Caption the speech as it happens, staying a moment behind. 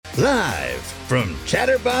Live from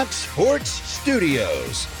Chatterbox Sports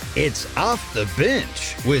Studios, it's Off the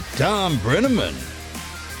Bench with Tom Brenneman.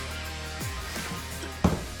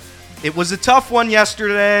 It was a tough one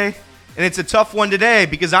yesterday, and it's a tough one today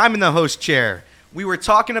because I'm in the host chair. We were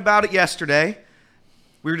talking about it yesterday.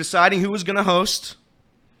 We were deciding who was going to host,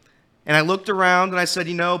 and I looked around and I said,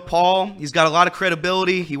 Paul, he's got a lot of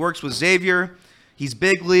credibility. He works with Xavier. He's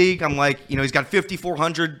big league. I'm like, he's got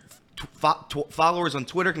 5,400 followers on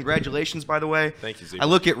Twitter. Congratulations, by the way. Thank you, Xavier. I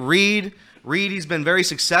look at Reed. He's been very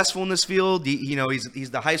successful in this field. He's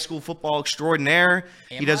the high school football extraordinaire.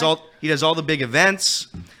 He does all the big events.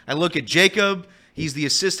 I look at Jacob. He's the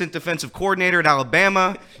assistant defensive coordinator at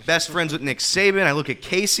Alabama, best friends with Nick Saban. I look at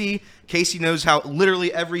Casey. Casey knows how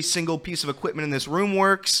literally every single piece of equipment in this room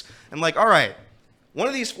works. I'm like, all right, one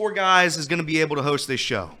of these four guys is going to be able to host this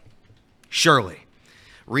show. Surely.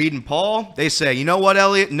 Reed and Paul, they say, you know what,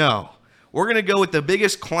 Elliot? No. We're going to go with the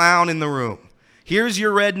biggest clown in the room. Here's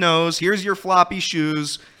your red nose. Here's your floppy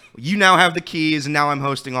shoes. You now have the keys, and now I'm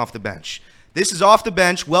hosting Off the Bench. This is Off the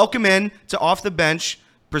Bench. Welcome in to Off the Bench,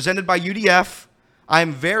 presented by UDF. I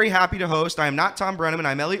am very happy to host. I am not Tom Brenneman.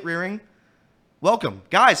 I'm Elliot Reiring. Welcome.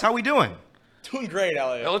 Guys, how we doing? Doing great,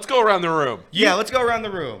 Elliot. Now let's go around the room. Yeah, let's go around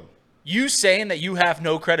the room. You saying that you have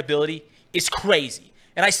no credibility is crazy.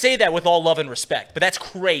 And I say that with all love and respect, but that's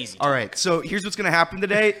crazy. All right, so here's what's going to happen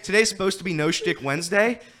today. Today's supposed to be No Shtick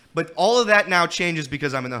Wednesday, but all of that now changes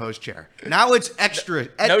because I'm in the host chair. Now it's extra.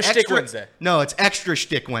 No Shtick Wednesday. No, it's Extra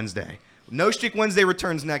Shtick Wednesday. No Shtick Wednesday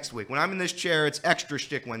returns next week. When I'm in this chair, it's Extra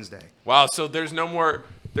Shtick Wednesday. Wow, so there's no more.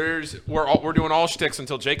 We're doing all shticks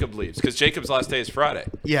until Jacob leaves because Jacob's last day is Friday.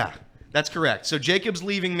 Yeah, that's correct. So Jacob's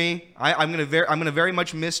leaving me. I'm gonna very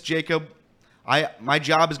much miss Jacob. My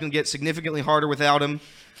job is gonna get significantly harder without him.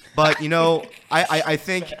 But I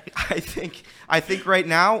think right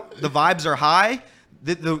now the vibes are high.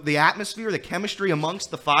 The atmosphere, the chemistry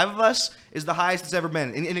amongst the five of us is the highest it's ever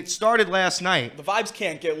been. And it started last night. The vibes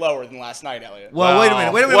can't get lower than last night, Elliot. Well, wait a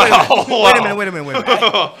minute. Wait a minute.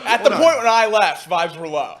 At the point when I left, vibes were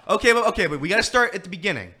low. Okay, but we got to start at the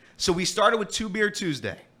beginning. So we started with Two Beer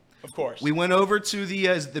Tuesday. Of course. We went over to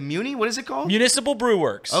the Muni. What is it called? Municipal Brew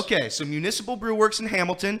Works. Okay, so Municipal Brew Works in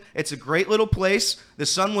Hamilton. It's a great little place. The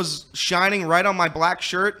sun was shining right on my black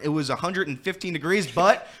shirt. It was 115 degrees,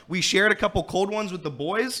 but we shared a couple cold ones with the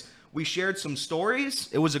boys. We shared some stories.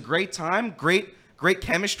 It was a great time. Great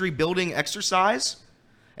chemistry building exercise.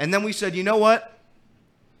 And then we said, you know what?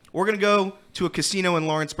 We're going to go to a casino in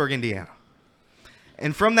Lawrenceburg, Indiana.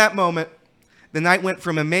 And from that moment, the night went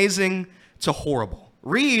from amazing to horrible.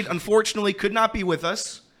 Reed, unfortunately, could not be with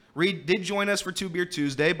us. Reed did join us for Two Beer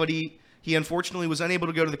Tuesday, but he unfortunately was unable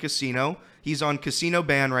to go to the casino. He's on casino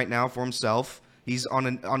ban right now for himself. He's he's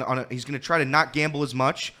going to try to not gamble as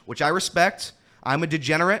much, which I respect. I'm a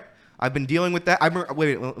degenerate. I've been dealing with that. Let me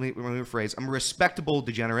rephrase. I'm a respectable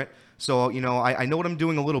degenerate. So, I know what I'm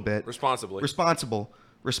doing a little bit. Responsibly.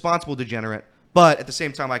 Responsible degenerate. But at the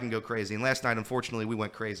same time, I can go crazy. And last night, unfortunately, we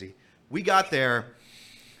went crazy. We got there.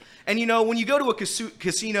 And, when you go to a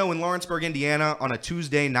casino in Lawrenceburg, Indiana on a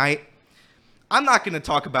Tuesday night, I'm not going to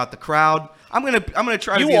talk about the crowd. I'm going to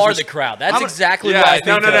try to be You are the crowd. That's exactly what I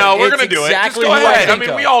think. No. We're going to do it. Just go ahead. I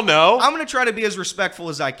mean, we all know. I'm going to try to be as respectful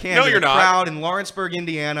as I can to the crowd in Lawrenceburg,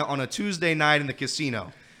 Indiana on a Tuesday night in the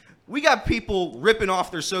casino. We got people ripping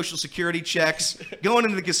off their Social Security checks, going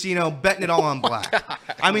into the casino, betting it all on black.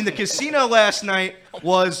 I mean, the casino last night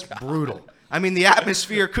was brutal. I mean, the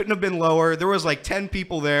atmosphere couldn't have been lower. There was like 10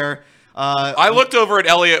 people there. I looked over at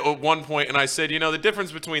Elliot at one point and I said, the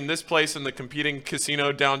difference between this place and the competing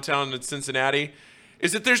casino downtown in Cincinnati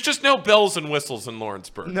is that there's just no bells and whistles in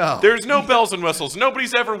Lawrenceburg. No. There's no bells and whistles.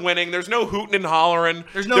 Nobody's ever winning. There's no hooting and hollering.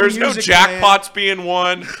 There's no jackpots being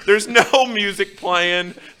won. There's no music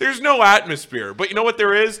playing. There's no atmosphere. But you know what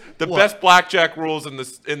there is? The best blackjack rules in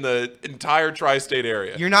the entire tri-state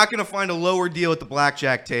area. You're not going to find a lower deal at the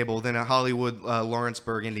blackjack table than at Hollywood,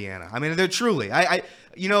 Lawrenceburg, Indiana. I mean, they're truly.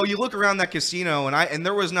 You look around that casino and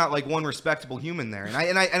there was not like one respectable human there. And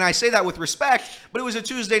I say that with respect, but it was a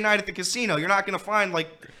Tuesday night at the casino. You're not going to find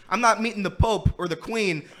I'm not meeting the Pope or the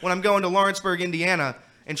Queen when I'm going to Lawrenceburg, Indiana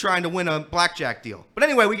and trying to win a blackjack deal. But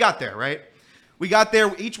anyway, we got there, right? We got there.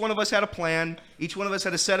 Each one of us had a plan. Each one of us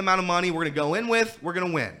had a set amount of money we're going to go in with. We're going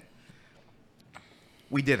to win.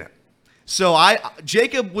 We didn't. So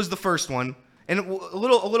Jacob was the first one. And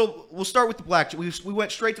we'll start with the blackjack. We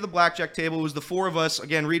went straight to the blackjack table. It was the four of us.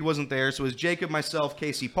 Again, Reed wasn't there. So it was Jacob, myself,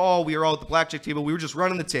 Casey, Paul. We were all at the blackjack table. We were just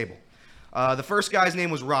running the table. The first guy's name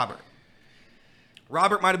was Robert.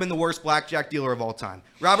 Robert might have been the worst blackjack dealer of all time.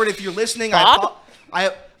 Robert, if you're listening, Bob?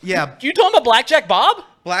 Yeah. You talking about Blackjack Bob?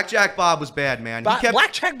 Blackjack Bob was bad, man.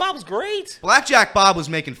 Blackjack Bob was great. Blackjack Bob was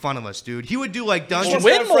making fun of us, dude. He would do like dungeons.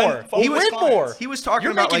 Win more. He Win more. He was talking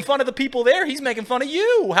You're about making like fun of the people there. He's making fun of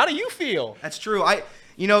you. How do you feel? That's true.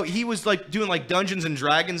 He was like doing like Dungeons and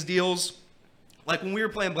Dragons deals. Like when we were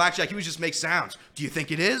playing blackjack, he would just make sounds. Do you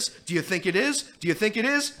think it is? Do you think it is? Do you think it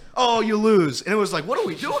is? Oh, you lose. And it was like, what are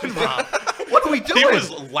we doing, Rob? What are we doing? He was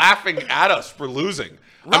laughing at us for losing.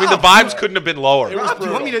 Rob, I mean, the vibes couldn't have been lower. Rob, do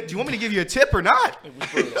you want me to give you a tip or not?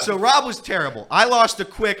 So Rob was terrible. I lost a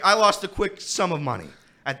quick sum of money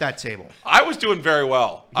at that table. I was doing very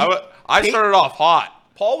well. I started off hot.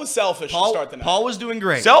 Paul was selfish to start the night. Paul was doing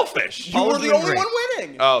great. Selfish. You were the only one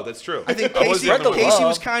winning. Oh, that's true. I think Casey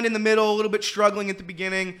was kind of in the middle, a little bit struggling at the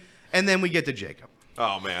beginning, and then we get to Jacob.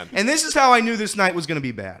 Oh, man. And this is how I knew this night was going to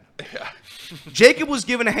be bad. Yeah. Jacob was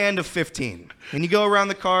given a hand of 15. And you go around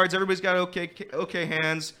the cards. Everybody's got okay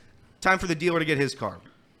hands. Time for the dealer to get his card.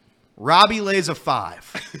 Robbie lays a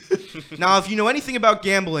 5. Now, if you know anything about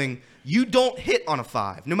gambling, you don't hit on a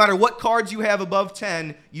 5. No matter what cards you have above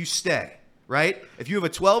 10, you stay. Right? If you have a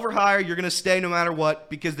 12 or higher, you're going to stay no matter what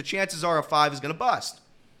because the chances are a 5 is going to bust.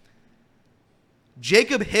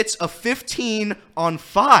 Jacob hits a 15 on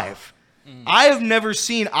 5. I have never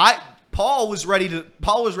seen Paul was ready to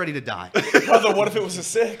die. Brother, what if it was a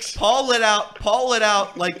 6? Paul let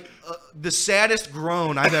out like the saddest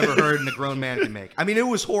groan I've ever heard a grown man can make. I mean, it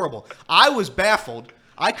was horrible. I was baffled.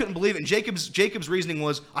 I couldn't believe it. And Jacob's reasoning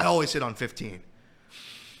was, I always hit on 15.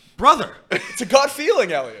 Brother. It's a gut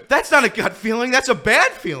feeling, Elliot. That's not a gut feeling. That's a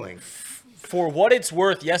bad feeling. For what it's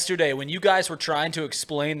worth, yesterday when you guys were trying to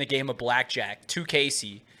explain the game of blackjack to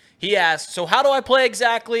Casey, he asked, so how do I play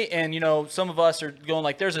exactly? And, some of us are going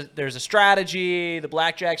like, there's a strategy, the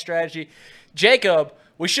blackjack strategy. Jacob,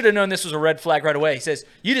 we should have known this was a red flag right away. He says,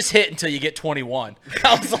 you just hit until you get 21.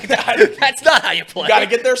 I was like, that's not how you play. You got to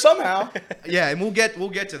get there somehow. Yeah, and we'll get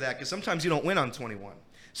to that because sometimes you don't win on 21.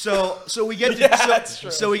 So we get to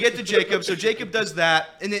so we get to Jacob. So Jacob does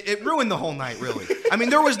that, and it ruined the whole night, really. I mean,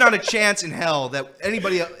 there was not a chance in hell that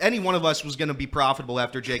any one of us was going to be profitable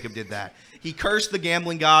after Jacob did that. He cursed the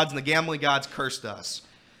gambling gods, and the gambling gods cursed us.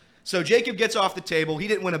 So Jacob gets off the table. He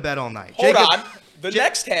didn't win a bet all night. Hold on. The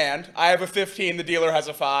next hand, I have a 15. The dealer has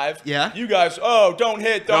a 5. Yeah. You guys, don't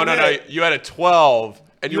hit. No. You had a 12,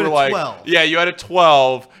 and you were like, 12. Yeah, you had a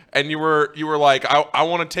 12. And you were like, I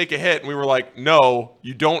want to take a hit. And we were like, no,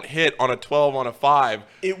 you don't hit on a 12 on a 5.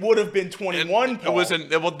 It would have been 21,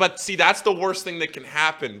 Paul. But see, that's the worst thing that can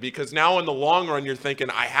happen because now in the long run, you're thinking,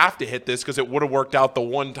 I have to hit this because it would have worked out the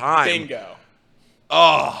one time. Bingo.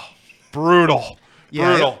 Oh, brutal. Yeah,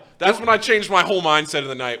 brutal. That's when I changed my whole mindset of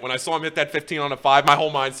the night. When I saw him hit that 15 on a 5, my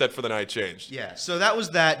whole mindset for the night changed. Yeah, so that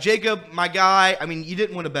was that. Jacob, my guy, I mean, you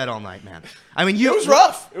didn't win a bet all night, man. I mean, it was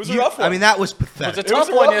rough. It was a rough one. I mean, that was pathetic. It was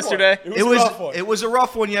a tough one yesterday. It was a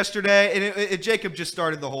rough one yesterday, and Jacob just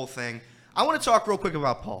started the whole thing. I want to talk real quick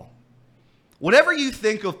about Paul. Whatever you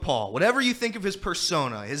think of Paul, whatever you think of his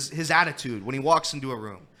persona, his attitude when he walks into a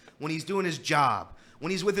room, when he's doing his job,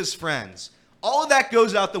 when he's with his friends, all of that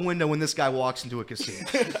goes out the window when this guy walks into a casino.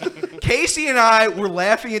 Casey and I were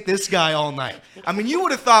laughing at this guy all night. I mean, you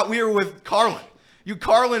would have thought we were with Carlin.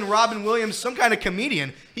 Carlin, Robin Williams, some kind of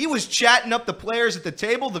comedian. He was chatting up the players at the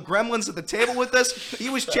table, the gremlins at the table with us.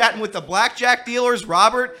 He was chatting with the blackjack dealers,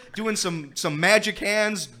 Robert, doing some magic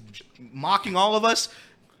hands, mocking all of us.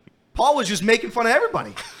 Paul was just making fun of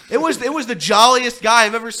everybody. It was the jolliest guy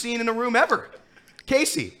I've ever seen in a room ever.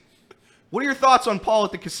 Casey, what are your thoughts on Paul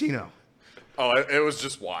at the casino? Oh, it was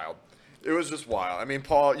just wild. It was just wild. I mean,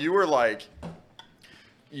 Paul, you were like,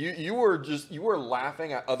 you were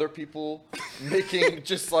laughing at other people making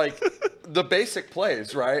just like the basic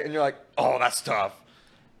plays, right? And you're like, oh, that's tough.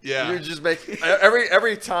 Yeah. You just make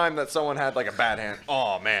every time that someone had like a bad hand.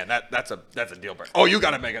 Oh man, that's a deal breaker. Oh, you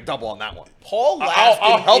got to make a double on that one. Paul laughed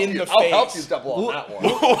I'll in the face. I'll help you double on that one.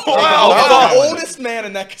 The oldest man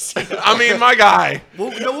in that casino. I mean, my guy.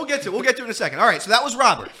 We'll get to it in a second. All right, so that was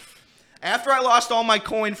Robert. After I lost all my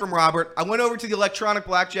coin from Robert, I went over to the electronic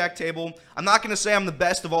blackjack table. I'm not going to say I'm the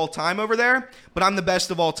best of all time over there, but I'm the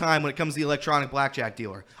best of all time when it comes to the electronic blackjack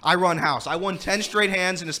dealer. I run house. I won 10 straight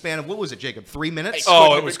hands in a span of, what was it, Jacob, 3 minutes?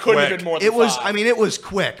 It couldn't have been more than 5. I mean, it was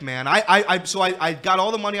quick, man. I got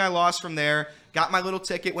all the money I lost from there, got my little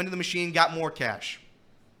ticket, went to the machine, got more cash.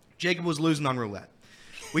 Jacob was losing on roulette.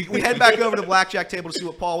 We head back over to the blackjack table to see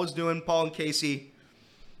what Paul was doing, Paul and Casey.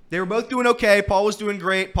 They were both doing okay. Paul was doing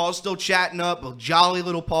great. Paul's still chatting up. A jolly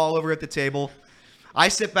little Paul over at the table. I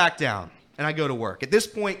sit back down, and I go to work. At this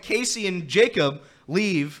point, Casey and Jacob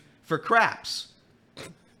leave for craps.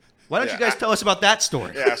 Why don't you guys tell us about that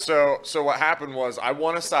story? Yeah, so what happened was I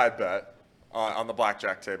won a side bet, on the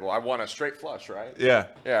blackjack table. I won a straight flush, right? Yeah.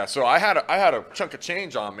 Yeah. So I had a chunk of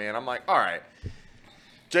change on me, and I'm like, all right,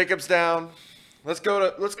 Jacob's down. Let's go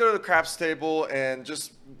to the craps table and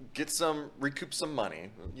just recoup some money.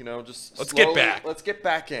 You know, just Let's get back. Let's get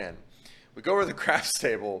back in. We go over to the craps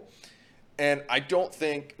table, and I don't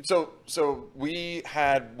think so. So we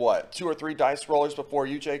had what 2 or 3 dice rollers before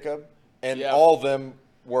you, Jacob, and all of them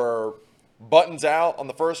were buttons out on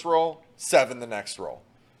the first roll, 7 the next roll,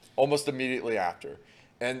 almost immediately after.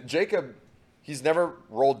 And Jacob, he's never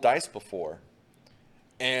rolled dice before,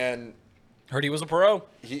 and Heard he was a pro.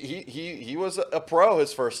 he was a pro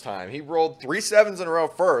his first time. He rolled 3 7s in a row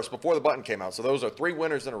first before the button came out. So those are 3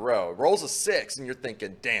 winners in a row. Rolls a 6, and you're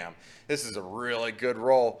thinking, damn, this is a really good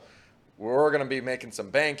roll. We're gonna be making some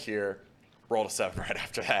bank here. Rolled a 7 right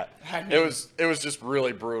after that. I mean, it was just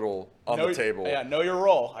really brutal on the table. Yeah, know your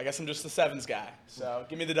roll. I guess I'm just the 7s guy. So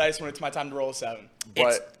give me the dice when it's my time to roll a 7.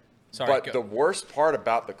 But the worst part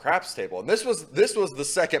about the craps table, and this was the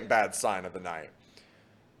second bad sign of the night.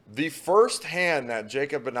 The first hand that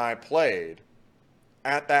Jacob and I played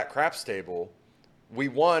at that craps table, we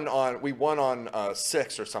won on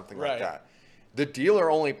 6 or something like that. The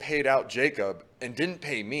dealer only paid out Jacob and didn't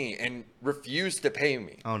pay me and refused to pay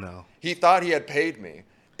me. Oh no. He thought he had paid me.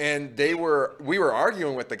 And we were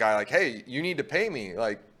arguing with the guy like, "Hey, you need to pay me.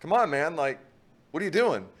 Like, come on, man. Like, what are you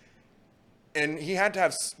doing?" And he had to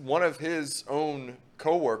have one of his own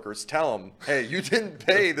coworkers tell him, "Hey, you didn't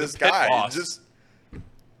pay this guy.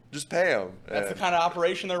 Just pay him." That's the kind of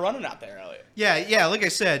operation they're running out there, Elliot. Yeah. Like I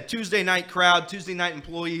said, Tuesday night crowd, Tuesday night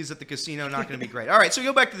employees at the casino, not going to be great. All right, so we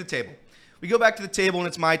go back to the table. We go back to the table, and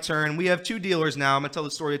it's my turn. We have 2 dealers now. I'm going to tell the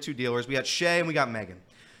story of 2 dealers. We got Shay and we got Megan.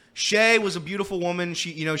 Shay was a beautiful woman.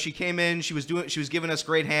 She came in. She was giving us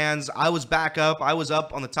great hands. I was back up. I was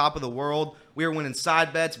up on the top of the world. We were winning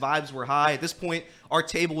side bets. Vibes were high. At this point, our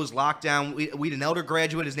table was locked down. We had an elder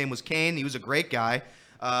graduate. His name was Kane. He was a great guy.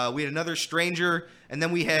 We had another stranger, and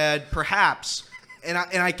then we had perhaps, and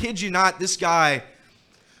I kid you not, this guy,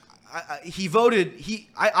 he voted.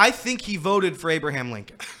 I think he voted for Abraham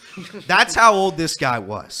Lincoln. That's how old this guy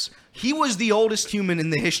was. He was the oldest human in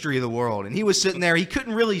the history of the world, and he was sitting there. He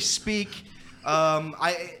couldn't really speak. While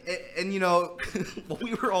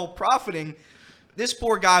we were all profiting, this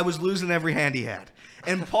poor guy was losing every hand he had.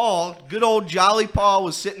 And Paul, good old jolly Paul,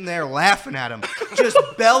 was sitting there laughing at him, just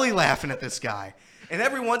belly laughing at this guy. And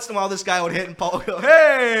every once in a while, this guy would hit, and Paul would go,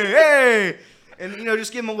 hey, and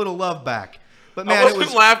just give him a little love back. But man, I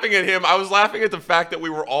wasn't laughing at him. I was laughing at the fact that we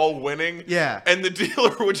were all winning. Yeah. And the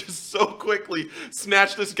dealer would just so quickly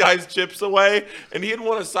snatch this guy's chips away. And he had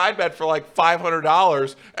won a side bet for like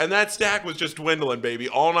 $500. And that stack was just dwindling, baby,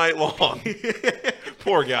 all night long.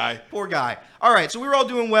 Poor guy. Poor guy. All right, so we were all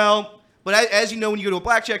doing well. But as you know, when you go to a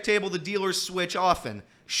blackjack table, the dealers switch often.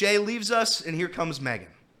 Shay leaves us, and here comes Megan.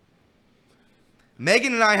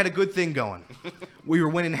 Megan and I had a good thing going. We were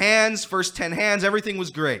winning hands, first 10 hands, everything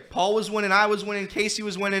was great. Paul was winning, I was winning, Casey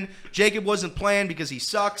was winning. Jacob wasn't playing because he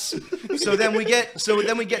sucks. So then we get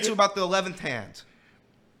to about the 11th hand.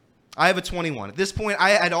 I have a 21. At this point,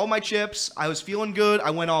 I had all my chips. I was feeling good.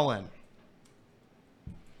 I went all in.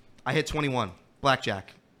 I hit 21.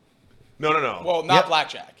 Blackjack. No. Well, not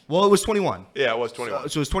blackjack. Well, it was 21. Yeah, it was 21.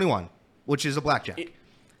 So it was 21, which is a blackjack.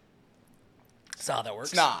 That's how that works.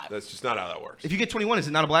 It's not. That's just not how that works. If you get 21, is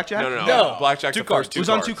it not a blackjack? No. Blackjack's the first 2 It was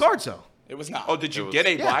cards. on 2 cards, though. It was not. Oh, did you get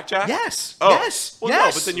a blackjack? Yes. Oh. Yes. Well,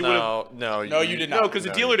 yes. no, but then you would have. No, you did not. No, because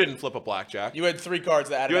the dealer didn't flip a blackjack. You had 3 cards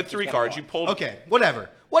that added You up had to 3 cards. You 21. pulled. Okay,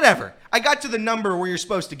 whatever. I got to the number where you're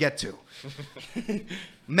supposed to get to.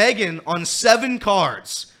 Megan on 7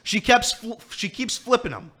 cards. She keeps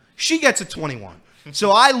flipping them. She gets a 21. So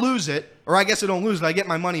I lose it, or I guess I don't lose it. I get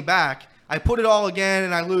my money back. I put it all again,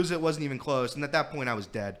 and I lose it. It wasn't even close. And at that point, I was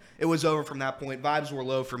dead. It was over from that point. Vibes were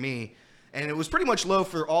low for me, and it was pretty much low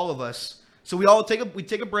for all of us. So we take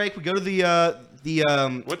a break. We go to the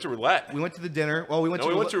Went to roulette. we went to the dinner. Well, we went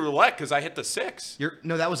to roulette because I hit the 6.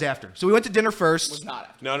 No, that was after. So we went to dinner first. It was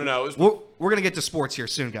not after. No. It was. We're gonna get to sports here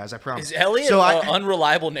soon, guys. I promise. Is Elliot So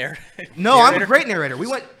unreliable narrator? No, I'm a great narrator. We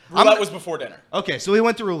went. Roulette was before dinner. Okay, so we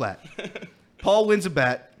went to roulette. Paul wins a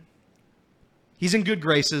bet. He's in good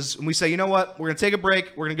graces, and we say, you know what? We're going to take a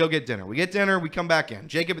break. We're going to go get dinner. We get dinner. We come back in.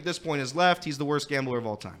 Jacob, at this point, has left. He's the worst gambler of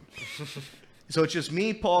all time. So it's just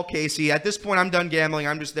me, Paul, Casey. At this point, I'm done gambling.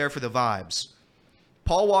 I'm just there for the vibes.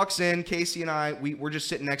 Paul walks in. Casey and I, we're just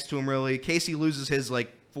sitting next to him, really. Casey loses his,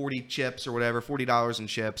 40 chips or whatever, $40 in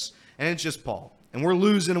chips, and it's just Paul. And we're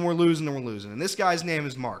losing, and we're losing, and we're losing. And this guy's name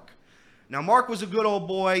is Mark. Now, Mark was a good old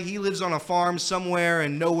boy. He lives on a farm somewhere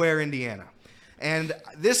in nowhere, Indiana. And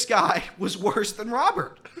this guy was worse than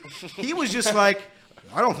Robert. He was just like,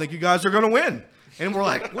 I don't think you guys are going to win. And we're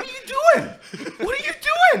like, what are you doing? What are you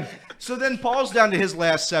doing? So then Paul's down to his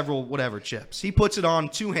last several whatever chips. He puts it on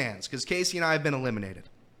 2 hands because Casey and I have been eliminated.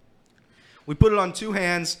 We put it on 2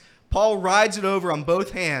 hands. Paul rides it over on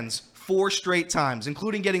both hands 4 straight times,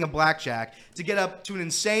 including getting a blackjack, to get up to an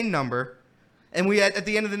insane number. And we at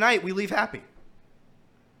the end of the night, we leave happy.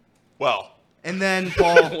 Well. And then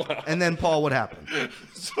Paul, what happened?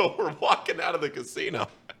 So we're walking out of the casino.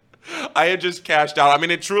 I had just cashed out. I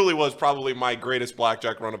mean, it truly was probably my greatest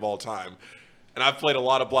blackjack run of all time. And I've played a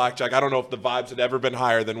lot of blackjack. I don't know if the vibes had ever been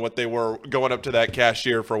higher than what they were going up to that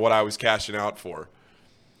cashier for what I was cashing out for.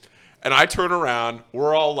 And I turn around.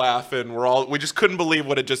 We're all laughing. We just couldn't believe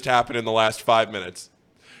what had just happened in the last 5 minutes.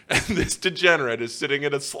 And this degenerate is sitting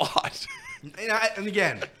in a slot. And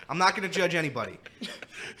again, I'm not going to judge anybody,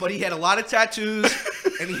 but he had a lot of tattoos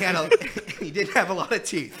and he didn't have a lot of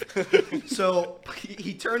teeth. So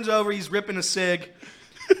he turns over, he's ripping a cig,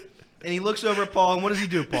 and he looks over at Paul. And what does he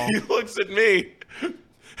do, Paul? He looks at me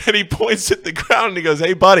and he points at the ground and he goes,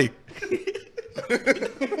 "Hey, buddy."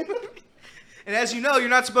 And as you know, you're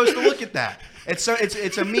not supposed to look at that. It's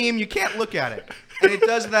a meme. You can't look at it. And it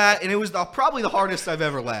does that, and it was probably the hardest I've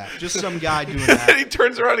ever laughed. Just some guy doing that. And he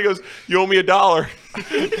turns around and he goes, "You owe me $1."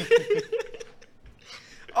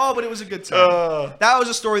 Oh, but it was a good time. That was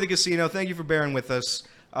a story of the casino. Thank you for bearing with us.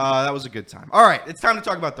 That was a good time. All right, it's time to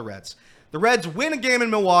talk about the Reds. The Reds win a game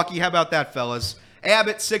in Milwaukee. How about that, fellas?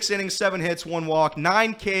 Abbott, 6 innings, 7 hits, 1 walk,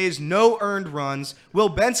 9 Ks, no earned runs. Will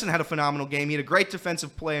Benson had a phenomenal game. He had a great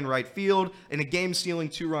defensive play in right field and a game-sealing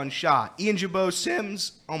 2-run shot. Ian Jabot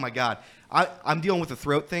Sims, oh my God. I'm dealing with a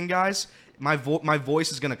throat thing, guys. My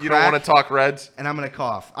voice is going to crack. You don't want to talk Reds? And I'm going to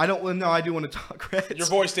cough. I do want to talk Reds. Your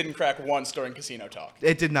voice didn't crack once during casino talk.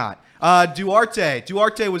 It did not.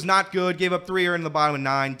 Duarte was not good. Gave up 3 earned in the bottom of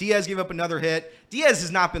 9. Diaz gave up another hit. Diaz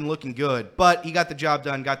has not been looking good, but he got the job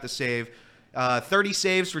done, got the save. 30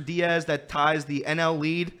 saves for Diaz. That ties the NL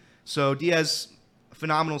lead. So Diaz,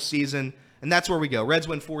 phenomenal season. And that's where we go. Reds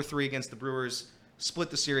win 4-3 against the Brewers.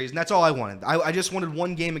 Split the series, and that's all I wanted. I just wanted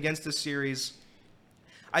one game against this series.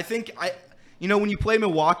 I think, when you play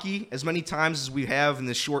Milwaukee as many times as we have in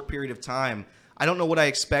this short period of time, I don't know what I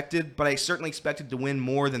expected, but I certainly expected to win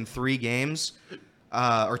more than 3 games.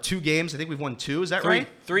 Or 2 games. I think we've won 2. Is that right?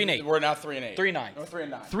 3-8. We're now 3-8. 3-9. No,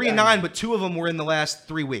 3-9. 3-9, but 2 of them were in the last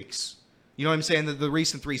 3 weeks. You know what I'm saying? The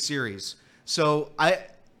recent 3 series. So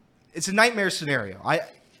it's a nightmare scenario.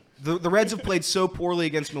 The Reds have played so poorly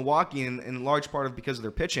against Milwaukee, and in large part because of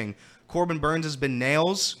their pitching. Corbin Burns has been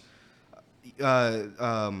nails.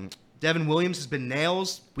 Devin Williams has been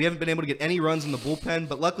nails. We haven't been able to get any runs in the bullpen,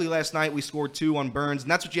 but luckily last night we scored 2 on Burns,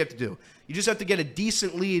 and that's what you have to do. You just have to get a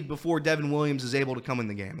decent lead before Devin Williams is able to come in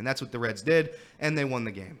the game, and that's what the Reds did, and they won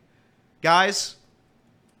the game. Guys,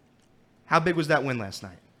 how big was that win last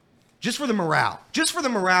night? Just for the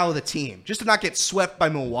morale of the team, just to not get swept by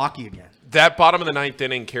Milwaukee again. That bottom of the 9th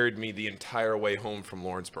inning carried me the entire way home from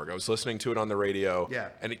Lawrenceburg. I was listening to it on the radio,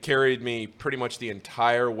 and it carried me pretty much the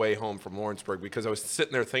entire way home from Lawrenceburg because I was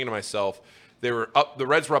sitting there thinking to myself, the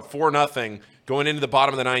Reds were up 4-0 going into the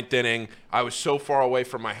bottom of the 9th inning. I was so far away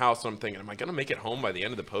from my house, and I'm thinking, am I going to make it home by the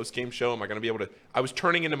end of the postgame show? Am I going to be able to? I was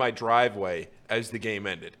turning into my driveway as the game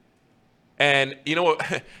ended. And you know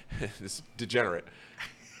what? This degenerate.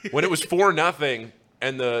 When it was 4-0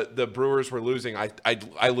 and the Brewers were losing, I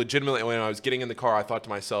legitimately, when I was getting in the car, I thought to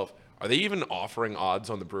myself, are they even offering odds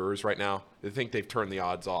on the Brewers right now? They think they've turned the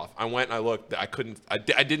odds off. I went and I looked.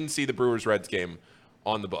 I didn't see the Brewers-Reds game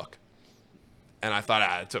on the book. And I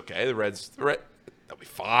thought, it's okay. The Reds, they'll be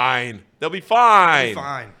fine. They'll be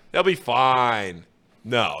fine. They'll be fine.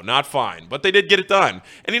 No, not fine. But they did get it done.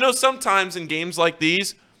 And sometimes in games like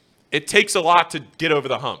these, it takes a lot to get over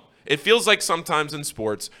the hump. It feels like sometimes in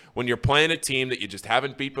sports, when you're playing a team that you just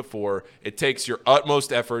haven't beat before, it takes your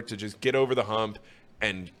utmost effort to just get over the hump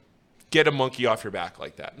and get a monkey off your back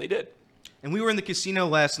like that. And they did. And we were in the casino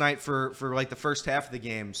last night for like the first half of the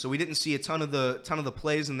game, so we didn't see a ton of the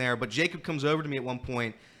plays in there. But Jacob comes over to me at one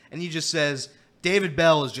point, and he just says, David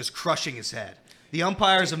Bell is just crushing his head. The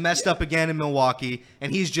umpires have messed up again in Milwaukee,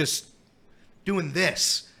 and he's just doing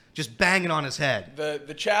this. Just banging on his head.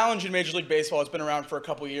 The challenge in Major League Baseball has been around for a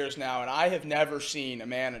couple years now, and I have never seen a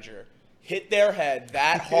manager hit their head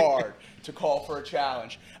that hard to call for a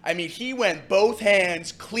challenge. I mean, he went both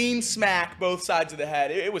hands, clean smack, both sides of the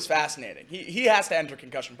head. It was fascinating. He has to enter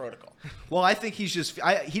concussion protocol. Well, I think he's just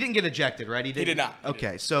he didn't get ejected, right? He did not.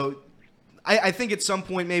 Okay, so I think at some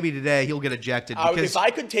point, maybe today, he'll get ejected. If I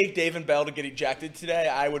could take David Bell to get ejected today,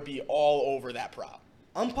 I would be all over that prop.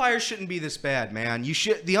 Umpires shouldn't be this bad, man.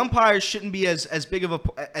 The umpires shouldn't be as big of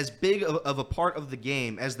a part of the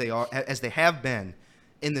game as they have been.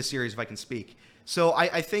 in this series, if I can speak. So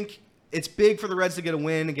I think it's big for the Reds to get a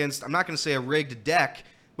win against, I'm not going to say a rigged deck,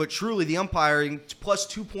 but truly the umpiring plus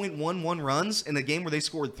 2.11 runs in a game where they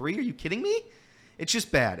scored 3. Are you kidding me? It's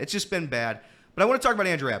just bad. It's just been bad. But I want to talk about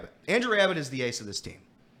Andrew Abbott. Andrew Abbott is the ace of this team.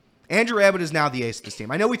 Andrew Abbott is now the ace of this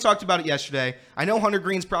team. I know we talked about it yesterday. I know Hunter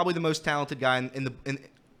Green's probably the most talented guy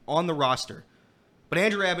on the roster. But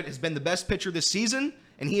Andrew Abbott has been the best pitcher this season,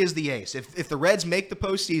 and he is the ace. If the Reds make the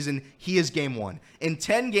postseason, he is game one. In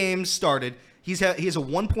 10 games started, he has a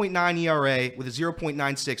 1.9 ERA with a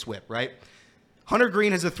 0.96 whip, right? Hunter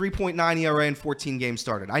Green has a 3.9 ERA in 14 games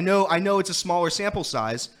started. I know it's a smaller sample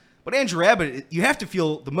size, but Andrew Abbott, you have to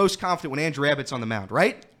feel the most confident when Andrew Abbott's on the mound,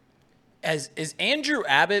 right? Has Andrew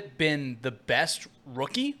Abbott been the best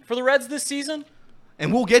rookie for the Reds this season?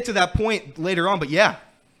 And we'll get to that point later on, but yeah.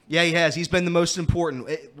 Yeah, he has. He's been the most important.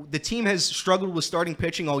 The team has struggled with starting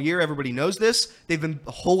pitching all year. Everybody knows this. They've been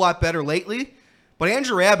a whole lot better lately. But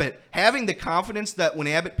Andrew Abbott, having the confidence that when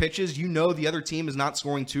Abbott pitches, you know the other team is not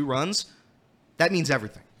scoring 2 runs, that means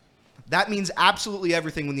everything. That means absolutely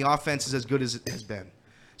everything when the offense is as good as it has been.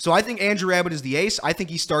 So I think Andrew Abbott is the ace. I think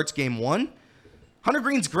he starts game 1. Hunter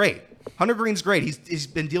Green's great. He's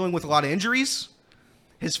been dealing with a lot of injuries.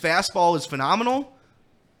 His fastball is phenomenal.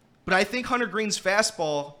 But I think Hunter Green's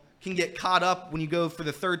fastball can get caught up when you go for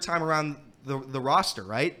the third time around the roster,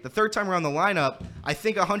 right? The third time around the lineup, I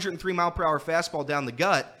think 103 mile per hour fastball down the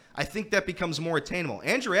gut, I think that becomes more attainable.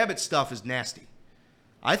 Andrew Abbott's stuff is nasty.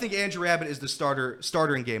 I think Andrew Abbott is the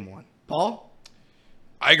starter in game 1. Paul?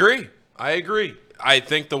 I agree. I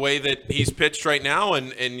think the way that he's pitched right now,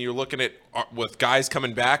 and you're looking at with guys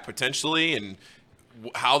coming back potentially, and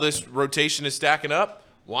how this rotation is stacking up,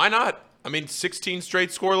 why not? I mean, 16 straight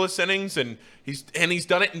scoreless innings, and he's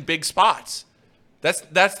done it in big spots.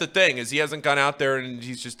 That's the thing, is he hasn't gone out there and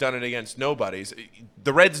he's just done it against nobodies.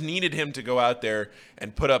 The Reds needed him to go out there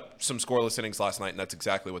and put up some scoreless innings last night, and that's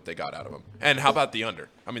exactly what they got out of him. And how about the under?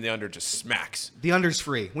 I mean, the under just smacks. The under's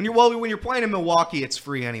free. When you're playing in Milwaukee, it's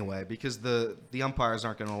free anyway because the umpires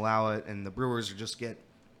aren't going to allow it, and the Brewers are just get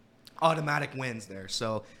automatic wins there.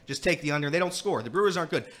 So just take the under. They don't score. The Brewers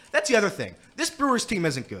aren't good. That's the other thing. This Brewers team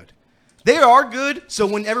isn't good. They are good, so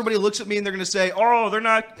when everybody looks at me and they're going to say, oh, they're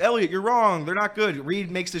not, Elliot, you're wrong, they're not good.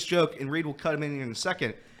 Reed makes this joke, and Reed will cut him in a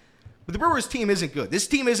second. But the Brewers team isn't good. This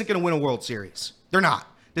team isn't going to win a World Series. They're not.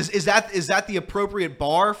 Is that the appropriate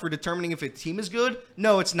bar for determining if a team is good?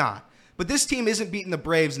 No, it's not. But this team isn't beating the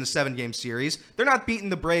Braves in a 7-game series. They're not beating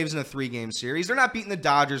the Braves in a 3-game series. They're not beating the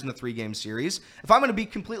Dodgers in a 3-game series. If I'm going to be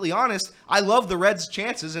completely honest, I love the Reds'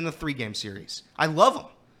 chances in a 3-game series. I love them.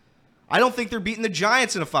 I don't think they're beating the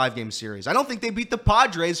Giants in a 5-game series. I don't think they beat the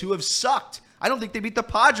Padres, who have sucked. I don't think they beat the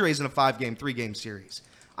Padres in a 5-game, 3-game series.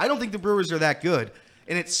 I don't think the Brewers are that good.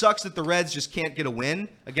 And it sucks that the Reds just can't get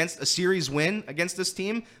a series win against this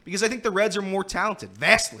team, because I think the Reds are more talented,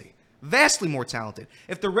 vastly more talented.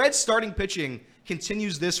 If the Reds starting pitching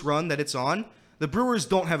continues this run that it's on, the Brewers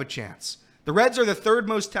don't have a chance. The Reds are the 3rd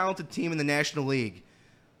most talented team in the National League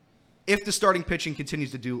if the starting pitching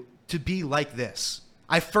continues to be like this.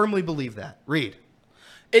 I firmly believe that. Reed.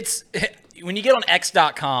 It's when you get on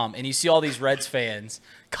X.com and you see all these Reds fans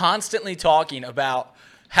constantly talking about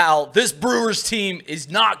how this Brewers team is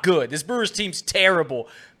not good. This Brewers team's terrible.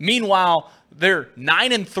 Meanwhile, they're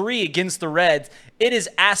 9-3 against the Reds. It is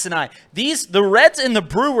asinine. The Reds and the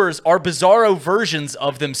Brewers are bizarro versions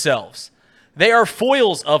of themselves. They are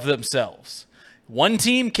foils of themselves. One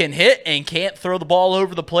team can hit and can't throw the ball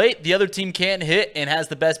over the plate. The other team can't hit and has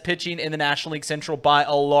the best pitching in the National League Central by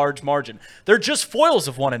a large margin. They're just foils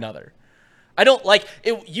of one another. I don't like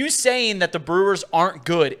it. You saying that the Brewers aren't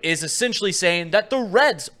good is essentially saying that the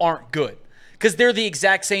Reds aren't good, because they're the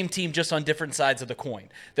exact same team, just on different sides of the coin.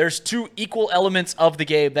 There's 2 equal elements of the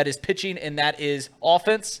game, that is pitching and that is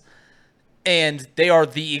offense, and they are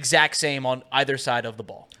the exact same on either side of the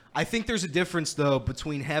ball. I think there's a difference, though,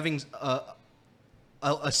 between having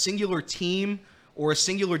a singular team or a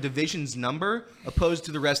singular division's number opposed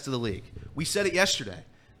to the rest of the league. We said it yesterday.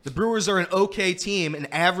 The Brewers are an okay team, an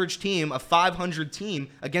average team, a 500 team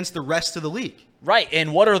against the rest of the league. Right,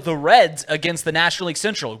 and what are the Reds against the National League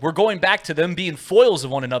Central? We're going back to them being foils of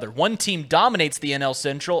one another. One team dominates the NL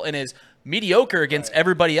Central and is mediocre against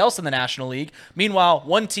everybody else in the National League. Meanwhile,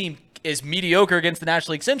 one team is mediocre against the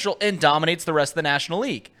National League Central and dominates the rest of the National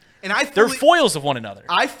League. And they're foils of one another.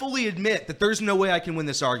 I fully admit that there's no way I can win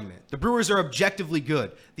this argument. The Brewers are objectively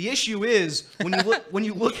good. The issue is when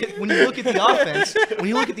you look at the offense, when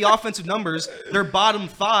you look at the offensive numbers, they're bottom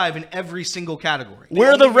 5 in every single category.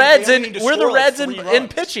 We're the Reds in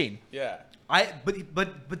pitching. Yeah.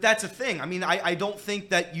 But that's a thing. I mean, I don't think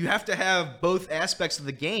that you have to have both aspects of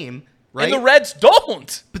the game right? And the Reds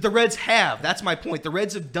don't. But the Reds have. That's my point. The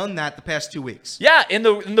Reds have done that the past 2 weeks. Yeah, and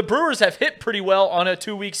the Brewers have hit pretty well on a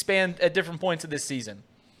 2-week span at different points of this season.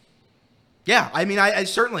 Yeah, I mean, I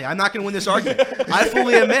certainly, I'm not going to win this argument. I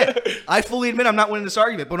fully admit I'm not winning this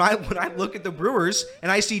argument. But when I look at the Brewers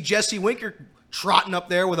and I see Jesse Winker trotting up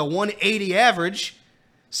there with a 180 average,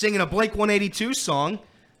 singing a Blink 182 song,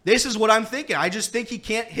 this is what I'm thinking. I just think he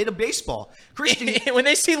can't hit a baseball. Christian, When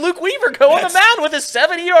they see Luke Weaver go on the mound with a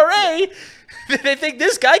 7 ERA, they think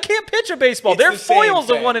this guy can't pitch a baseball. They're the same foils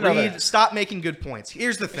of thing. one another. Reed, stop making good points.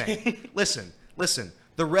 Here's the thing. Listen.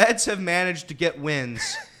 The Reds have managed to get wins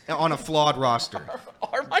on a flawed roster.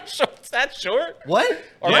 Are my shorts that short? What?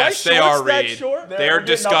 Are Yes, my they shorts are, that Reed. short? They are We're getting up there to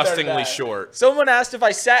disgustingly that. short. Someone asked if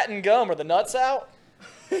I sat in gum. Are the nuts out?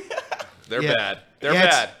 They're Yeah. bad. They're Yeah,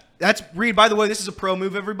 bad. That's Reed. By the way, this is a pro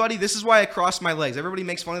move, everybody. This is why I cross my legs. Everybody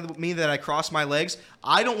makes fun of me that I cross my legs.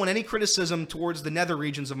 I don't want any criticism towards the nether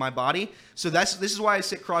regions of my body. So this is why I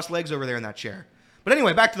sit cross legs over there in that chair. But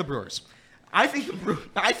anyway, back to the Brewers. I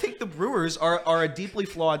think the Brewers are a deeply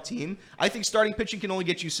flawed team. I think starting pitching can only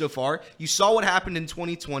get you so far. You saw what happened in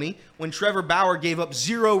 2020 when Trevor Bauer gave up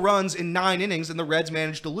 0 runs in 9 innings and the Reds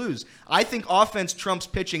managed to lose. I think offense trumps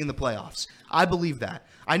pitching in the playoffs. I believe that.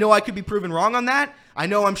 I know I could be proven wrong on that.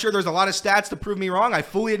 I'm sure there's a lot of stats to prove me wrong. I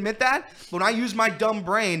fully admit that. But when I use my dumb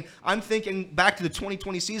brain, I'm thinking back to the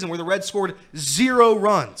 2020 season where the Reds scored 0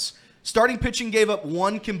 runs. Starting pitching gave up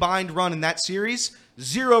 1 combined run in that series.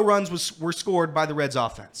 0 runs were scored by the Reds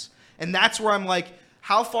offense. And that's where I'm like,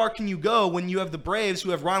 how far can you go when you have the Braves who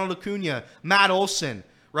have Ronald Acuna, Matt Olson,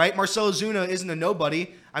 right? Marcell Ozuna isn't a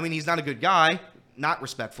nobody. I mean, he's not a good guy, not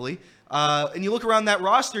respectfully. And you look around that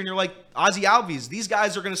roster and you're like, Ozzy Albies, these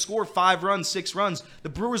guys are going to score 5 runs, 6 runs. The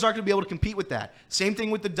Brewers aren't going to be able to compete with that. Same thing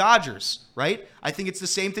with the Dodgers, right? I think it's the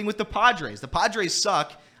same thing with the Padres. The Padres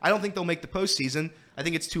suck. I don't think they'll make the postseason. I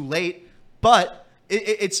think it's too late. But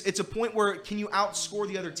it's a point where can you outscore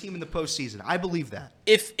the other team in the postseason? I believe that.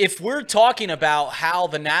 If we're talking about how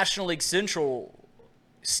the National League Central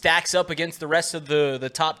stacks up against the rest of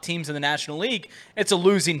the top teams in the National League, it's a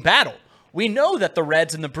losing battle. We know that the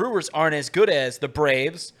Reds and the Brewers aren't as good as the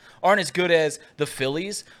Braves, aren't as good as the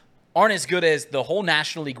Phillies, aren't as good as the whole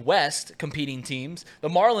National League West competing teams. The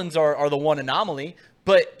Marlins are the one anomaly.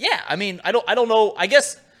 But yeah, I mean, I don't know. I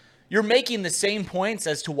guess you're making the same points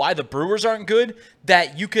as to why the Brewers aren't good,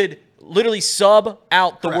 that you could literally sub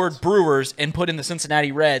out the word Brewers and put in the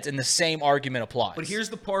Cincinnati Reds, and the same argument applies. But here's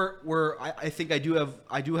the part where I think I do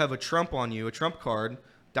have a trump on you, a trump card,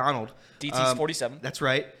 Donald. DT's 47. That's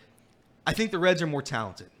right. I think the Reds are more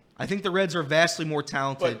talented. I think the Reds are vastly more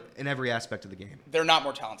talented in every aspect of the game. They're not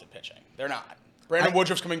more talented pitching. They're not. Brandon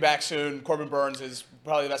Woodruff's coming back soon. Corbin Burns is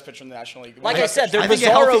probably the best pitcher in the National League. Like I said, they're I think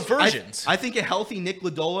bizarro versions. I think a healthy Nick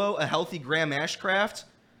Lodolo, a healthy Graham Ashcraft,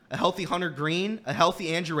 a healthy Hunter Green, a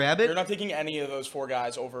healthy Andrew Abbott. You're not taking any of those 4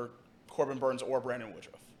 guys over Corbin Burns or Brandon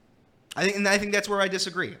Woodruff. I think that's where I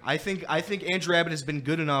disagree. I think Andrew Abbott has been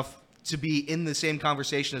good enough to be in the same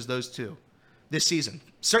conversation as those two this season.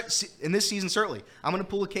 In this season, certainly. I'm going to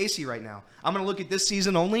pull a Casey right now. I'm going to look at this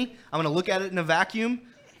season only. I'm going to look at it in a vacuum.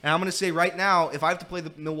 And I'm going to say right now, if I have to play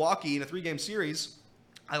the Milwaukee in a 3-game series,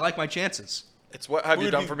 I like my chances. It's what have you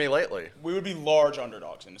done for me lately? We would be large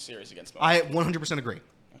underdogs in the series against Milwaukee. I 100% agree.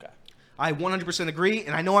 Okay. I 100% agree,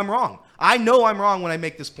 and I know I'm wrong. I know I'm wrong when I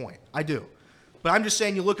make this point. I do. But I'm just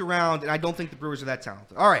saying you look around, and I don't think the Brewers are that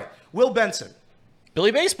talented. All right, Will Benson.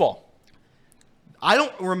 Billy Baseball. I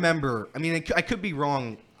don't remember. I mean, I could be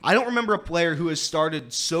wrong. I don't remember a player who has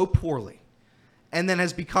started so poorly and then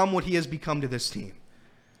has become what he has become to this team.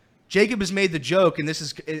 Jacob has made the joke, and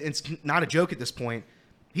it's not a joke at this point.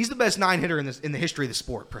 He's the best 9-hitter in the history of the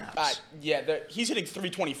sport, perhaps. He's hitting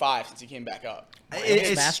 325 since he came back up.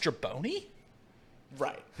 It's Mastroboni?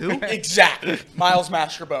 Right. Who? Exactly. Miles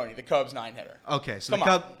Mastroboni, the Cubs 9-hitter. Okay, so Come the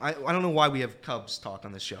on. Cubs. I don't know why we have Cubs talk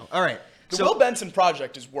on this show. All right, The Will Benson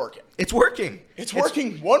project is working. it's working. It's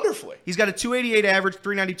working wonderfully. He's got a 288 average,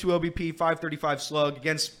 392 OBP, 535 slug.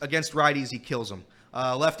 Against righties, he kills them.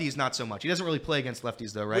 Lefties, not so much. He doesn't really play against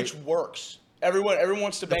lefties, though, right? Which works. Everyone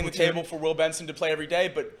wants to bang the table for Will Benson to play every day,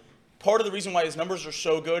 but part of the reason why his numbers are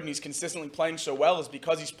so good and he's consistently playing so well is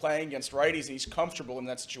because he's playing against righties and he's comfortable in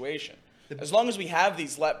that situation. As long as we have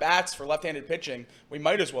these bats for left-handed pitching, we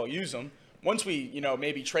might as well use them. Once we,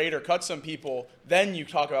 maybe trade or cut some people, then you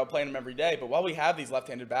talk about playing them every day. But while we have these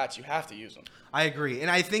left-handed bats, you have to use them. I agree, and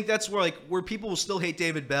I think that's where people will still hate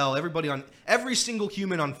David Bell. Every single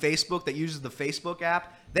human on Facebook that uses the Facebook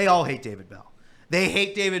app, they all hate David Bell. They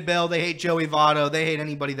hate David Bell. They hate Joey Votto. They hate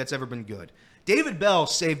anybody that's ever been good. David Bell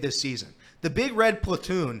saved this season. The Big Red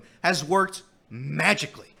Platoon has worked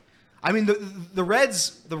magically. I mean, the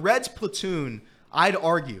Reds platoon, I'd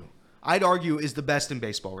argue is the best in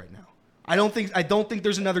baseball right now. I don't think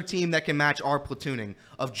there's another team that can match our platooning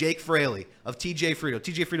of Jake Fraley, of TJ Friedl.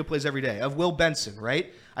 TJ Friedl plays every day. Of Will Benson,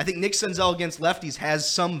 right? I think Nick Senzel against lefties has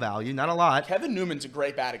some value, not a lot. Kevin Newman's a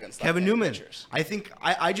great bat against Kevin Newman. pitchers.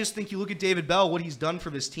 I just think you look at David Bell, what he's done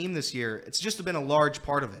for this team this year. It's just been a large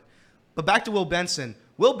part of it. But back to Will Benson.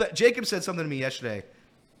 Jacob said something to me yesterday.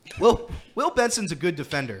 Will Benson's a good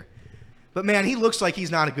defender, but man, he looks like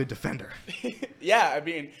he's not a good defender. Yeah, I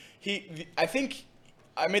mean, I think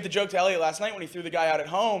I made the joke to Elliot last night when he threw the guy out at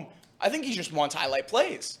home. I think he just wants highlight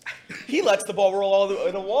plays. He lets the ball roll all the way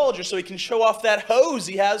to the wall just so he can show off that hose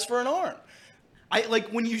he has for an arm. I like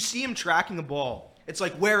when you see him tracking a ball. It's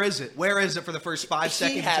like, where is it? Where is it for the first 5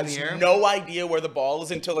 seconds in the air? He has no idea where the ball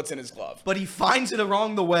is until it's in his glove. But he finds it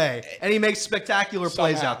along the way, and he makes spectacular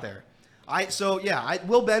plays Somehow. out there.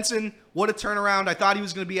 Will Benson, what a turnaround. I thought he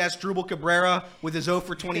was going to be Asdrubal Cabrera with his 0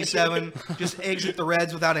 for 27, just exit the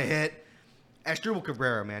Reds without a hit. Asdrubal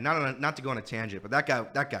Cabrera, man, not to go on a tangent, but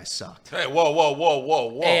that guy sucked. Hey,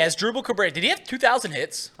 whoa. Hey, Asdrubal Cabrera, did he have 2,000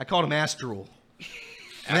 hits? I called him Asdrubal.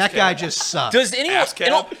 And that guy just sucked. Does anyone,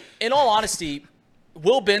 ASCAP? in all honesty,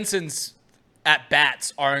 Will Benson's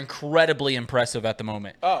at-bats are incredibly impressive at the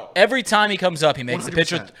moment. Oh. Every time he comes up, he makes the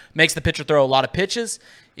 100%. pitcher throw a lot of pitches.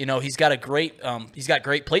 You know, he's got great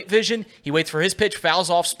plate vision. He waits for his pitch, fouls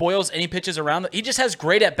off, spoils any pitches around. He just has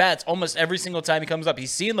great at-bats almost every single time he comes up.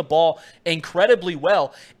 He's seeing the ball incredibly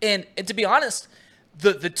well. And to be honest,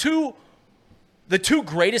 the two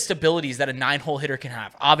greatest abilities that a 9-hole hitter can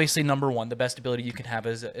have, obviously, number one, the best ability you can have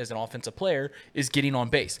as an offensive player is getting on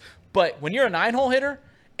base. But when you're a 9-hole hitter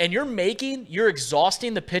and you're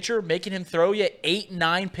exhausting the pitcher, making him throw you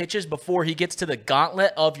 8-9 pitches before he gets to the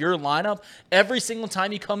gauntlet of your lineup every single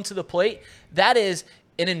time you come to the plate, that is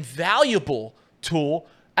an invaluable tool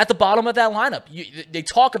at the bottom of that lineup. They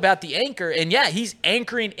talk about the anchor, and yeah, he's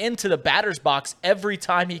anchoring into the batter's box every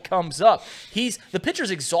time he comes up. The pitcher's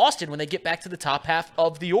exhausted when they get back to the top half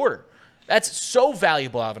of the order. That's so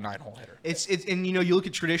valuable out of a 9-hole hitter. And you look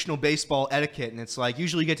at traditional baseball etiquette, and it's like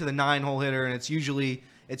usually you get to the 9-hole hitter, and it's usually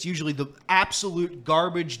the absolute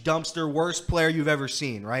garbage dumpster worst player you've ever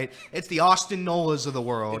seen, right? It's the Austin Nolas of the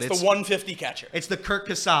world. It's the 150 catcher. It's the Kirk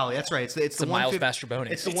Casale. That's right. It's the Miles 150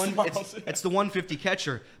 Mastrobuoni. It's the 150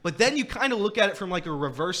 catcher. But then you kind of look at it from like a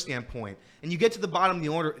reverse standpoint, and you get to the bottom of the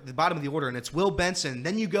order, and it's Will Benson.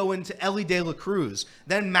 Then you go into Ellie De La Cruz,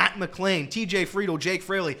 then Matt McClain, TJ Friedl, Jake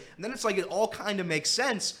Fraley, and then it's like it all kind of makes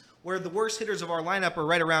sense. Where the worst hitters of our lineup are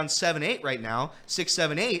right around 7-8 right now, 6,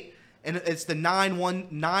 7, 8. And it's the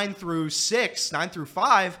 9 through 6, 9 through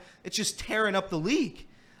 5. It's just tearing up the league.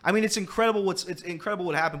 I mean, it's incredible what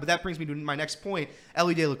happened. But that brings me to my next point,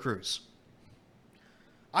 Ellie De La Cruz.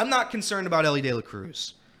 I'm not concerned about Ellie De La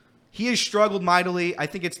Cruz. He has struggled mightily. I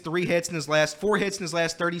think it's 4 hits in his last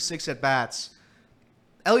 36 at bats.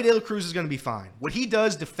 Ellie De La Cruz is going to be fine. What he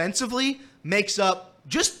does defensively makes up,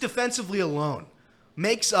 just defensively alone,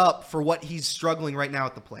 makes up for what he's struggling right now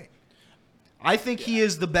at the plate. I think he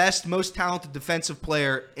is the best, most talented defensive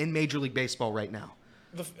player in Major League Baseball right now.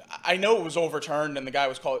 I know it was overturned, and the guy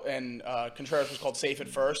was called, and Contreras was called safe at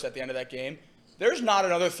first at the end of that game. There's not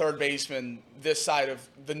another third baseman this side of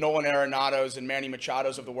the Nolan Arenados and Manny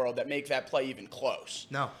Machados of the world that make that play even close.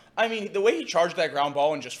 No. I mean, the way he charged that ground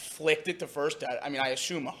ball and just flicked it to first, I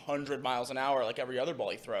assume 100 miles an hour like every other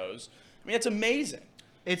ball he throws. I mean, it's amazing.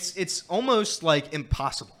 It's almost like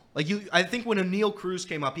impossible. I think when O'Neal Cruz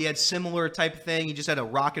came up, he had similar type of thing. He just had a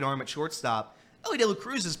rocket arm at shortstop. Ellie De La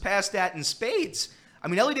Cruz has passed that in spades. I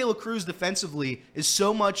mean, Ellie De La Cruz defensively is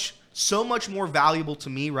so much more valuable to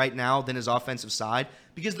me right now than his offensive side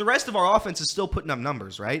because the rest of our offense is still putting up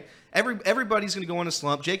numbers, right? Everybody's going to go on a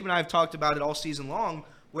slump. Jacob and I have talked about it all season long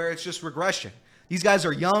where it's just regression. These guys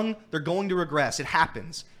are young. They're going to regress. It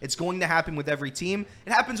happens. It's going to happen with every team.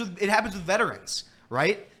 It happens with veterans.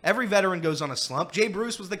 Right? Every veteran goes on a slump. Jay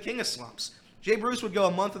Bruce was the king of slumps. Jay Bruce would go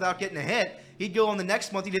a month without getting a hit. He'd go on the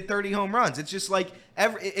next month, he did 30 home runs. It's just like,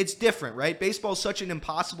 it's different, right? Baseball is such an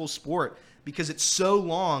impossible sport because it's so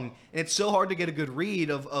long and it's so hard to get a good read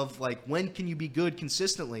of like, when can you be good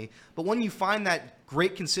consistently? But when you find that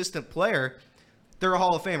great consistent player, they're a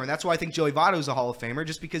Hall of Famer. And that's why I think Joey Votto is a Hall of Famer,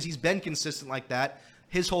 just because he's been consistent like that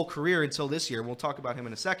his whole career until this year. We'll talk about him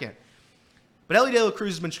in a second. But Ellie De La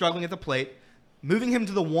Cruz has been struggling at the plate. Moving him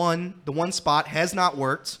to the one spot has not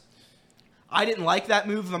worked. I didn't like that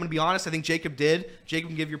move, if I'm going to be honest. I think Jacob did. Jacob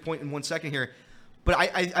can give your point in 1 second here. But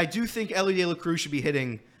I do think Ellie De La Cruz should be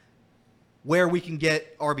hitting where we can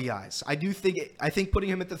get RBIs. I think putting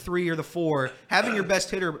him at the 3 or the 4, having your best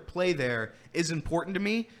hitter play there is important to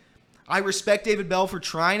me. I respect David Bell for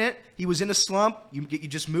trying it. He was in a slump. You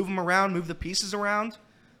just move him around, move the pieces around.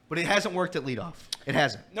 But it hasn't worked at leadoff. It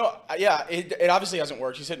hasn't. No, yeah, it obviously hasn't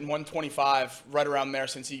worked. He's hitting 125 right around there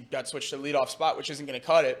since he got switched to the leadoff spot, which isn't going to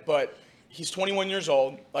cut it. But he's 21 years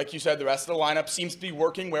old. Like you said, the rest of the lineup seems to be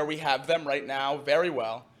working where we have them right now very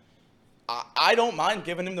well. I don't mind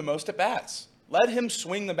giving him the most at-bats. Let him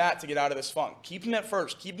swing the bat to get out of this funk. Keep him at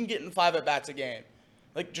first. Keep him getting 5 at-bats a game.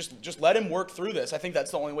 Like, just let him work through this. I think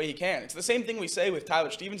that's the only way he can. It's the same thing we say with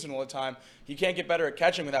Tyler Stevenson all the time. You can't get better at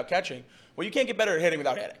catching without catching. Well, you can't get better at hitting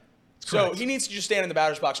without hitting. So he needs to just stand in the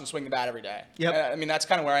batter's box and swing the bat every day. Yep. I mean, that's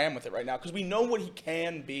kind of where I am with it right now because we know what he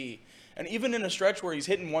can be. And even in a stretch where he's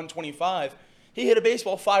hitting 125, he hit a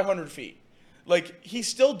baseball 500 feet. Like, he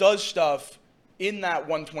still does stuff in that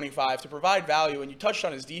 125 to provide value. And you touched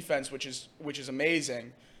on his defense, which is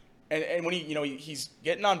amazing. And when he's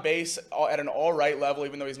getting on base at an all right level,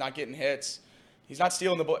 even though he's not getting hits, he's not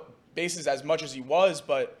stealing the bases as much as he was.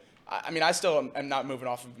 But I mean, I still am not moving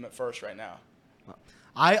off of him at first right now.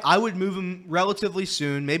 I would move him relatively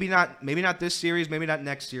soon. Maybe not this series. Maybe not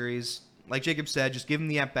next series. Like Jacob said, just give him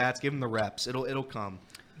the at bats, give him the reps. It'll come.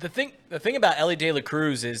 The thing about Ellie De La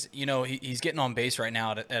Cruz is, he's getting on base right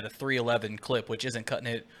now at a 311 clip, which isn't cutting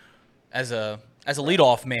it as a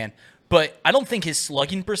leadoff man. But I don't think his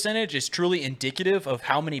slugging percentage is truly indicative of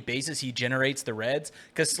how many bases he generates the Reds,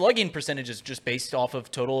 because slugging percentage is just based off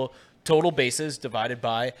of total bases divided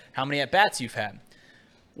by how many at-bats you've had.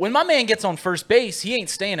 When my man gets on first base, he ain't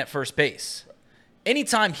staying at first base.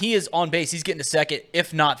 Anytime he is on base, he's getting to second,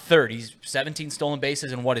 if not third. He's 17 stolen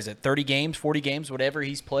bases in, 30 games, 40 games, whatever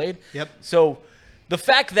he's played. Yep. So the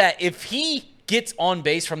fact that if he gets on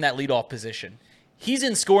base from that leadoff position, he's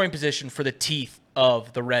in scoring position for the teeth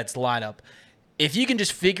of the Reds lineup. If you can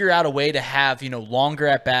just figure out a way to have, longer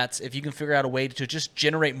at-bats, if you can figure out a way to just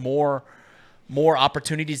generate more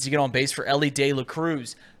opportunities to get on base for Ellie De La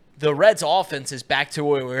Cruz, the Reds offense is back to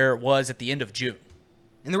where it was at the end of June.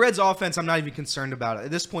 And the Reds offense, I'm not even concerned about it.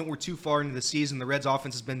 At this point, we're too far into the season. The Reds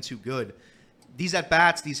offense has been too good. These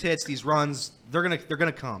at-bats, these hits, these runs, they're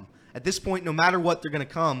gonna come. At this point, no matter what, they're gonna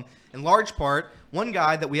come. In large part, one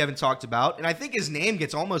guy that we haven't talked about, and I think his name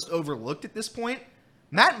gets almost overlooked at this point,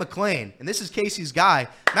 Matt McClain. And this is Casey's guy.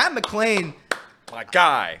 Matt McClain. My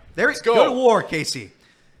guy. Let's go to war, Casey.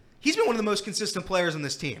 He's been one of the most consistent players on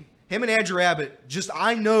this team. Him and Andrew Abbott,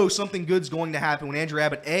 I know something good's going to happen when when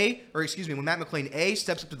Matt McClain A,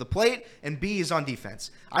 steps up to the plate, and B, is on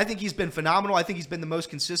defense. I think he's been phenomenal. I think he's been the most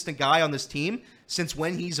consistent guy on this team since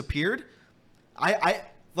when he's appeared.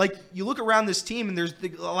 You look around this team, and there's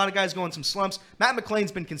a lot of guys going some slumps. Matt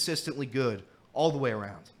McClain's been consistently good all the way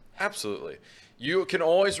around. Absolutely. You can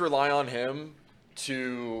always rely on him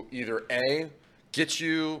to either A, get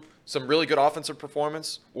you some really good offensive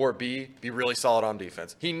performance, or B, be really solid on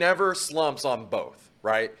defense. He never slumps on both,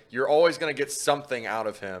 right? You're always going to get something out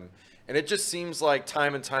of him. And it just seems like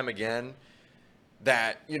time and time again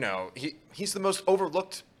that, he's the most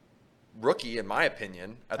overlooked rookie, in my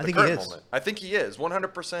opinion, at the current moment. I think he is.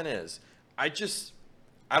 100% is.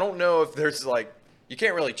 I don't know if there's you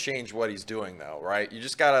can't really change what he's doing though, right? You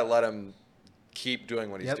just got to let him keep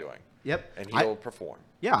doing what he's doing. Yep. And he'll perform.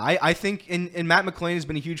 Yeah, I think and Matt McClain has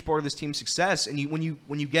been a huge part of this team's success. And when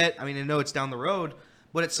you get, I know it's down the road,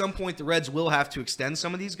 but at some point the Reds will have to extend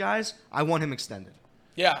some of these guys. I want him extended.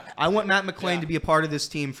 Yeah. I want Matt McClain to be a part of this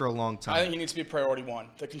team for a long time. I think he needs to be priority one.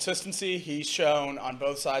 The consistency he's shown on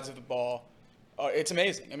both sides of the ball, it's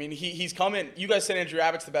amazing. I mean, he's come in. You guys said Andrew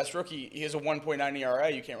Abbott's the best rookie. He has a 1.9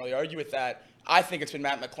 ERA. You can't really argue with that. I think it's been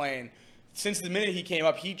Matt McClain. Since the minute he came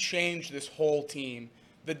up, he changed this whole team.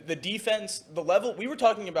 The defense, the level, we were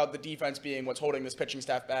talking about the defense being what's holding this pitching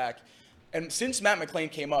staff back. And since Matt McClain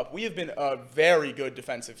came up, we have been a very good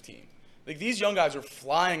defensive team. These young guys are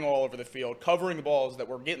flying all over the field, covering the balls that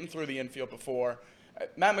were getting through the infield before.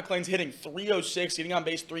 Matt McClain's hitting 306, getting on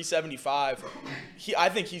base 375. I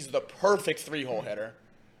think he's the perfect three-hole hitter.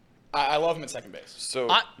 I love him at second base. So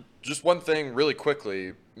just one thing really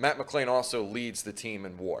quickly, Matt McClain also leads the team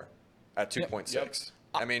in WAR at 2.6. Yep.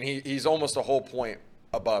 I mean, he's almost a whole point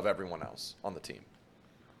above everyone else on the team.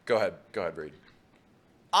 Go ahead, Reed.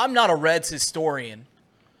 I'm not a Reds historian,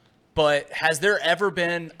 but has there ever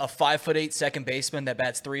been a 5'8" second baseman that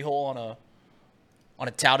bats three-hole on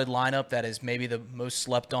a touted lineup that is maybe the most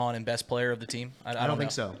slept on and best player of the team? I don't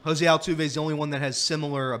think so. Jose Altuve is the only one that has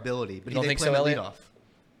similar ability, but you don't think so, Elliot? Leadoff.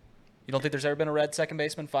 You don't think there's ever been a Red second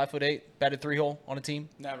baseman, 5'8", batted three-hole on a team?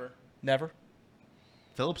 Never.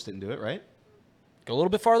 Phillips didn't do it, right? Go a little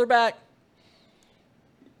bit farther back.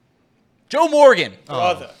 Joe Morgan.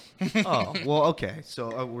 Brother. Oh, well, okay.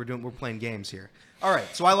 So we're playing games here. All right.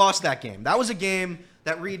 So I lost that game. That was a game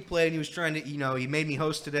that Reed played, and he was trying to, he made me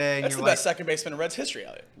host today. And That's you're the best second baseman in Reds history,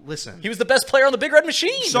 Elliot. Listen. He was the best player on the Big Red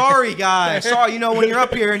Machine. Sorry, guys. Sorry. When you're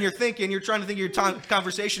up here and you're trying to think of your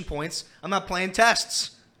conversation points. I'm not playing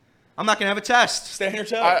tests. I'm not going to have a test. Stay on your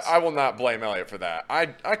toes. I will not blame Elliot for that. I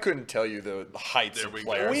couldn't tell you the heights of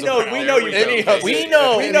players. We know you. We know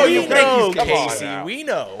you. Come on Casey. now. We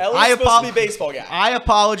know. Elliot's supposed to be a baseball guy. I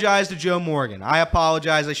apologize to Joe Morgan. I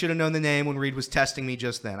apologize. I should have known the name when Reed was testing me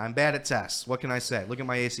just then. I'm bad at tests. What can I say? Look at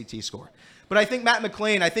my ACT score. But I think Matt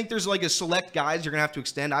McClain, I think there's like a select guys you're going to have to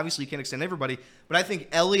extend. Obviously, you can't extend everybody. But I think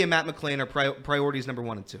Ellie and Matt McClain are priorities number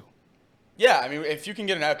 1 and 2. Yeah, I mean, if you can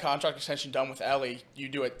get an contract extension done with Ellie, you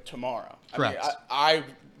do it tomorrow. Correct. I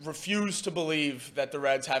refuse to believe that the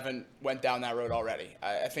Reds haven't went down that road already.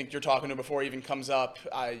 I think you're talking to before it even comes up.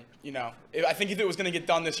 I think if it was going to get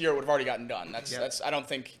done this year, it would have already gotten done. I don't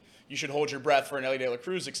think you should hold your breath for an Ellie De La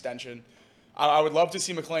Cruz extension. I would love to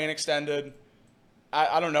see McClain extended.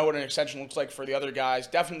 I don't know what an extension looks like for the other guys.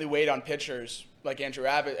 Definitely wait on pitchers like Andrew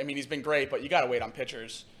Abbott. I mean, he's been great, but you got to wait on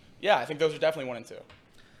pitchers. Yeah, I think those are definitely 1 and 2.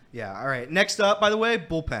 Yeah, all right. Next up, by the way,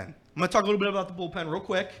 bullpen. I'm going to talk a little bit about the bullpen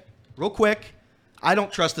real quick. I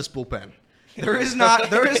don't trust this bullpen. There is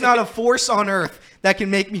not a force on earth that can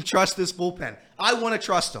make me trust this bullpen. I want to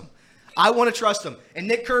trust him. And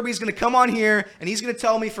Nick Kirby's going to come on here, and he's going to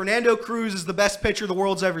tell me Fernando Cruz is the best pitcher the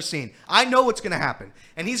world's ever seen. I know what's going to happen,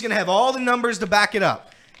 and he's going to have all the numbers to back it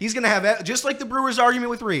up. He's going to have, just like the Brewers' argument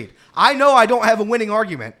with Reed. I know I don't have a winning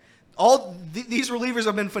argument. These relievers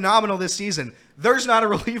have been phenomenal this season. There's not a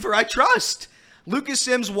reliever I trust. Lucas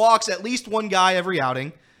Sims walks at least one guy every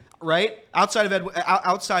outing, right? Outside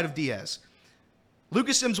of Diaz.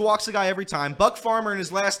 Lucas Sims walks a guy every time. Buck Farmer in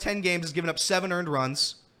his last 10 games has given up 7 earned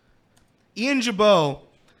runs. Ian,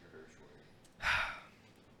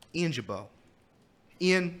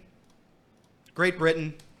 Great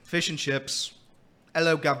Britain, fish and chips.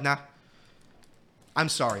 Hello, governor. I'm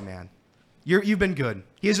sorry, man. You've been good.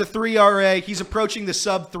 He has a 3 RA. He's approaching the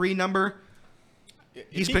sub-3 number.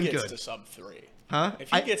 He's been good. If he gets to sub-3. Huh? If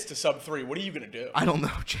he gets to sub-3, what are you going to do? I don't know,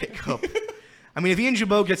 Jacob. I mean, if Ian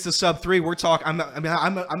Jabot gets to sub-3, we're talking. I'm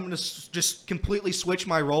going to just completely switch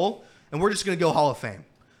my role, and we're just going to go Hall of Fame.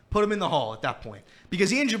 Put him in the Hall at that point.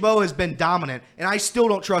 Because Ian Jabot has been dominant, and I still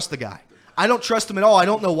don't trust the guy. I don't trust him at all. I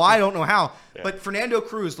don't know why. I don't know how. Yeah. But Fernando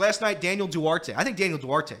Cruz, last night, Daniel Duarte. I think Daniel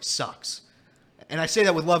Duarte sucks. And I say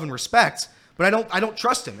that with love and respect, but I don't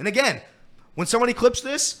trust him. And again, when somebody clips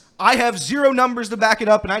this, I have 0 numbers to back it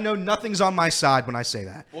up, and I know nothing's on my side when I say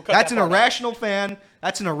that. That's an irrational fan.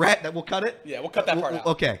 That's an that we'll cut it? Yeah, we'll cut that part out.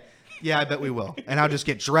 Okay. Yeah, I bet we will. And I'll just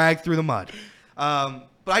get dragged through the mud. But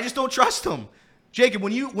I just don't trust him. Jacob,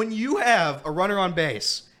 when you have a runner on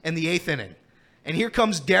base in the 8th inning, and here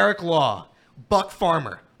comes Derek Law, Buck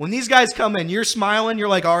Farmer. When these guys come in, you're smiling. You're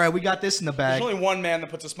like, all right, we got this in the bag. There's only one man that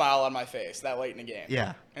puts a smile on my face that late in the game.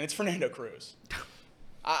 Yeah. And it's Fernando Cruz.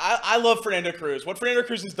 I love Fernando Cruz. What Fernando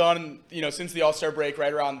Cruz has done, since the All-Star break,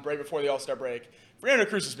 right before the All-Star break, Fernando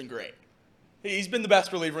Cruz has been great. He's been the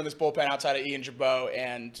best reliever in this bullpen outside of Ian Jabot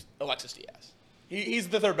and Alexis Diaz. He's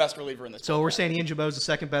the 3rd best reliever in this bullpen. So we're saying Ian Jabot is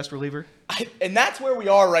the 2nd best reliever? And that's where we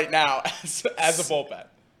are right now as a bullpen.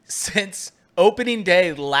 Since opening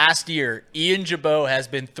day last year, Ian Jabot has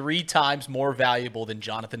been 3 times more valuable than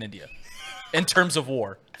Jonathan India in terms of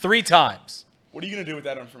WAR. 3 times. What are you going to do with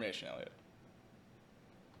that information, Elliot?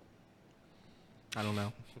 I don't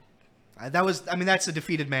know. That's a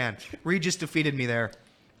defeated man. Reed just defeated me there.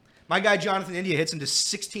 My guy Jonathan India hits into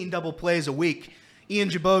 16 double plays a week. Ian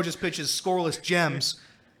Jabot just pitches scoreless gems,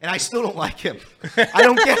 and I still don't like him. I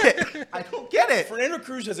don't get it. Fernando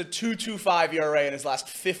Cruz has a 2.25 ERA in his last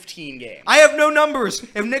 15 games. I have no numbers.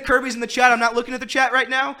 If Nick Kirby's in the chat, I'm not looking at the chat right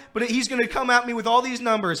now, but he's going to come at me with all these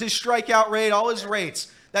numbers, his strikeout rate, all his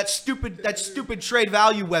rates. That stupid trade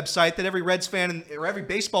value website that every Reds fan or every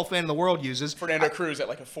baseball fan in the world uses. Fernando Cruz at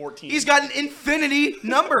like a 14. He's got an infinity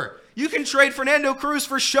number. You can trade Fernando Cruz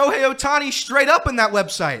for Shohei Ohtani straight up in that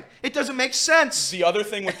website. It doesn't make sense. The other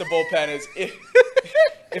thing with the bullpen is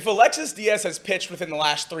if Alexis Diaz has pitched within the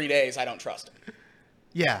last 3 days, I don't trust him.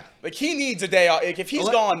 Yeah. Like, he needs a day off. Like, if he's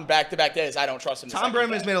gone back-to-back days, I don't trust him. Tom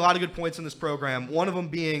Brennan has made a lot of good points in this program, one of them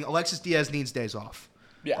being Alexis Diaz needs days off.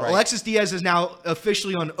 Yeah, right. Alexis Diaz is now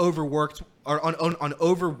officially on overworked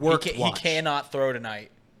watch. He cannot throw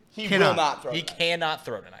tonight. He will not throw. He cannot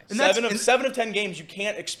throw tonight. And 7 of 10 games, you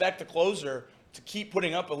can't expect a closer to keep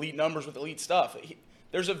putting up elite numbers with elite stuff.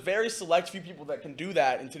 There's a very select few people that can do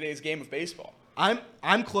that in today's game of baseball.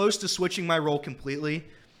 I'm close to switching my role completely,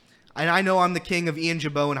 and I know I'm the king of Ian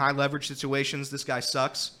Jabot in high leverage situations. This guy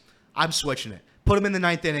sucks. I'm switching it Put him in the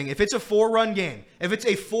 9th inning. If it's a 4-run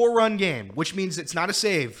game, which means it's not a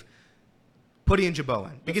save, put Ian Jabot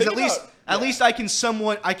in. Because at least I can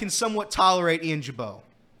somewhat tolerate Ian Jabot.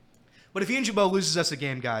 But if Ian Jabot loses us a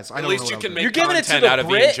game, guys, I don't know. At least you can make You're giving it to content the out of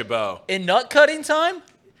Ian Brit Jabot. in nut cutting time?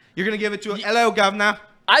 You're going to give it to him. Hello, governor.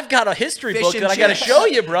 I've got a history Fish book and that I got to chips. show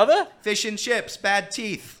you, brother. Fish and chips, bad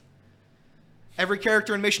teeth. Every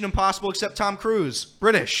character in Mission Impossible except Tom Cruise.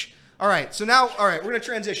 British. All right, so now, we're going to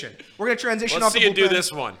transition. Let's off see the you do bullpen.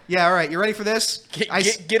 this one. Yeah, all right, you ready for this?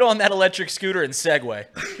 Get on that electric scooter and segue.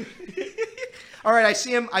 All right, I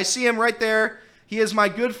see him right there. He is my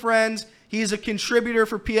good friend. He is a contributor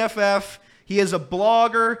for PFF. He is a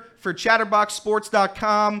blogger for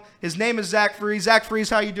chatterboxsports.com. His name is Zach Freeze. Zach Freeze,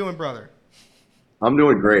 how you doing, brother? I'm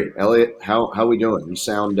doing great, Elliot. How we doing? You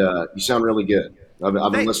sound really good.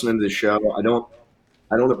 I've been listening to the show. I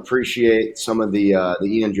don't appreciate some of the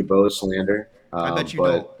Ian Jabot slander. I bet you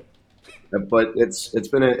don't. But it's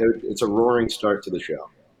a roaring start to the show.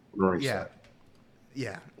 Roaring start.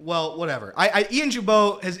 Yeah. Well, whatever. Ian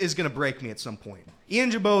Jabot is going to break me at some point.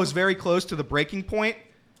 Ian Jabot is very close to the breaking point.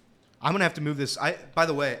 I'm going to have to move this. By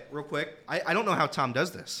the way, real quick, I don't know how Tom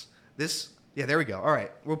does this. Yeah, there we go. All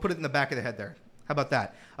right. We'll put it in the back of the head there. How about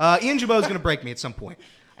that? Ian Jabot is going to break me at some point.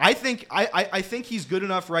 I think he's good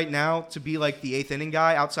enough right now to be like the 8th inning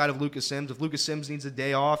guy outside of Lucas Sims. If Lucas Sims needs a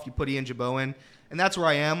day off, you put Ian Jabot in. And that's where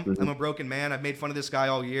I am. Mm-hmm. I'm a broken man. I've made fun of this guy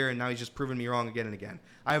all year, and now he's just proven me wrong again and again.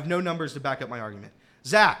 I have no numbers to back up my argument.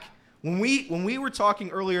 Zach, when we were talking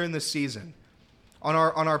earlier in this season on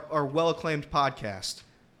our well-acclaimed podcast,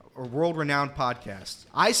 or world-renowned podcast,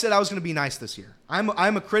 I said I was going to be nice this year.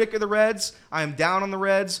 I'm a critic of the Reds. I am down on the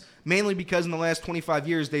Reds, mainly because in the last 25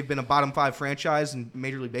 years they've been a bottom 5 franchise in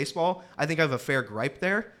Major League Baseball. I think I have a fair gripe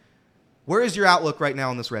there. Where is your outlook right now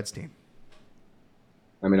on this Reds team?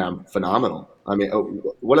 I mean, I'm phenomenal. I mean,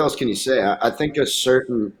 what else can you say? I think a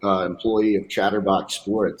certain employee of Chatterbox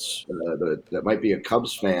Sports that might be a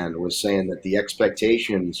Cubs fan was saying that the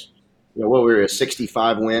expectations, we were at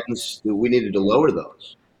 65 wins, we needed to lower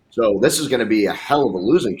those. So this is going to be a hell of a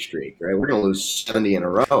losing streak, right? We're going to lose 70 in a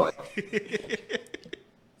row.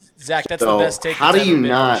 Zach, that's the best take. How are you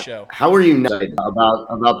not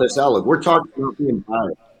about this outlook? We're talking about being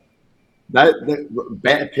biased.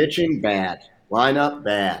 Bad pitching, bad lineup,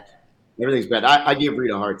 bad. Everything's bad. I give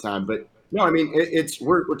Reed a hard time, but no, I mean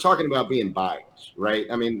we're talking about being biased, right?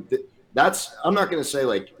 I mean I'm not going to say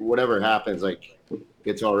like whatever happens, like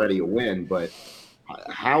it's already a win, but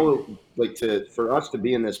how for us to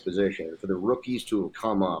be in this position, for the rookies to have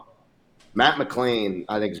come up, Matt McClain,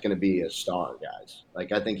 I think is going to be a star, guys.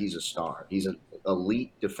 Like I think he's a star. He's an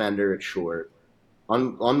elite defender at short,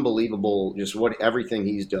 unbelievable. Just everything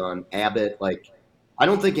he's done. Abbott, like I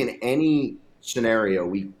don't think in any scenario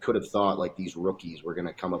we could have thought like these rookies were going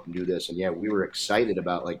to come up and do this. And yeah, we were excited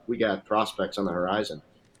about like we got prospects on the horizon,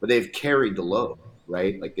 but they've carried the load,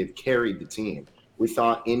 right? Like they've carried the team. We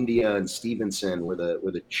thought India and Stevenson were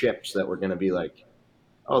the chips that were going to be like,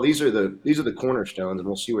 oh, these are the cornerstones, and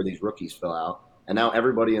we'll see where these rookies fill out. And now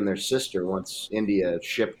everybody and their sister wants India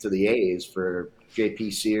shipped to the A's for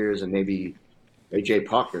J.P. Sears and maybe A.J.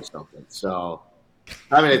 Puck or something. So,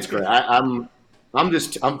 I mean, it's great.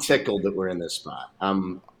 I'm tickled that we're in this spot. I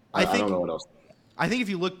don't know what else. I think if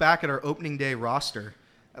you look back at our opening day roster,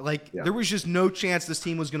 there was just no chance this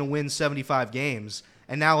team was going to win 75 games.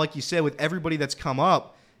 And now, like you said, with everybody that's come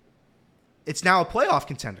up, it's now a playoff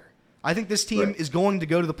contender. I think this team is going to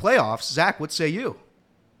go to the playoffs. Zach, what say you?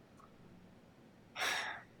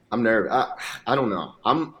 I'm nervous. I don't know.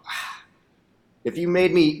 If you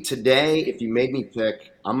made me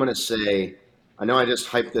pick, I'm going to say, I know I just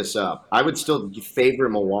hyped this up. I would still favor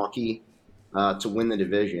Milwaukee to win the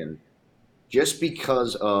division just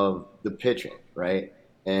because of the pitching, right?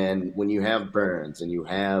 And when you have Burns and you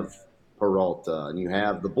have Peralta and you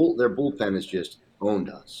have their bullpen has just owned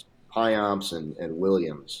us. Pyomps and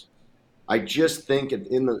Williams. I just think at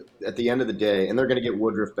the end of the day, and they're going to get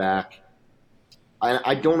Woodruff back,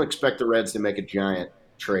 I don't expect the Reds to make a giant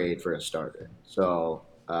trade for a starter. So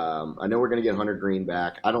I know we're going to get Hunter Green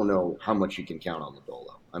back. I don't know how much you can count on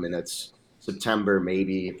Lodolo. I mean, that's September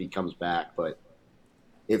maybe if he comes back. But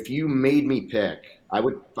if you made me pick, I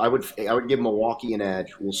would give Milwaukee an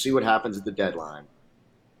edge. We'll see what happens at the deadline.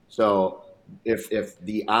 So if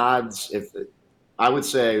the odds, I would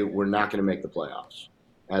say we're not going to make the playoffs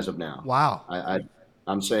as of now. Wow.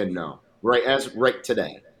 I'm saying no. Right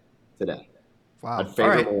today. Wow. I'd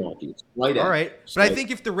favor Milwaukee. All right. But I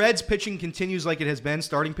think if the Reds pitching continues like it has been,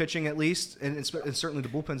 starting pitching at least, and certainly the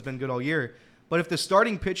bullpen's been good all year, but if the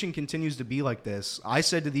starting pitching continues to be like this, I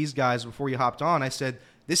said to these guys before you hopped on, I said,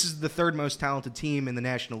 this is the third most talented team in the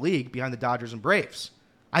National League behind the Dodgers and Braves.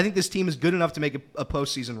 I think this team is good enough to make a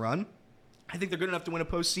postseason run. I think they're good enough to win a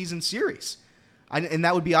postseason series. And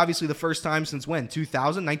that would be obviously the first time since when?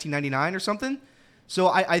 2000, 1999 or something? So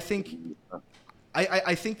I think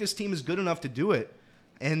this team is good enough to do it.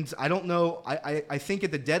 And I don't know. I think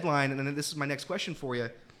at the deadline, and then this is my next question for you,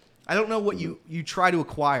 I don't know what you try to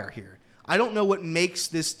acquire here. I don't know what makes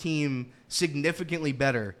this team significantly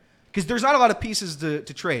better because there's not a lot of pieces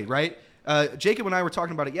to trade, right? Jacob and I were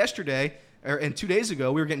talking about it yesterday, and 2 days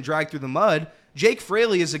ago. We were getting dragged through the mud. Jake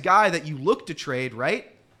Fraley is a guy that you look to trade, right?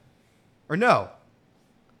 Or no?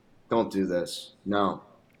 Don't do this. No.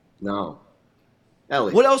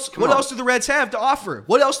 Elliot, What else? come What on. else do the Reds have to offer?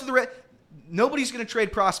 What else do the Reds? Nobody's going to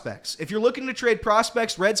trade prospects. If you're looking to trade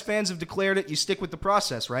prospects, Reds fans have declared it. You stick with the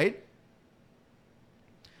process, right?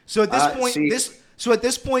 So at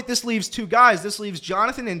this point, this leaves two guys. This leaves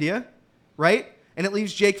Jonathan India, right? And it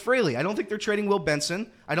leaves Jake Fraley. I don't think they're trading Will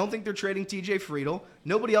Benson. I don't think they're trading TJ Friedel.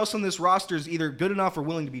 Nobody else on this roster is either good enough or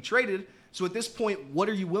willing to be traded. So at this point, what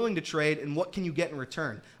are you willing to trade and what can you get in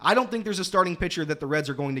return? I don't think there's a starting pitcher that the Reds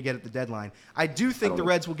are going to get at the deadline. I do think the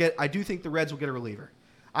Reds will get a reliever.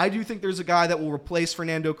 I do think there's a guy that will replace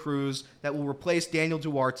Fernando Cruz, that will replace Daniel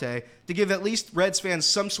Duarte, to give at least Reds fans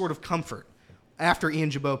some sort of comfort after Ian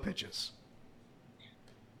Jabot pitches.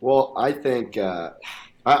 Well, I think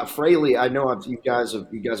Fraley. I know you guys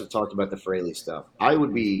have talked about the Fraley stuff. I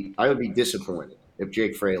would be disappointed if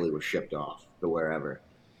Jake Fraley was shipped off to wherever,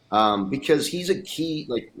 because he's a key.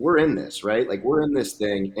 Like, we're in this, right? Like, we're in this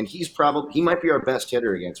thing, and he might be our best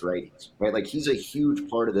hitter against righties, right? Like, he's a huge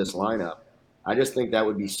part of this lineup. I just think that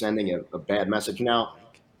would be sending a bad message. Now,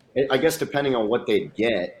 I guess depending on what they'd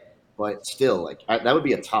get, but still, like, that would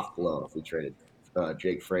be a tough blow if we traded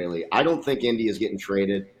Jake Fraley. I don't think India's getting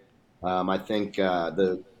traded. I think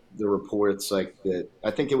the reports, I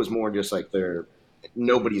think it was more just like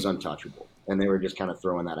nobody's untouchable, and they were just kind of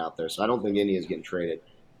throwing that out there. So I don't think India's getting traded.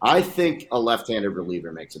 I think a left-handed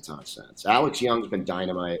reliever makes a ton of sense. Alex Young's been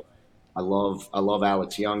dynamite. I love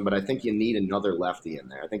Alex Young, but I think you need another lefty in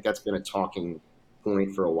there. I think that's been a talking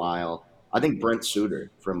point for a while. I think Brent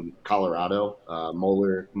Suter from Colorado,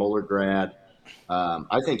 Moeller grad.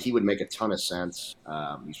 I think he would make a ton of sense.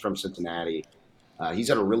 He's from Cincinnati. He's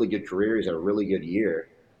had a really good career. He's had a really good year.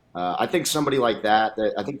 I think somebody like that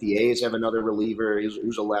I think the A's have another reliever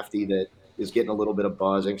who's a lefty that is getting a little bit of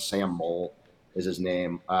buzz. I think Sam Mole is his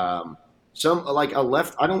name. Some like a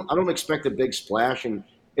left. I don't expect a big splash, and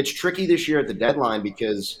it's tricky this year at the deadline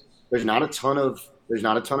because there's not a ton of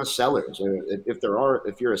sellers.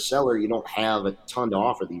 If you're a seller, you don't have a ton to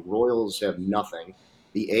offer. The Royals have nothing.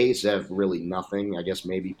 The A's have really nothing. I guess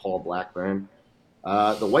maybe Paul Blackburn.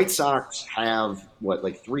 The White Sox have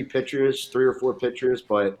three or four pitchers,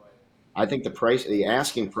 but I think the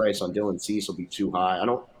asking price on Dylan Cease will be too high.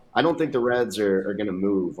 I don't think the Reds are going to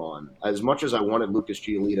move on. As much as I wanted Lucas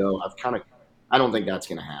Giolito, I don't think that's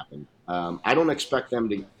going to happen. I don't expect them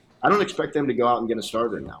to go out and get a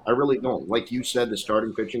starter now. I really don't. Like you said, the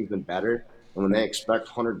starting pitching's been better, and when they expect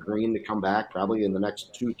Hunter Green to come back probably in the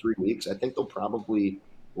next 2-3 weeks, I think they'll probably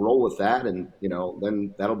roll with that, and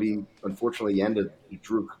then that'll be unfortunately the end of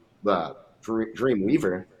Dream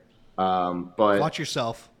Weaver. But watch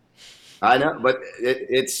yourself. I know, but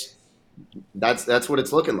that's what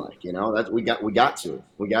it's looking like. That we got to.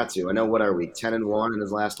 I know, what are we, 10-1 in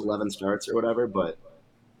his last 11 starts or whatever, but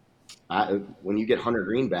when you get Hunter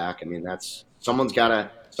Green back, I mean, that's someone's got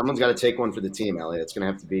to take one for the team, Elliot. It's gonna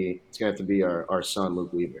have to be our son,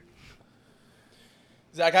 Luke Weaver.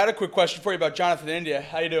 Zach, I had a quick question for you about Jonathan India.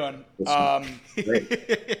 How you doing?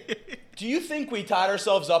 Do you think we tied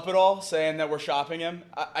ourselves up at all saying that we're shopping him?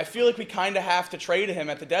 I feel like we kind of have to trade him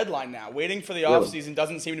at the deadline now. Waiting for the offseason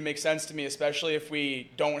doesn't seem to make sense to me, especially if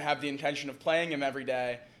we don't have the intention of playing him every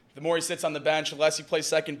day. The more he sits on the bench, the less he plays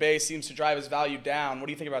second base, seems to drive his value down. What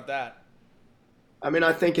do you think about that? I mean,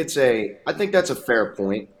 I think that's a fair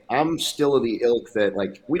point. I'm still of the ilk that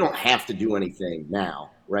we don't have to do anything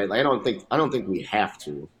now, right? I don't think we have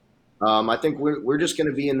to. I think we're just going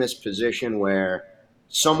to be in this position where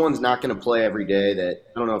someone's not going to play every day that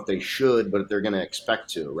I don't know if they should, but they're going to expect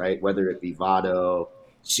to, right? Whether it be Votto,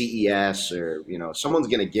 CES, or someone's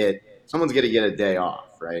going to get a day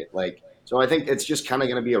off, right? So I think it's just kind of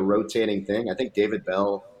going to be a rotating thing. I think David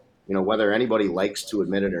Bell, whether anybody likes to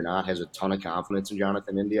admit it or not, has a ton of confidence in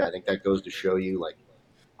Jonathan India. I think that goes to show you,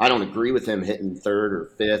 I don't agree with him hitting third or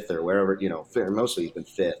fifth or wherever, mostly he's been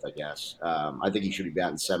fifth, I guess. I think he should be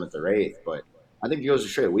batting seventh or eighth, but I think it goes to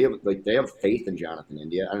show you, they have faith in Jonathan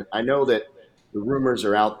India. I know that the rumors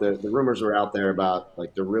are out there. The rumors are out there about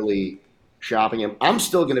the really shopping him. I'm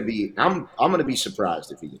still going to be I'm going to be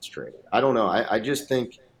surprised if he gets traded. I don't know. I just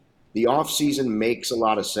think the offseason makes a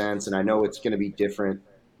lot of sense, and I know it's going to be different.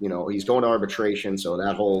 You know, he's going to arbitration, so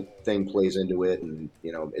that whole thing plays into it, and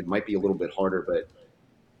you know, it might be a little bit harder. But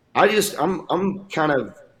I'm kind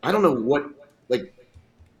of I don't know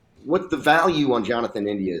what the value on Jonathan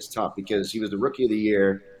India is tough because he was the Rookie of the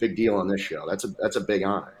Year, big deal on this show. That's a big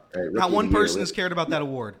honor. Right? Not one person has cared about that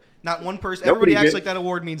award. Not one person. Everybody acts like that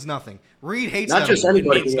award means nothing. Reed hates Not that just award.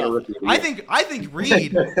 anybody can get a Rookie of the Year.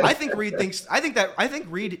 I think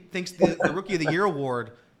Reed thinks the Rookie of the Year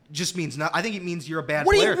award just means not. I think it means you're a bad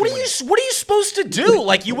player. What are you supposed to do?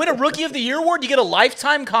 Like you win a Rookie of the Year award, you get a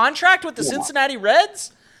lifetime contract with the Cincinnati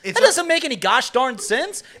Reds? That doesn't make any gosh darn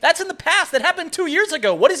sense. That's in the past. That happened 2 years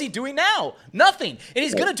ago. What is he doing now? Nothing. And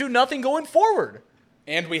he's going to do nothing going forward.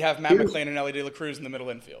 And we have Matt McClain and Ellie De La Cruz in the middle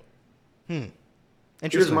infield.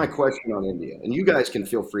 Here's my question on India, and you guys can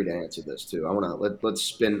feel free to answer this too. I want to let's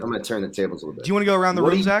spin. I'm going to turn the tables a little bit. Do you want to go around the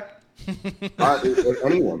room, Zach?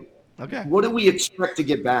 Anyone? Okay. What do we expect to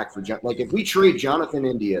get back for if we trade Jonathan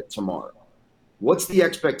India tomorrow? What's the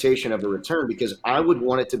expectation of the return? Because I would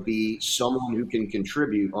want it to be someone who can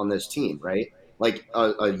contribute on this team, right? Like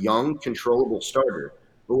a young, controllable starter.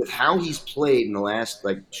 But with how he's played in the last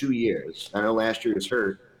 2 years, I know last year he was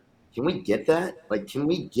hurt. Can we get that? Can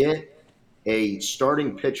we get a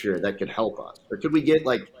starting pitcher that could help us, or could we get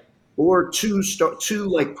two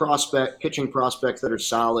pitching prospects that are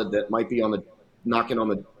solid that might be knocking on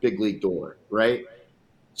the big league door, right?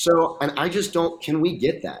 So, and I just don't. Can we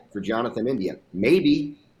get that for Jonathan India?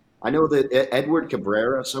 Maybe. I know that Edward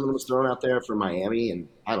Cabrera, someone was thrown out there for Miami, and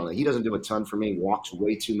I don't know. He doesn't do a ton for me. Walks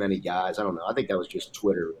way too many guys. I don't know. I think that was just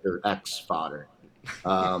Twitter or X fodder.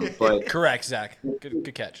 But correct, Zach.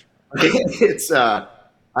 Good catch. It's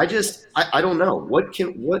I don't know. What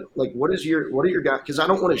are your guys? Because I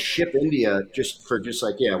don't want to ship India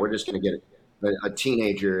we're just going to get a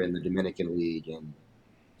teenager in the Dominican League and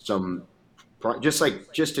some just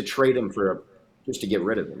to trade him just to get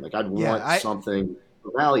rid of him. I'd want something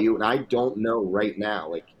of value, and I don't know right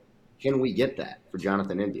now. Can we get that for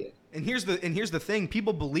Jonathan India? And here's the thing: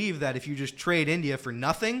 people believe that if you just trade India for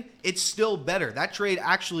nothing, it's still better. That trade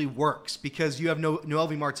actually works because you have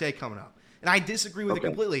Noelvi Marte coming up. And I disagree with it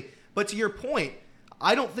completely. But to your point,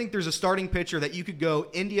 I don't think there's a starting pitcher that you could go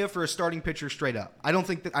India for a starting pitcher straight up. I don't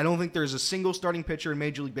think there's a single starting pitcher in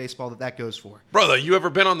Major League Baseball that goes for. Brother, you ever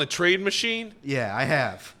been on the trade machine? Yeah, I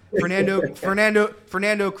have.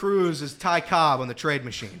 Fernando Cruz is Ty Cobb on the trade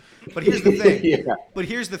machine. But here's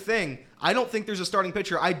the thing. I don't think there's a starting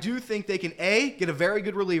pitcher. I do think they can A, get a very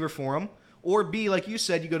good reliever for him, or B, like you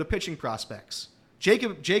said, you go to pitching prospects.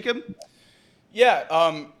 Jacob.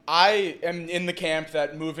 Yeah, I am in the camp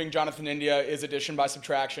that moving Jonathan India is addition by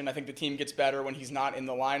subtraction. I think the team gets better when he's not in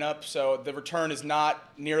the lineup, so the return is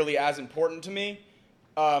not nearly as important to me.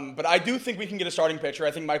 But I do think we can get a starting pitcher.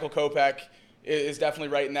 I think Michael Kopech is definitely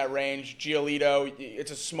right in that range. Giolito,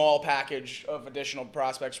 it's a small package of additional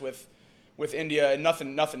prospects with India, and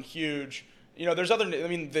nothing huge. There's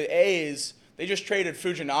the A's, they just traded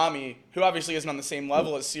Fujinami, who obviously isn't on the same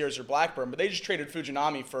level as Sears or Blackburn, but they just traded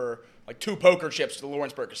Fujinami for 2 poker chips to the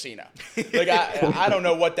Lawrenceburg Casino. I don't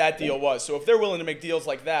know what that deal was. So if they're willing to make deals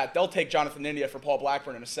like that, they'll take Jonathan India for Paul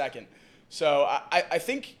Blackburn in a second. So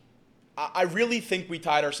I really think we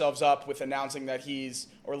tied ourselves up with announcing that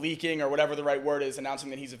or leaking, or whatever the right word is, announcing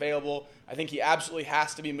that he's available. I think he absolutely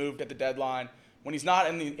has to be moved at the deadline. When he's not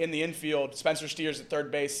in the infield, Spencer Steers at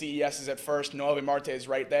third base, CES is at first, Noelvi Marte is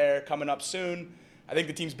right there, coming up soon. I think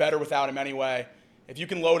the team's better without him anyway. If you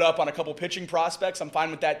can load up on a couple pitching prospects, I'm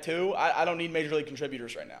fine with that too. I don't need major league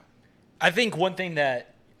contributors right now. I think one thing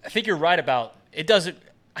that I think you're right about, I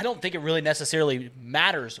don't think it really necessarily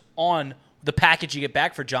matters on the package you get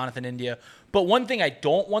back for Jonathan India. But one thing I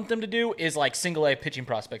don't want them to do is single A pitching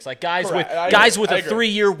prospects, guys with a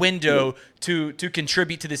 3-year window to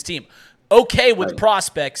contribute to this team. Okay with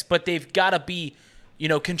prospects, but they've got to be,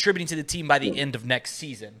 contributing to the team by the end of next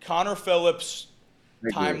season. Connor Phillips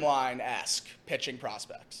timeline-esque pitching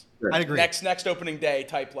prospects. I agree. Next opening day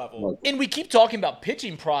type level. And we keep talking about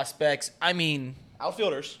pitching prospects.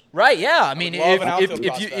 Outfielders. Right, yeah.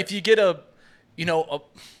 If you get a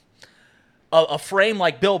frame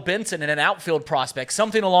like Bill Benson and an outfield prospect,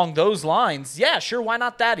 something along those lines, yeah, sure, why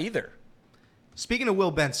not that either? Speaking of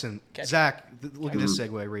Will Benson, Zach, look at this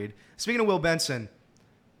segue, Reed. Speaking of Will Benson,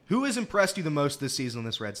 who has impressed you the most this season on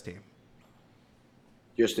this Reds team?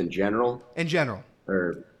 Just in general? In general.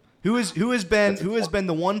 Or who has been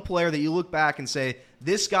the one player that you look back and say,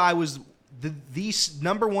 this guy was the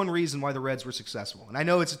number one reason why the Reds were successful? And I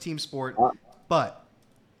know it's a team sport, but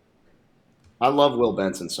I love Will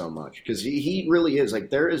Benson so much because he really is like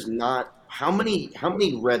there is not how many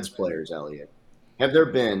Reds players, Elliot, have there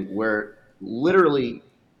been where literally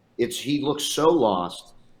he looks so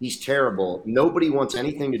lost. He's terrible. Nobody wants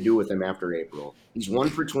anything to do with him after April. He's 1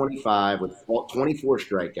 for 25 with 24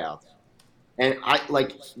 strikeouts. And I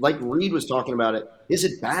like Reed was talking about it. His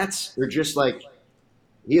at bats, they're just like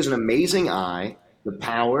he has an amazing eye, the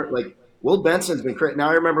power. Like Will Benson's been great. Now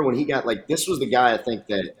I remember when he got like this was the guy I think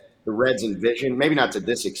that the Reds envisioned, maybe not to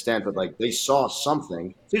this extent, but like they saw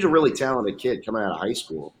something. He's a really talented kid coming out of high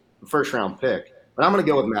school, a first round pick. But I'm going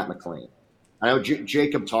to go with Matt McClain. I know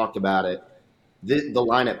Jacob talked about it. The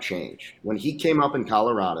lineup changed when he came up in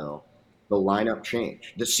Colorado. The lineup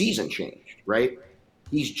changed. The season changed, right?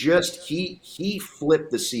 He's just he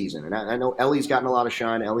flipped the season, and I know Ellie's gotten a lot of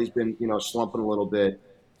shine. Ellie's been slumping a little bit,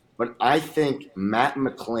 but I think Matt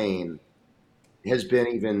McClain has been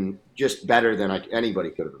even just better than anybody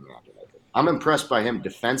could have imagined. I'm impressed by him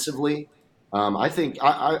defensively. I think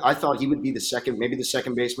I thought he would be maybe the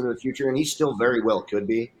second baseman of the future, and he still very well could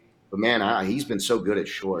be. But man, he's been so good at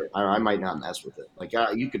short. I might not mess with it. Like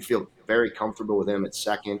you could feel very comfortable with him at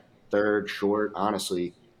second, third, short.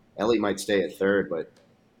 Honestly, Ellie might stay at third, but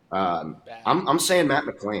I'm saying Matt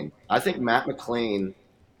McClain. I think Matt McClain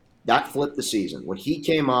that flipped the season when he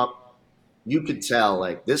came up. You could tell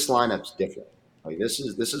like this lineup's different. Like this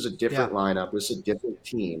is a different lineup. This is a different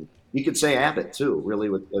team. You could say Abbott too. Really,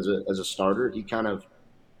 as a starter, he kind of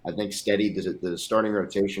I think steadied the starting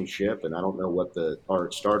rotation ship, and I don't know what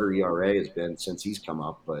our starter ERA has been since he's come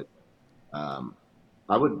up, but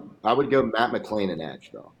I would go Matt McClain and edge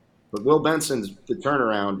though. But Will Benson's the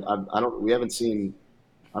turnaround. We haven't seen.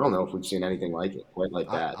 I don't know if we've seen anything like it quite like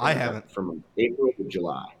that. I haven't from April to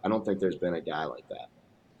July. I don't think there's been a guy like that.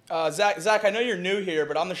 Zach, I know you're new here,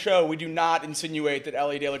 but on the show, we do not insinuate that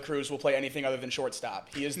Ellie De La Cruz will play anything other than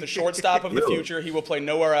shortstop. He is the shortstop of the future. He will play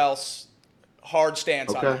nowhere else. Hard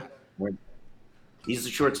stance on that. He's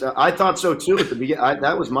the shortstop. I thought so too at the beginning.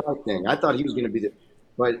 That was my thing. I thought he was going to be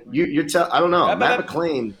but I don't know. Matt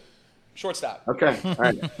McClain. Shortstop. Okay. All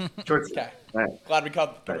right. Shortstop. Okay. All right. Glad we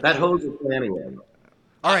covered that hose is anyway.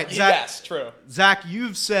 All right, Zach. Yes, true. Zach,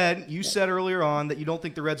 you said earlier on that you don't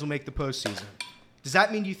think the Reds will make the postseason. Does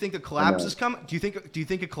that mean you think a collapse is coming? Do you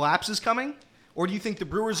think a collapse is coming? Or do you think the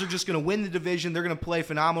Brewers are just going to win the division, they're going to play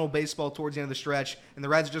phenomenal baseball towards the end of the stretch, and the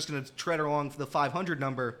Reds are just going to tread along for the 500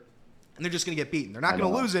 number, and they're just going to get beaten? They're not going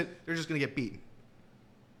to lose it. They're just going to get beaten.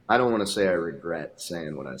 I don't want to say I regret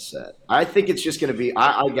saying what I said. I think it's just going to be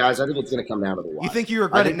guys, I think it's going to come down to the wire. You think you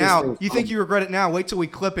regret it now? You think you regret it now? Wait till we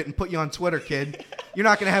clip it and put you on Twitter, kid. You're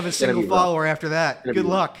not going to have a single follower after that. Good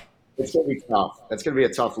luck. It's going to be tough. It's going to be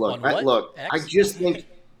a tough look.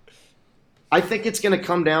 I think it's going to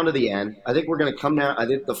come down to the end. I think we're going to come down. I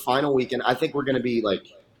think the final weekend, I think we're going to be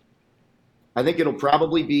I think it'll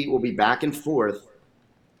probably we'll be back and forth.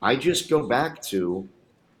 I just go back to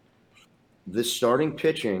the starting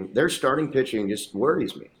pitching. Their starting pitching just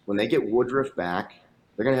worries me. When they get Woodruff back,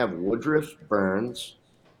 they're going to have Woodruff, Burns,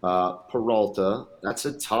 Peralta. That's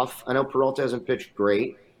a tough. I know Peralta hasn't pitched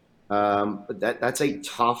great, but that's a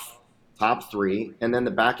tough top three. And then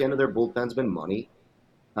the back end of their bullpen's been money.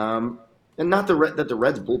 And not that the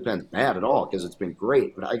Reds bullpen's bad at all because it's been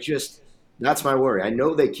great, but that's my worry. I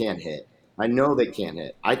know they can't hit. I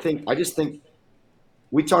just think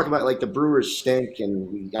we talk about like the Brewers stink,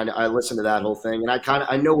 and I listen to that whole thing, and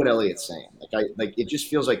I know what Elliot's saying. It just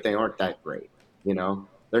feels like they aren't that great.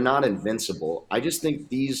 They're not invincible. I just think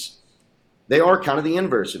they are kind of the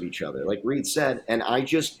inverse of each other, like Reed said, and I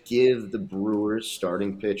just give the Brewers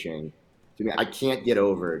starting pitching to me. I can't get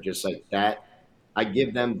over it, just like that. I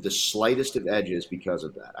give them the slightest of edges because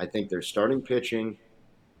of that. I think their starting pitching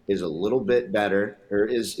is a little bit better, or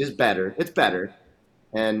is better. It's better,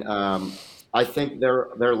 and I think their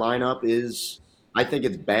lineup is. I think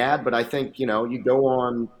it's bad, but I think you go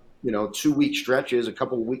on 2-week stretches, a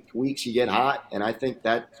couple weeks you get hot, and I think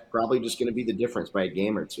that's probably just going to be the difference by a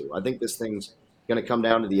game or two. I think this thing's going to come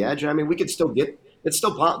down to the edge. I mean, we could still the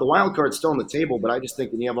wild card's still on the table, but I just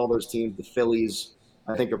think when you have all those teams, the Phillies,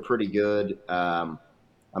 I think are pretty good. I'm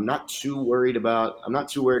not too worried about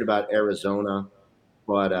Arizona,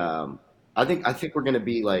 but I think we're going to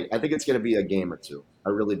be I think it's going to be a game or two. I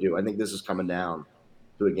really do. I think this is coming down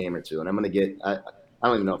to a game or two, and I'm going to get. I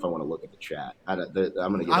don't even know if I want to look at the chat. I'm going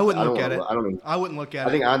to get. I wouldn't look at it. I wouldn't look at it.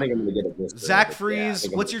 I think I'm going to get a. Zach Freeze.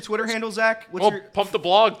 What's your Twitter handle, Zach? Pump the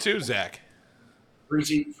blog too, Zach.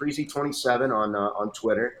 Freezy27 on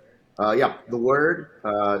Twitter. The word.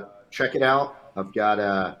 Check it out. I've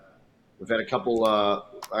got we've had a couple.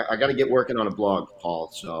 I got to get working on a blog, Paul.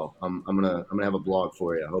 So I'm gonna have a blog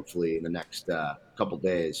for you hopefully in the next couple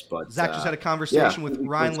days. But Zach just had a conversation with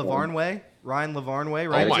Ryan it's Lavarnway. Ryan Lavarnway,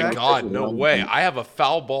 right? Oh my Zach? God, no way! I have a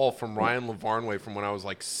foul ball from Ryan Lavarnway from when I was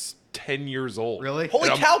like 10 years old. Really? Holy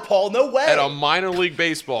cow, Paul! No way. At a minor leage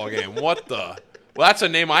baseball game. What the? Well, that's a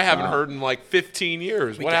name I haven't heard in like 15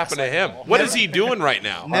 years. What happened to him? What is he doing right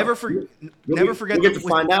now? Never forget. You'll get to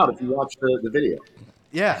find out if you watch the video.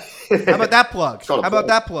 Yeah. How about that plug? How about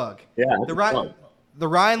that plug? Yeah. The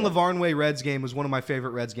Ryan Lavarnway Reds game was one of my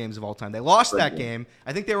favorite Reds games of all time. They lost that game.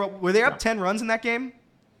 I think were they up 10 runs in that game,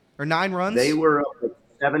 or 9 runs? They were up like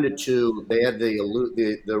 7-2. They had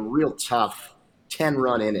the real tough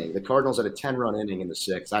 10-run inning. The Cardinals had a 10-run inning in the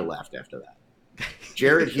 6th. I laughed after that.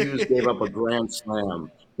 Jared Hughes gave up a grand slam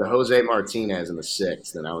to Jose Martinez in the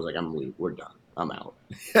 6th, and I was like, I'm leaving. We're done. I'm out.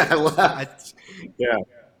 I left. Yeah.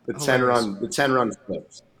 The 10-run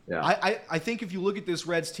splits. Yeah. I think if you look at this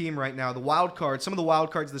Reds team right now, the wild cards, some of the wild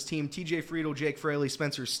cards of this team, TJ Friedl, Jake Fraley,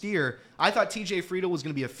 Spencer Steer. I thought TJ Friedl was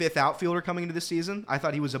going to be a 5th outfielder coming into the season. I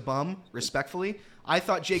thought he was a bum, respectfully. I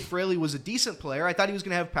thought Jake Fraley was a decent player. I thought he was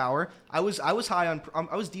going to have power. I was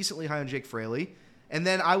decently high on Jake Fraley, and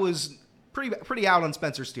then I was pretty out on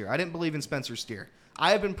Spencer Steer. I didn't believe in Spencer Steer.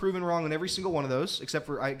 I have been proven wrong on every single one of those, except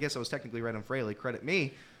for I guess I was technically right on Fraley. Credit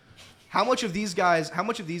me. How much of these guys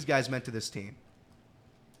meant to this team?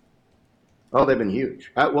 Oh, they've been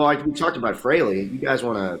huge. We talked about Fraley. You guys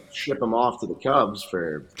want to ship him off to the Cubs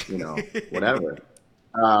for whatever.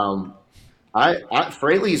 I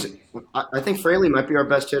think Fraley might be our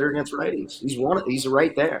best hitter against righties. He's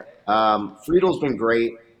right there. Friedel's been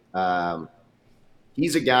great.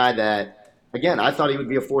 He's a guy that. Again, I thought he would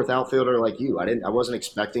be a 4th outfielder like you. I wasn't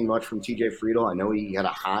expecting much from TJ Friedl. I know he had a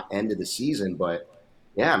hot end of the season, but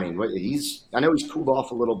yeah, I mean, I know he's cooled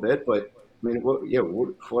off a little bit, but I mean,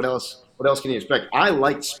 what else? What else can you expect? I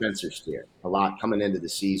liked Spencer Steer a lot coming into the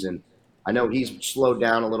season. I know he's slowed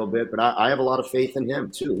down a little bit, but I have a lot of faith in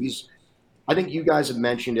him too. I think you guys have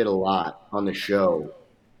mentioned it a lot on the show.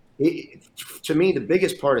 To me, the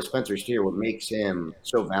biggest part of Spencer Steer, what makes him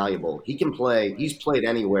so valuable, he can play. He's played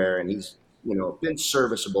anywhere, and he's been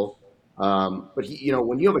serviceable. But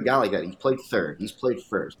when you have a guy like that, he's played third, he's played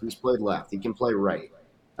first, he's played left, he can play right.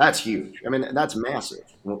 That's huge. I mean, that's massive.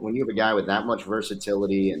 When you have a guy with that much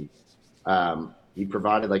versatility, and he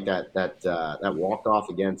provided like that walk off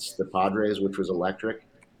against the Padres, which was electric.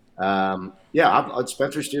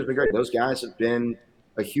 Spencer Steer's been great. Those guys have been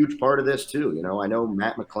a huge part of this too. I know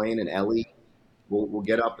Matt McClain and Ellie will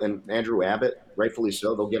get up, and Andrew Abbott, rightfully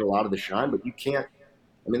so, they'll get a lot of the shine, but you can't.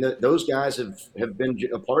 I mean, those guys have been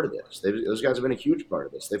a part of this. Those guys have been a huge part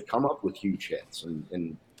of this. They've come up with huge hits,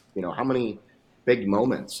 and how many big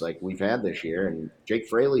moments like we've had this year. And Jake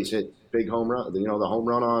Fraley's hit big home run. The home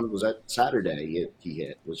run on was that Saturday he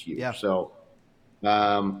hit was huge. Yeah. So,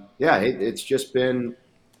 it's just been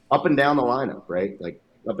up and down the lineup, right? Like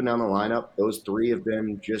up and down the lineup, those 3 have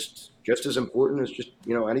been just as important as just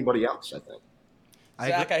anybody else. I think.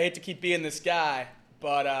 Zach, I hate to keep being this guy.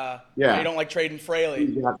 But you don't like trading Fraley.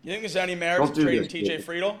 You think there's any merit to trading TJ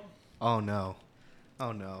Friedl? Oh no.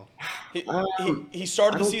 He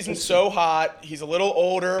started the season so hot. He's a little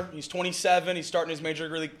older. He's 27. He's starting his major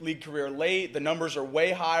league career late. The numbers are way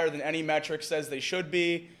higher than any metric says they should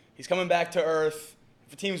be. He's coming back to earth.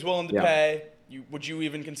 If a team's willing to pay, would you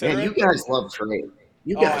even consider it? You guys love trade.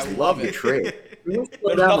 You guys love the trade. Can we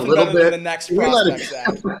slow There's down a nothing little better bit? than the next prospect,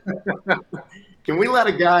 Zach. Can we let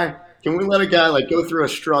a guy like go through a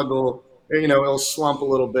struggle? He'll slump a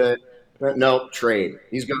little bit. No, trade.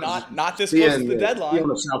 He's going not this close to the deadline. On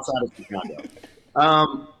the south side of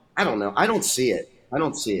Chicago. I don't know. I don't see it.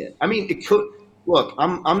 I mean, it could. Look,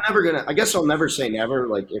 I'm never gonna. I guess I'll never say never.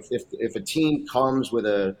 Like if a team comes with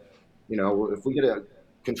if we get a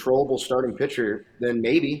controllable starting pitcher, then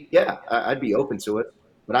maybe, I'd be open to it.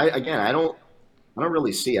 But I don't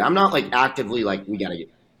really see it. I'm not like actively like we gotta get.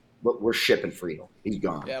 But we're shipping Friedl. He's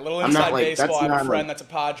gone. Yeah, a little inside baseball. I have a friend that's a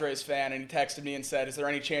Padres fan, and he texted me and said, "Is there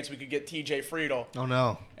any chance we could get TJ Friedl?" Oh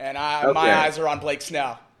no! And my eyes are on Blake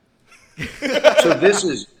Snell. So this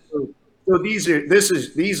is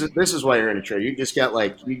why you're in a trade. You just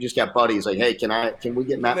got buddies like, hey, can we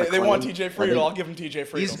get Matt? They want TJ Friedl. I'll give him TJ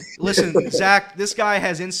Friedl. Listen, Zach, this guy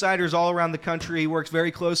has insiders all around the country. He works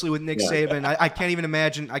very closely with Nick Saban. I can't even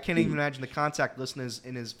imagine. The contact list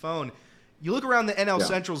in his phone. You look around the NL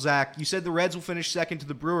Central, Zach. You said the Reds will finish second to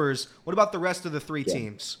the Brewers. What about the rest of the 3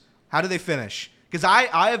 teams? How do they finish? Because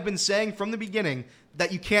I have been saying from the beginning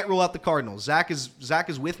that you can't rule out the Cardinals. Zach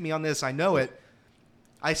is with me on this. I know it.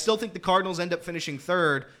 I still think the Cardinals end up finishing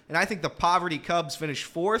third, and I think the poverty Cubs finish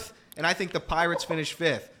fourth, and I think the Pirates finish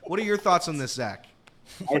fifth. What are your thoughts on this, Zach?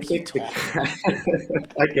 I think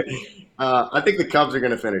I think the Cubs are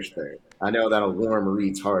going to finish third. I know that'll warm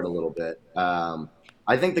Reed's heart a little bit.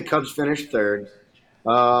 I think the Cubs finish third.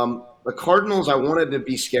 The Cardinals, I wanted to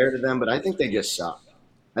be scared of them, but I think they just suck.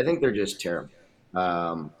 I think they're just terrible.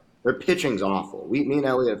 Their pitching's awful. Me and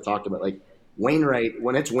Elliot have talked about, like, Wainwright.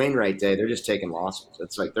 When it's Wainwright Day, they're just taking losses.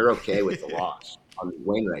 It's like they're okay with the loss on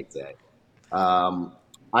Wainwright Day.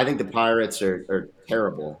 I think the Pirates are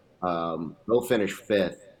terrible. They'll finish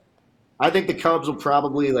fifth. I think the Cubs will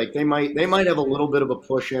probably, like, they might have a little bit of a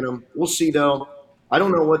push in them. We'll see, though. I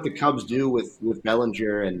don't know what the Cubs do with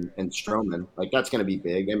Bellinger and Stroman. Like, that's going to be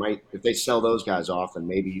big. They might, if they sell those guys off, and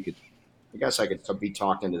maybe you could, I guess I could be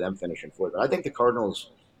talked into them finishing fourth. But I think the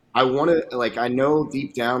Cardinals, I want to, like, I know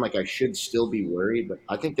deep down, like, I should still be worried, but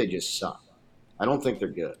I think they just suck. I don't think they're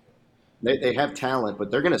good. They have talent,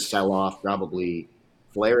 but they're going to sell off probably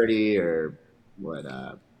Flaherty or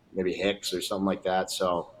maybe Hicks or something like that.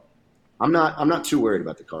 So I'm not too worried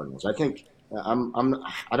about the Cardinals. I think I don't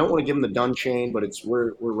want to give them the done chain, but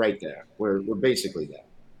we're right there. We're basically there.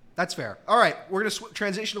 That's fair. All right, we're going to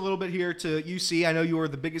transition a little bit here to UC. I know you are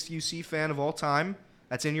the biggest UC fan of all time.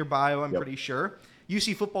 That's in your bio, I'm pretty sure.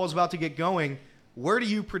 UC football is about to get going. Where do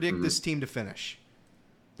you predict this team to finish?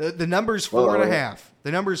 The number's 4.5.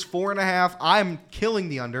 The number's 4.5. I'm killing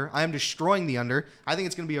the under. I am destroying the under. I think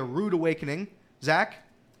it's going to be a rude awakening. Zach?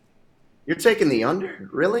 You're taking the under?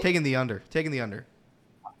 Really? Taking the under. Taking the under.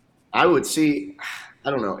 I would see,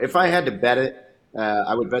 I don't know. If I had to bet it,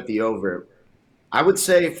 I would bet the over. I would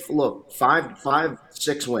say, look, 5 or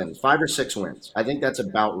 6 wins. I think that's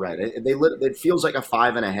about right. It feels like a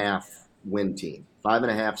 5.5 win team.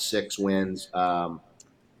 5.5, 6 wins.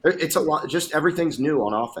 It's a lot. Just everything's new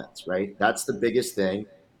on offense, right? That's the biggest thing.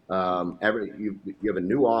 You have a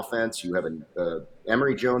new offense. You have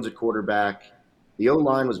Emory Jones at quarterback. The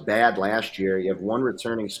O-line was bad last year. You have one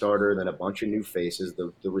returning starter, then a bunch of new faces.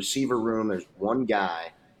 The receiver room, there's one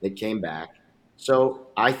guy that came back. So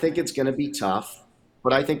I think it's going to be tough,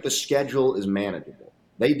 but I think the schedule is manageable.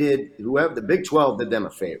 The Big 12 did them a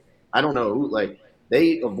favor. I don't know who,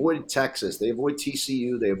 they avoided Texas. They avoid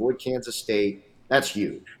TCU. They avoid Kansas State. That's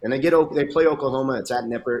huge. And they play Oklahoma. It's at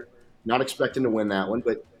Nippert. Not expecting to win that one,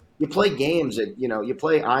 but you play games you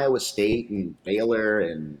play Iowa State and Baylor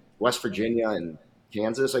and West Virginia and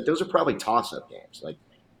Kansas. Like, those are probably toss-up games. Like,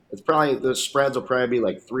 the spreads will probably be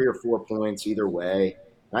like 3 or 4 points either way.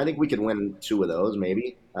 And I think we could win 2 of those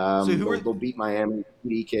maybe. They'll beat Miami,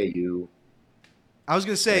 beat EKU. I was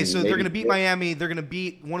going to say, so they're going to beat Miami. They're going to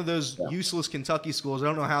beat one of those useless Kentucky schools. I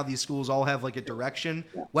don't know how these schools all have like a direction.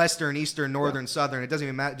 Yeah. Western, Eastern, Northern, Southern. It doesn't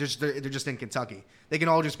even matter. They're just in Kentucky. They can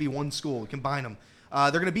all just be one school. Combine them.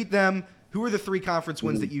 They're going to beat them. Who are the 3 conference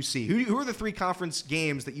wins that you see? Who are the 3 conference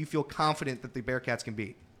games that you feel confident that the Bearcats can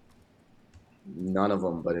beat? None of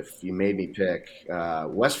them, but if you made me pick,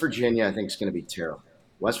 West Virginia, I think is going to be terrible.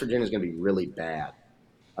 West Virginia is going to be really bad.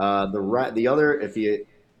 The other,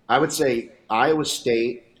 I would say Iowa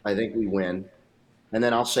State, I think we win, and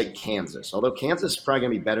then I'll say Kansas. Although Kansas is probably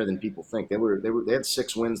going to be better than people think. They had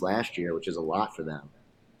 6 wins last year, which is a lot for them.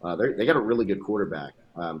 They got a really good quarterback.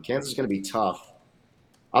 Kansas is going to be tough.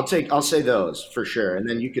 I'll say those for sure, and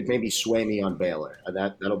then you could maybe sway me on Baylor.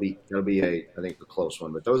 That'll be I think a close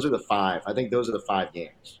one. But those are the 5. I think those are the 5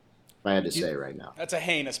 games. If I had to say right now. That's a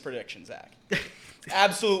heinous prediction, Zach.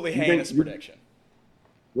 Absolutely heinous prediction.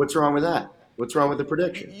 What's wrong with that? What's wrong with the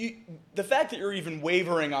prediction? The fact that you're even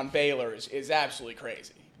wavering on Baylor is absolutely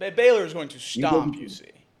crazy. Baylor is going to stomp UC.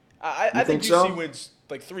 I think UC wins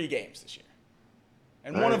like 3 games this year,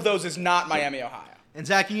 and one of those is not Miami, Ohio. And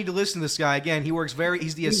Zach, you need to listen to this guy again.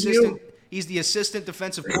 He's the assistant. He's the assistant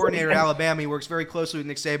defensive coordinator at Alabama. He works very closely with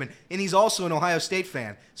Nick Saban, and he's also an Ohio State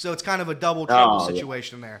fan. So it's kind of a double trouble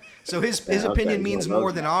situation there. So his opinion means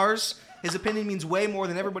more than ours. His opinion means way more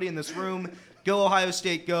than everybody in this room. Go Ohio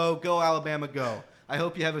State, go. Go Alabama, go. I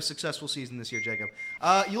hope you have a successful season this year, Jacob.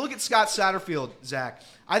 You look at Scott Satterfield, Zach.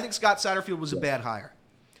 I think Scott Satterfield was a bad hire.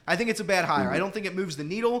 I think it's a bad hire. I don't think it moves the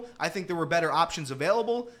needle. I think there were better options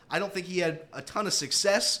available. I don't think he had a ton of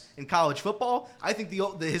success in college football. I think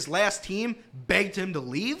his last team begged him to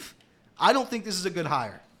leave. I don't think this is a good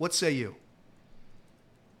hire. What say you?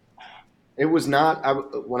 It was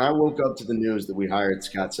not. When I woke up to the news that we hired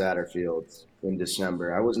Scott Satterfield in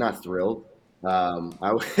December, I was not thrilled.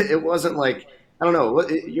 It wasn't like, I don't know.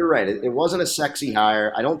 You're right. It wasn't a sexy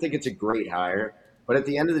hire. I don't think it's a great hire. But at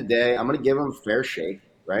the end of the day, I'm going to give him a fair shake.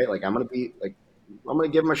 Right? Like, I'm going to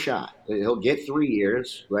give him a shot. He'll get 3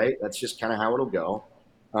 years, right? That's just kind of how it'll go.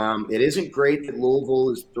 It isn't great that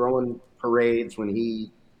Louisville is throwing parades when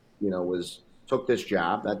he, took this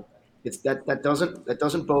job. That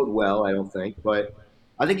doesn't bode well, I don't think. But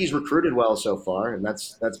I think he's recruited well so far, and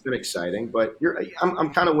that's been exciting. But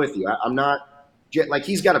I'm kind of with you. I'm not like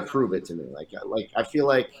he's got to prove it to me. Like I feel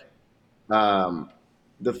like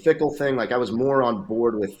the Fickle thing. Like I was more on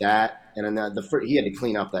board with that, and then he had to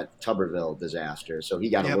clean up that Tuberville disaster, so he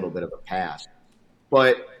got a little bit of a pass.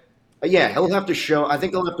 But yeah, he'll have to show. I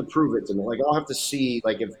think he'll have to prove it to me. Like I'll have to see.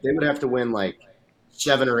 Like if they would have to win like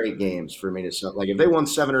 7 or 8 games for me to like. If they won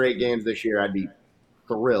 7 or 8 games this year, I'd be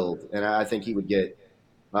thrilled, and I think he would get.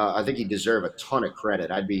 I think he'd deserve a ton of credit.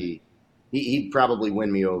 He'd probably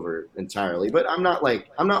win me over entirely. But I'm not like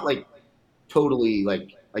totally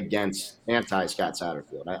like against anti Scott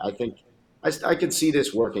Satterfield. I think I could see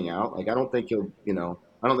this working out. Like I don't think he'll.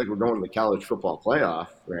 I don't think we're going to the college football playoff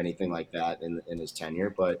or anything like that in his tenure,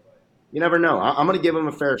 but. You never know. I'm going to give him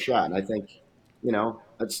a fair shot, and I think,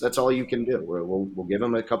 that's all you can do. We'll give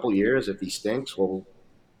him a couple years. If he stinks,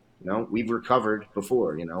 we've recovered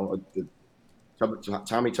before. Tommy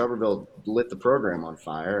Tuberville lit the program on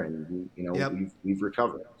fire, and we've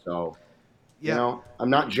recovered. So, I'm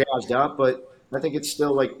not jazzed up, but I think it's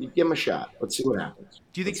still like you give him a shot. Let's see what happens.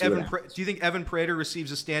 Do you think Evan Prater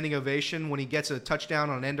receives a standing ovation when he gets a touchdown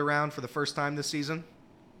on an end around for the first time this season?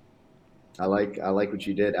 I like what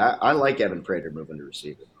you did. I like Evan Prater moving to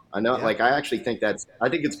receiver. I know, I actually think I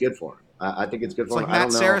think it's good for him. I think it's good for him.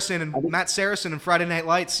 Like Matt Saracen in Friday Night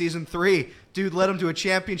Lights season 3. Dude led him to a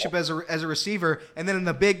championship as a receiver, and then in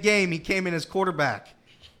the big game he came in as quarterback.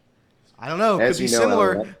 I don't know. Could be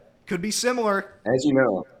similar. Could be similar. As you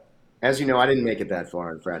know, I didn't make it that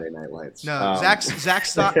far in Friday Night Lights. No, Zach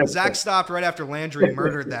stopped right after Landry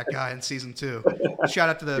murdered that guy in season 2. Shout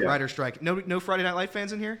out to the writer's strike. No Friday Night Light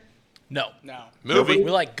fans in here? No. Movie.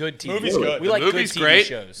 We like good TV. Movie's good. We like good movie's TV great.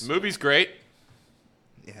 shows. Movie's great.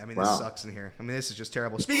 Yeah, I mean this sucks in here. I mean this is just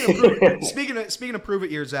terrible. Speaking of prove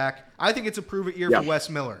it year, Zach, I think it's a prove it year for Wes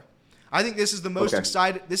Miller. I think this is the most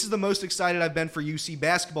excited. This is the most excited I've been for UC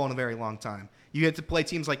basketball in a very long time. You get to play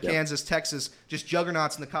teams like Kansas, Texas, just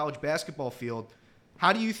juggernauts in the college basketball field.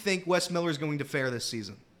 How do you think Wes Miller is going to fare this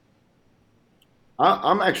season?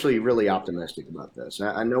 I'm actually really optimistic about this.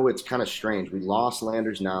 I know it's kind of strange. We lost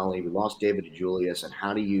Landers Nolly, we lost David DeJulius, and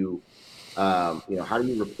how do you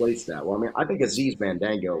replace that? Well, I mean, I think Aziz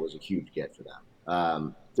Bandango was a huge get for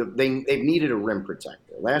them. They've needed a rim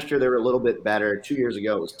protector. Last year they were a little bit better. 2 years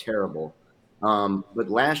ago it was terrible. But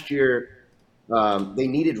last year they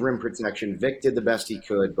needed rim protection. Vic did the best he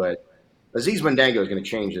could, but Aziz Bandango is going to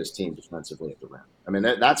change this team defensively at the rim. I mean,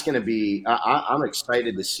 that's going to be. I'm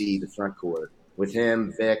excited to see the front court. With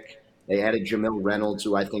him, Vic, they added Jamil Reynolds,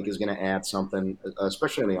 who I think is going to add something,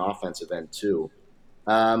 especially on the offensive end, too.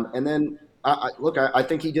 And then, I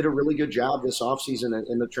think he did a really good job this offseason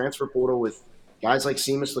in the transfer portal with guys like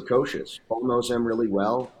Seamus Lukosius. Paul knows him really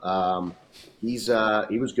well. He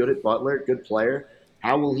was good at Butler, good player.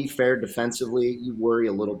 How will he fare defensively? You worry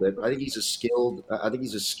a little bit. But I think he's a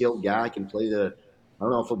skilled guy. Can play I don't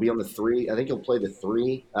know if he'll be on the 3. I think he'll play the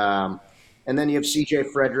 3. And then you have C.J.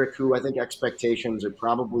 Frederick, who I think expectations are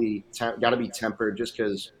probably got to be tempered just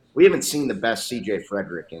because we haven't seen the best C.J.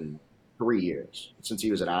 Frederick in 3 years since he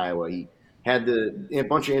was at Iowa. He had a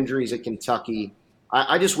bunch of injuries at Kentucky.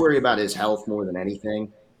 I just worry about his health more than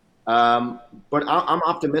anything. But I'm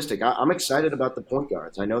optimistic. I'm excited about the point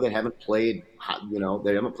guards. I know they haven't played,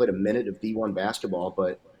 they haven't played a minute of D1 basketball,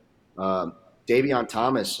 but Davion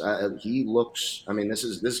Thomas, he looks. I mean, this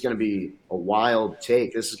is going to be a wild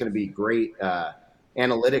take. This is going to be great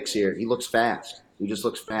analytics here. He looks fast. He just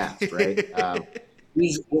looks fast, right? Him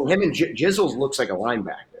and Jizzles looks like a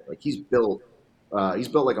linebacker. Like he's built like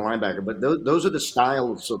a linebacker. But those are the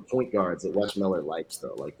styles of point guards that Wes Miller likes,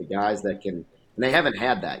 though. Like the guys that can. And they haven't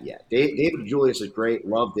had that yet. David Julius is great.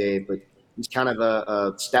 Love Dave, but he's kind of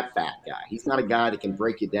a step back guy. He's not a guy that can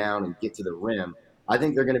break you down and get to the rim. I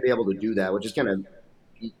think they're going to be able to do that, which is going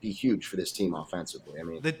to be huge for this team offensively. I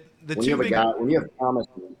mean, when you have Thomas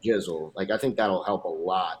and Jizzle, like I think that'll help a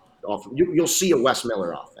lot. You'll see a Wes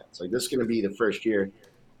Miller offense. Like this is going to be the first year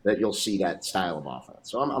that you'll see that style of offense.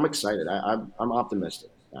 So I'm excited. I'm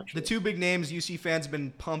optimistic. Actually, the 2 big names UC fans have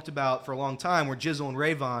been pumped about for a long time were Jizzle and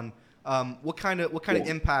Rayvon. What kind of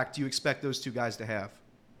impact do you expect those 2 guys to have?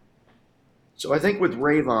 So I think with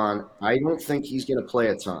Rayvon, I don't think he's going to play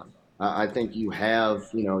a ton. I think we have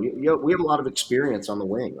a lot of experience on the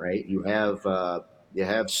wing, right? You have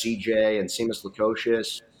CJ and Seamus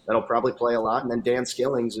Lukosius that'll probably play a lot, and then Dan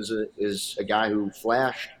Skillings is a guy who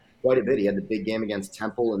flashed quite a bit. He had the big game against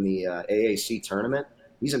Temple in the AAC tournament.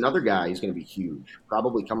 He's another guy who's going to be huge,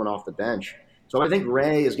 probably coming off the bench. So I think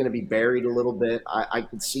Ray is going to be buried a little bit. I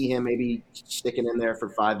could see him maybe sticking in there for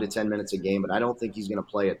 5 to 10 minutes a game, but I don't think he's going to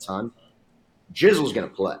play a ton. Jizzle's going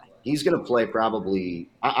to play. He's going to play probably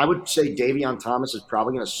 – I would say Davion Thomas is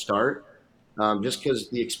probably going to start just because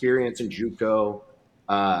the experience in JUCO.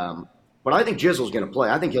 But I think Jizzle's going to play.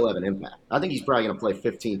 I think he'll have an impact. I think he's probably going to play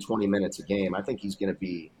 15, 20 minutes a game. I think he's going to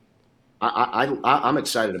be – I'm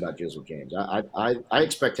excited about Jizzle James. I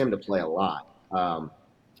expect him to play a lot.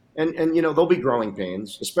 And there'll be growing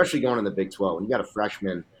pains, especially going in the Big 12. When you got a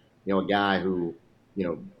freshman, a guy who,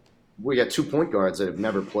 we got 2 point guards that have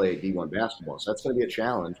never played D1 basketball. So that's going to be a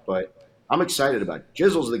challenge. But I'm excited about it.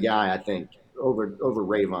 Jizzle's the guy, I think, over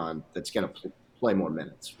Rayvon that's going to play more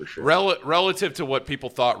minutes for sure. Relative to what people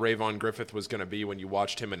thought Rayvon Griffith was going to be when you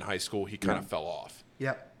watched him in high school, he kind of fell off.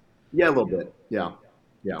 Yeah. Yeah, a little bit. Yeah.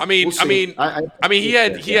 Yeah. I mean, we'll he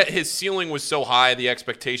had his ceiling was so high. The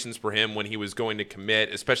expectations for him when he was going to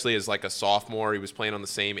commit, especially as like a sophomore, he was playing on the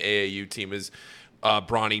same AAU team as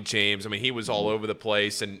Bronny James. I mean, he was all over the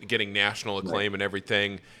place and getting national acclaim and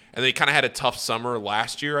everything. And they kind of had a tough summer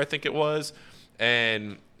last year, I think it was.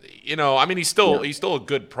 And he's still a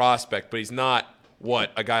good prospect, but he's not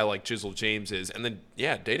what a guy like Jizzle James is. And then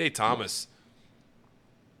Day Thomas.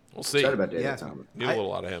 We'll see. Excited about David Thomas. Knew a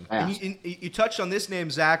little out of him. And you touched on this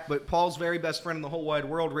name, Zach, but Paul's very best friend in the whole wide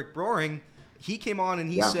world, Rick Broering, he came on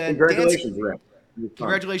and he said, Congratulations, Rick.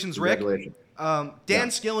 Congratulations, Rick. Congratulations.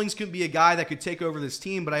 Dan Skillings could be a guy that could take over this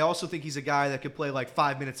team, but I also think he's a guy that could play like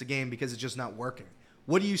 5 minutes a game because it's just not working.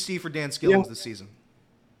 What do you see for Dan Skillings this season?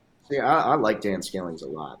 Yeah, I like Dan Skillings a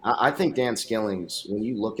lot. I think Dan Skillings, when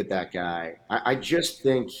you look at that guy, I just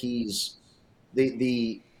think he's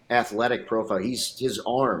the athletic profile. His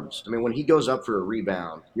arms. I mean, when he goes up for a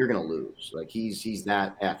rebound, you're going to lose. Like he's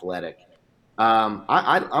that athletic. I'm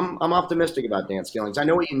optimistic about Dan Skillings. I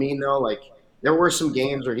know what you mean though. Like there were some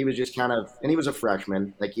games where he was just kind of, and he was a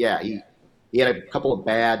freshman. Like he had a couple of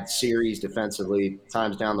bad series defensively,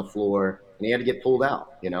 times down the floor, and he had to get pulled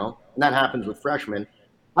out. And that happens with freshmen.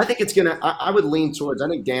 I think it's gonna. I would lean towards. I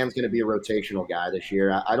think Dan's gonna be a rotational guy this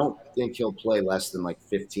year. I don't think he'll play less than like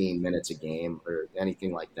 15 minutes a game or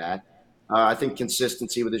anything like that. I think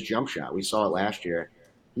consistency with his jump shot. We saw it last year.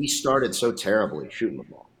 He started so terribly shooting the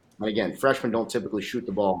ball. And again, freshmen don't typically shoot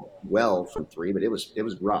the ball well from three, but it was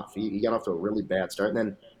rough. He got off to a really bad start. And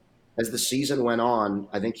then as the season went on,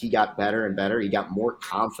 I think he got better and better. He got more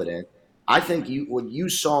confident. I think what you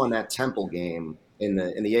saw in that Temple game. In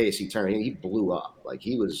the AAC tournament, he blew up. Like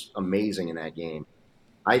he was amazing in that game.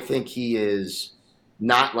 I think he is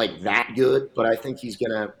not like that good, but I think he's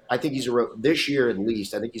this year at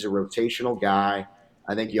least. I think he's a rotational guy.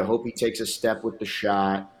 I think you hope he takes a step with the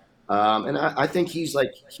shot, and I think he's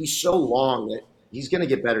so long that he's going to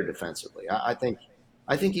get better defensively. I think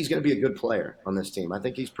he's going to be a good player on this team. I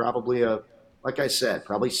think he's probably like I said,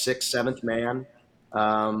 probably 6th, 7th man.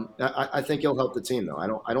 I think he'll help the team though.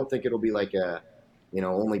 I don't think it'll be like a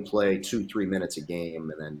only play 2-3 minutes a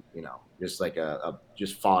game and then, just like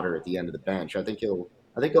just fodder at the end of the bench. I think he'll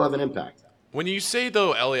have an impact. When you say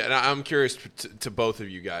though, Elliot, and I'm curious to both of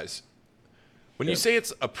you guys, when you say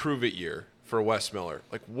it's a prove it year for Wes Miller,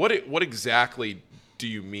 like what exactly do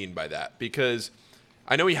you mean by that? Because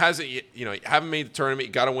I know he hasn't, you haven't made the tournament.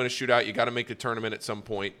 You got to win a shootout. You got to make the tournament at some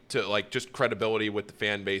point to like just credibility with the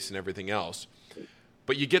fan base and everything else.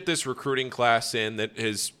 But you get this recruiting class in that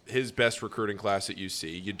is his best recruiting class at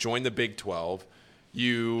UC. You join the Big 12.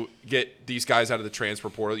 You get these guys out of the transfer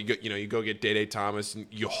portal. You go get Day Thomas, and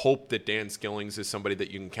you hope that Dan Skillings is somebody that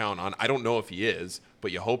you can count on. I don't know if he is,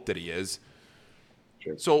 but you hope that he is.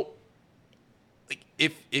 Sure. So, like,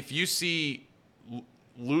 if UC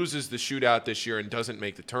loses the shootout this year and doesn't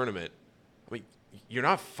make the tournament, I mean, you're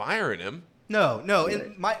not firing him. No.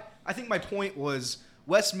 And I think my point was.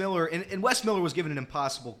 Wes Miller, and Wes Miller was given an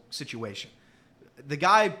impossible situation. The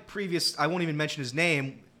guy previous, I won't even mention his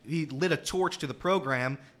name, he lit a torch to the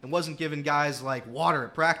program and wasn't giving guys like water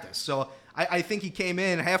at practice. So I think he came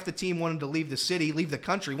in, half the team wanted to leave the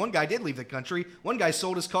country. One guy did leave the country. One guy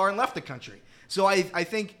sold his car and left the country. So I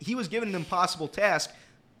think he was given an impossible task.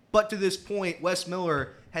 But to this point, Wes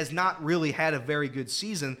Miller has not really had a very good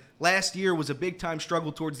season. Last year was a big-time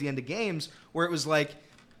struggle towards the end of games where it was like,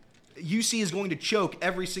 UC is going to choke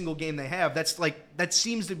every single game they have. That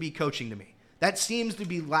seems to be coaching to me. That seems to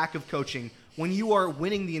be lack of coaching when you are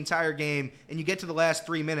winning the entire game and you get to the last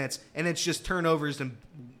 3 minutes and it's just turnovers and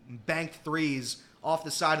banked threes off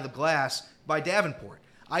the side of the glass by Davenport.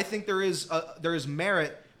 I think there is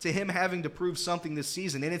merit to him having to prove something this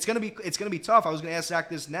season, and it's going to be tough. I was going to ask Zach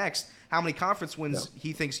this next, how many conference wins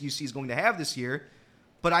he thinks UC is going to have this year,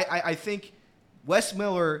 but I think Wes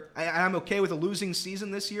Miller, I'm okay with a losing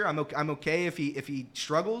season this year. I'm okay if he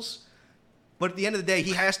struggles. But at the end of the day,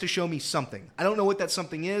 he has to show me something. I don't know what that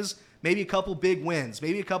something is. Maybe a couple big wins.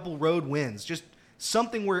 Maybe a couple road wins. Just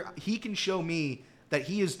something where he can show me that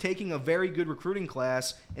he is taking a very good recruiting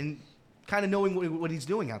class and kind of knowing what he's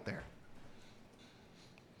doing out there.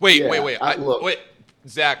 Wait. Look, Wait,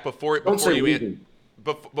 Zach, before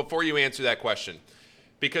you answer that question,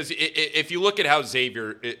 because if you look at how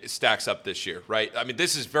Xavier stacks up this year, right? I mean,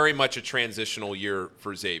 this is very much a transitional year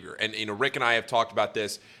for Xavier, and Rick and I have talked about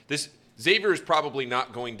this. Xavier is probably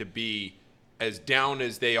not going to be as down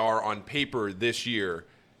as they are on paper this year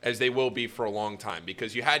as they will be for a long time,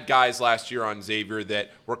 because you had guys last year on Xavier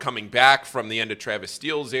that were coming back from the end of Travis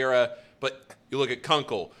Steele's era, but you look at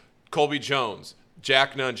Kunkel, Colby Jones,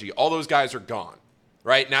 Jack Nungy, all those guys are gone.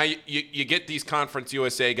 Right now, you get these Conference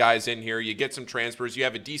USA guys in here. You get some transfers. You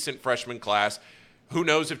have a decent freshman class. Who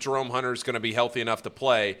knows if Jerome Hunter is going to be healthy enough to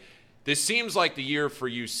play? This seems like the year for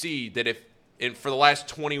UC that for the last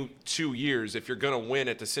 22 years, if you're going to win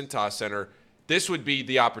at the Cintas Center, this would be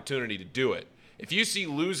the opportunity to do it. If UC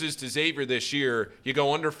loses to Xavier this year, you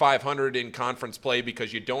go under 500 in conference play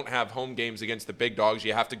because you don't have home games against the big dogs.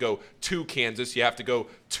 You have to go to Kansas. You have to go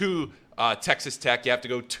to Texas Tech. You have to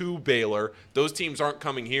go to Baylor. Those teams aren't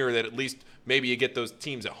coming here. That at least maybe you get those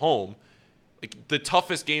teams at home. Like, the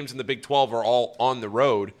toughest games in the Big 12 are all on the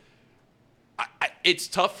road. It's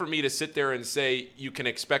tough for me to sit there and say you can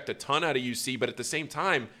expect a ton out of UC, but at the same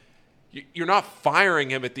time, you're not firing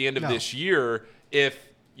him at the end of this year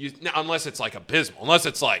unless it's like abysmal, unless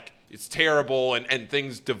it's like it's terrible and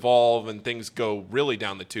things devolve and things go really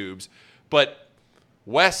down the tubes. But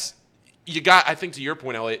Wes, I think to your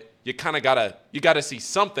point, Elliot, you kind of gotta see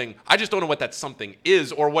something. I just don't know what that something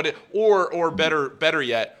is, or better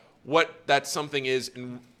yet, what that something is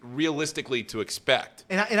and realistically to expect.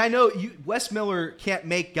 And I know Wes Miller can't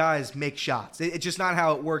make guys make shots. It's just not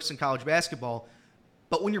how it works in college basketball.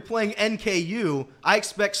 But when you're playing NKU, I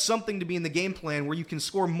expect something to be in the game plan where you can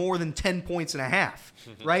score more than 10 points and a half,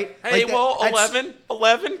 right? Hey, like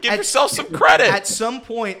 11, give yourself some credit. At some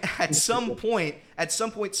point,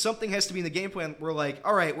 something has to be in the game plan. We're like,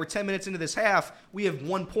 all right, we're 10 minutes into this half. We have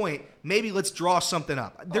 1 point. Maybe let's draw something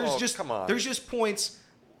up. Come on. There's just points.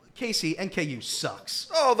 Casey, NKU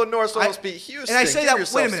sucks. Oh, the North almost beat Houston. And I say that.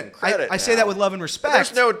 Wait a minute. I say that with love and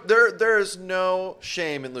respect. There's no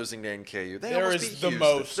shame in losing to NKU. There is the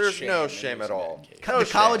most. There's no shame at all. The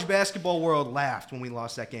college basketball world laughed when we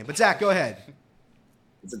lost that game. But Zach, go ahead.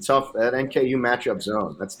 It's a tough that NKU matchup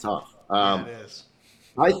zone. That's tough. It is.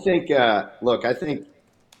 I think. Look, I think,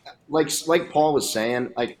 like Paul was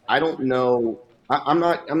saying, like I don't know. I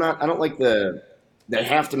don't like they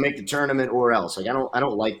have to make the tournament or else. Like I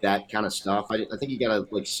don't like that kind of stuff. I think you gotta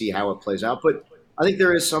see how it plays out. But I think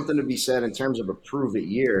there is something to be said in terms of a prove it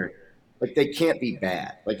year. Like they can't be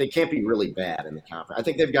bad. Like they can't be really bad in the conference. I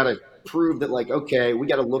think they've got to prove that okay, we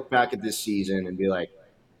got to look back at this season and be like,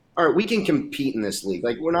 all right, we can compete in this league.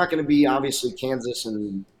 Like we're not going to be obviously Kansas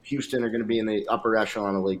and Houston are going to be in the upper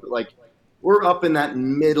echelon of the league, but we're up in that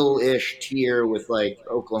middle-ish tier with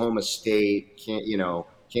Oklahoma State,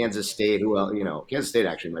 Kansas State, Kansas State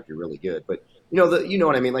actually might be really good, but you know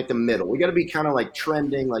what I mean, the middle. We got to be kind of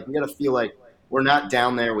trending, we got to feel like we're not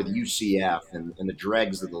down there with UCF and the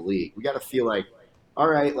dregs of the league. We got to feel like, all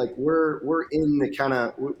right, we're in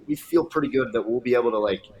the we feel pretty good that we'll be able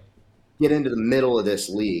to get into the middle of this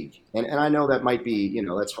league. And I know that might be,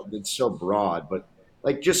 it's so broad, but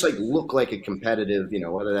just look like a competitive,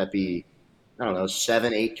 whether that be, I don't know,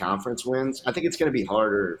 7-8 conference wins. I think it's going to be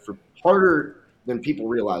harder than people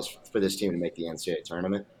realize for this team to make the NCAA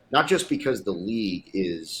tournament. Not just because the league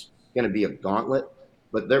is going to be a gauntlet,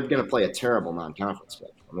 but they're going to play a terrible non-conference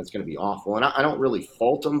schedule. I mean, it's going to be awful. And I don't really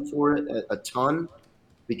fault them for it a ton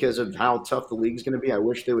because of how tough the league's going to be. I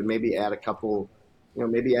wish they would maybe add a couple,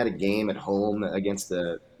 maybe add a game at home against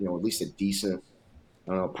at least a decent,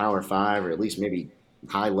 Power 5 or at least maybe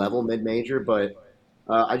high-level mid-major. But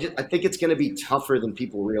I think it's going to be tougher than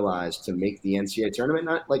people realize to make the NCAA tournament.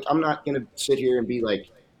 I'm not going to sit here and be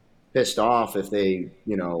pissed off if they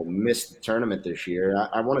miss the tournament this year.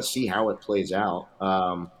 I want to see how it plays out.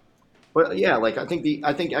 But yeah, I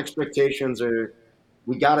think expectations are,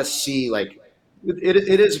 we got to see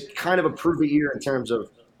it is kind of a prove it year in terms of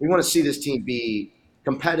we want to see this team be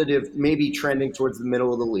competitive, maybe trending towards the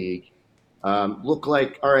middle of the league. Look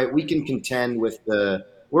all right, we can contend with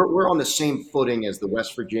we're on the same footing as the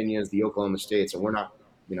West Virginias, the Oklahoma States, and we're not,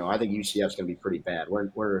 I think UCF's going to be pretty bad.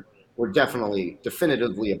 We're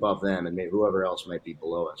definitively above them, and maybe whoever else might be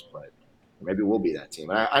below us, but maybe we'll be that team.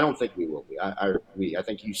 I don't think we will be. I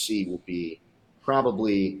think UC will be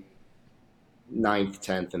probably 9th,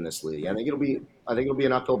 10th in this league. I think it'll be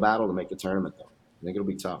an uphill battle to make the tournament, though. I think it'll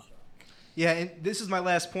be tough. Yeah, and this is my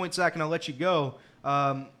last point, Zach, and I'll let you go.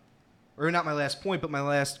 Or not my last point, but my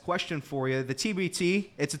last question for you. The TBT,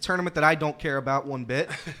 it's a tournament that I don't care about one bit.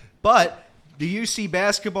 But the UC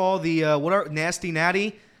basketball, Nasty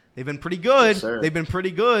Natty, they've been pretty good. Yes, sir. They've been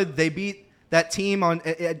pretty good. They beat that team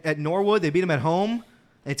at Norwood. They beat them at home.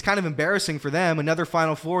 It's kind of embarrassing for them. Another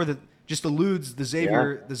Final Four that just eludes the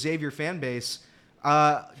Xavier fan base.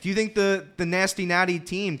 Do you think the Nasty Natty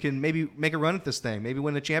team can maybe make a run at this thing? Maybe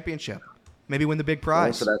win the championship? Maybe win the big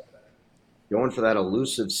prize? Going for that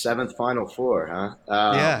elusive 7th Final Four, huh?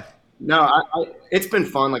 Yeah. No, it's been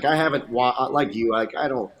fun. Like I haven't like you. Like I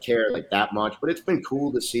don't care like that much, but it's been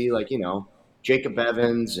cool to see Jacob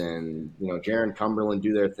Evans and Jaron Cumberland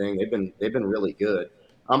do their thing. They've been really good.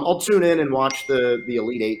 I'll tune in and watch the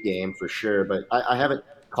Elite Eight game for sure, but I haven't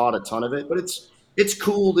caught a ton of it. But it's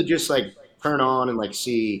cool to just like turn on and like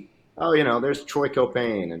see. Oh, there's Troy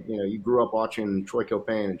Copain, and you grew up watching Troy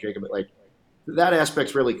Copain and Jacob. Like that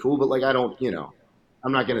aspect's really cool, but like I don't,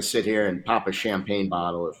 I'm not going to sit here and pop a champagne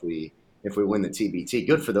bottle if we win the TBT.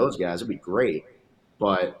 Good for those guys, it'd be great.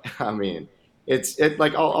 But I mean, it's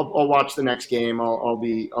like I'll watch the next game. It'll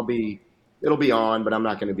be on, but I'm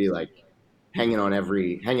not going to be like hanging on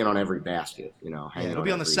every basket. It'll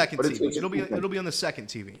be on the second TV. It'll be on the second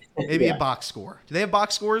TV. Maybe a box score. Do they have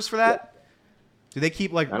box scores for that? Do they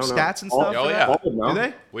keep like stats and stuff? Oh for yeah. that? Do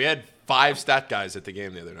they? We had 5 stat guys at the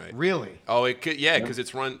game the other night. Really? Oh, it could, because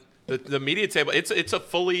it's run the media table. It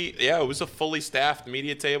was a fully staffed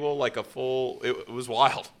media table, like a full. It was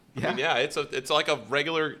wild. Yeah. I mean, it's like a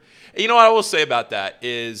regular. You know what I will say about that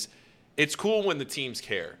is, it's cool when the teams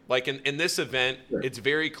care. Like in this event, it's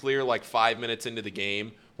very clear. Like 5 minutes into the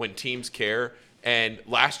game, when teams care. And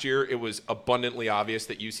last year, it was abundantly obvious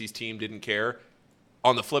that UC's team didn't care.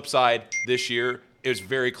 On the flip side, this year, it was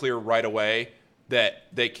very clear right away that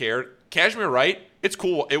they cared. Kashmir Wright, it's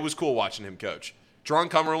cool. It was cool watching him coach. Jaron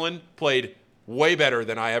Cumberland played way better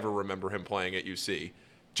than I ever remember him playing at UC.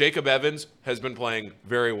 Jacob Evans has been playing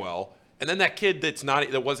very well. And then that kid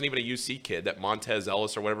that wasn't even a UC kid, that Montez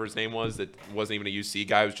Ellis or whatever his name was, that wasn't even a UC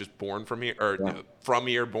guy, was just born from here, or from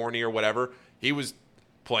here, born here, whatever. He was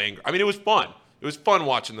playing. I mean, it was fun. It was fun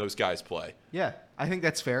watching those guys play. Yeah, I think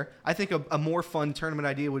that's fair. I think a more fun tournament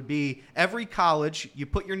idea would be every college, you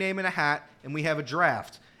put your name in a hat, and we have a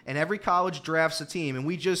draft. And every college drafts a team, and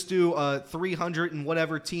we just do a 300 and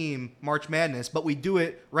whatever team March Madness, but we do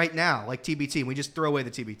it right now, like TBT, and we just throw away the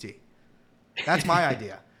TBT. That's my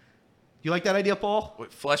idea. You like that idea, Paul?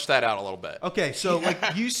 Flesh that out a little bit. Okay, so like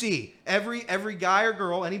UC, every guy or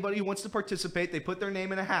girl, anybody who wants to participate, they put their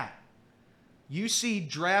name in a hat. UC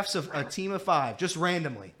drafts a team of 5 just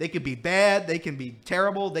randomly. They could be bad, they can be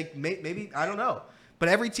terrible, they maybe I don't know, but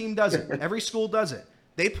every team does it. Every school does it.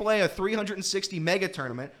 They play a 360 mega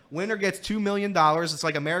tournament. Winner gets $2 million. It's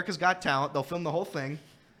like America's Got Talent. They'll film the whole thing,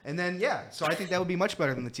 and then so I think that would be much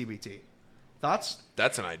better than the TBT. Thoughts?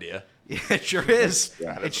 That's an idea. Yeah, it sure is.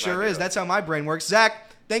 It sure is. That's how my brain works.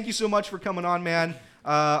 Zach, thank you so much for coming on, man.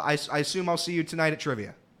 I assume I'll see you tonight at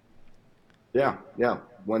trivia. Yeah.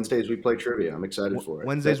 Wednesdays we play trivia. I'm excited for it.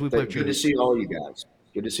 Wednesdays we play trivia. Good to see all you guys.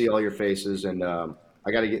 Good to see all your faces, and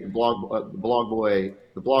I got to get the blog boy.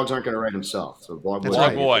 The blogs aren't going to write himself, so the blog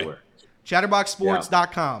boy.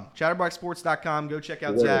 Chatterboxsports.com. Chatterboxsports.com. Go check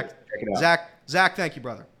out Zach. Check it out. Zach, thank you,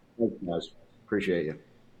 brother. Thanks, guys. Appreciate you.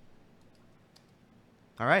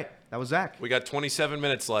 All right, that was Zach. We got 27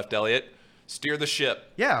 minutes left, Elliot. Steer the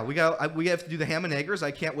ship. Yeah, we have to do the ham and eggers.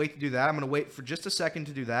 I can't wait to do that. I'm going to wait for just a second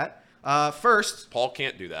to do that. First, Paul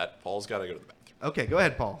can't do that. Paul's got to go to the bathroom. Okay, go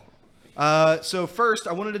ahead, Paul. So first,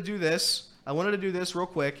 I wanted to do this real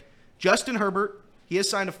quick. Justin Herbert, he has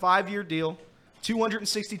signed a 5-year deal,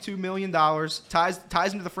 $262 million,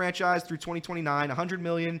 ties him to the franchise through 2029. $100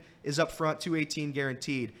 million is up front, $218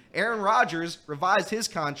 guaranteed. Aaron Rodgers revised his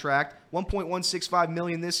contract, $1.165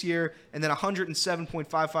 million this year, and then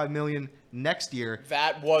 $107.55 million next year.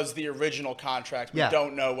 That was the original contract. We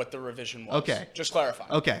don't know what the revision was. Okay. Just clarify.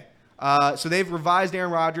 Okay. So they've revised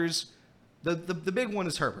Aaron Rodgers. The big one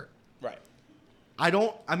is Herbert. Right.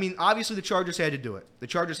 Obviously the Chargers had to do it. The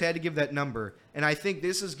Chargers had to give that number. And I think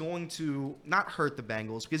this is going to not hurt the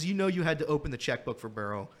Bengals because you had to open the checkbook for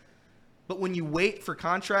Burrow. But when you wait for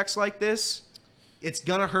contracts like this, it's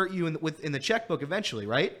going to hurt you in the checkbook eventually,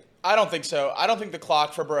 right? I don't think so. I don't think the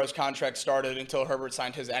clock for Burrow's contract started until Herbert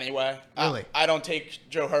signed his anyway. Really? I don't take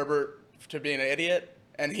Joe Herbert to be an idiot,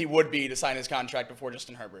 and he would be to sign his contract before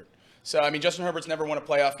Justin Herbert. So, Justin Herbert's never won a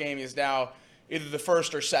playoff game. He's now either the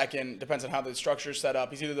first or second, depends on how the structure is set up.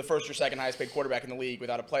 He's either the first or second highest paid quarterback in the league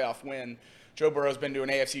without a playoff win. Joe Burrow's been to an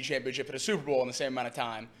AFC championship and a Super Bowl in the same amount of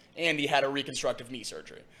time, and he had a reconstructive knee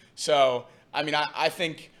surgery. So, I mean, I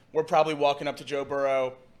think we're probably walking up to Joe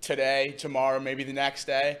Burrow today, tomorrow, maybe the next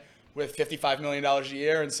day with $55 million a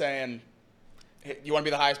year and saying, hey, you want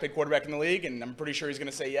to be the highest paid quarterback in the league? And I'm pretty sure he's going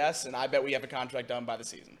to say yes, and I bet we have a contract done by the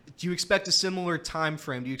season. Do you expect a similar time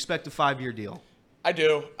frame? Do you expect a 5-year deal? I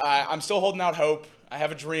do. I'm still holding out hope. I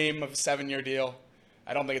have a dream of a 7-year deal.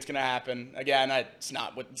 I don't think it's going to happen. Again, it's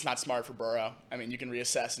not smart for Burrow. I mean, you can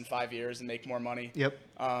reassess in 5 years and make more money. Yep.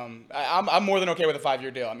 I'm more than okay with a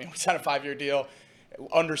 5-year deal. I mean, we signed a 5-year deal.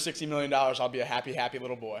 Under $60 million, I'll be a happy, happy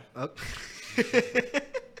little boy.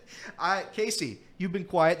 Casey, you've been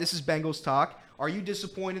quiet. This is Bengals talk. Are you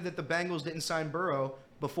disappointed that the Bengals didn't sign Burrow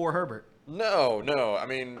before Herbert? No. I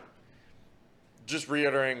mean, just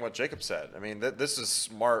reiterating what Jacob said. I mean, this is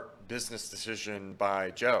smart business decision by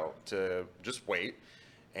Joe to just wait.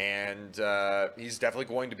 And he's definitely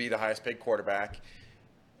going to be the highest paid quarterback.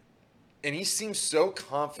 And he seems so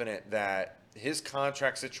confident that his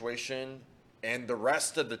contract situation and the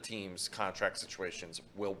rest of the team's contract situations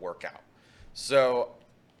will work out. So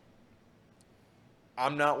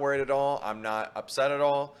I'm not worried at all. I'm not upset at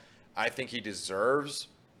all. I think he deserves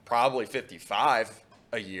probably 55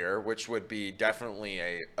 a year, which would be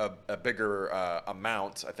definitely a bigger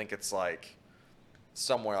amount. I think it's like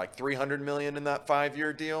somewhere like $300 million in that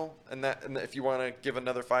 5-year deal, and if you want to give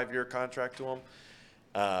another 5-year contract to him,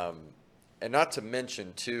 and not to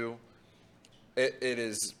mention too, it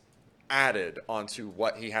is added onto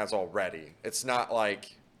what he has already. It's not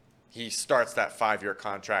like he starts that 5-year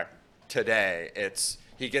contract today. It's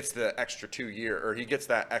he gets the extra 2-year, or he gets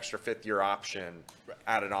that extra 5th-year option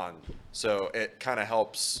added on, so it kind of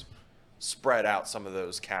helps spread out some of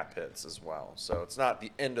those cap hits as well. So it's not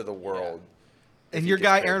the end of the world. Yeah. And your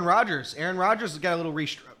guy Aaron Rodgers has got a little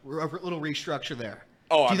restructure there.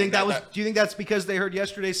 Oh, do you think that's because they heard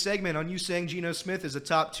yesterday's segment on you saying Geno Smith is a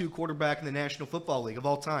top 2 quarterback in the National Football League of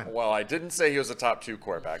all time? Well, I didn't say he was a top 2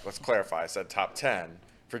 quarterback. Let's clarify. I said top 10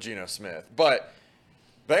 for Geno Smith. But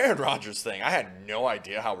the Aaron Rodgers thing, I had no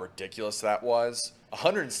idea how ridiculous that was.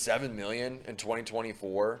 $107 million in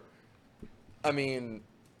 2024. I mean,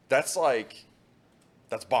 that's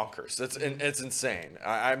bonkers. It's insane.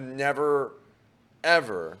 I've never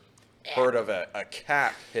ever heard of a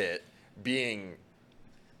cap hit being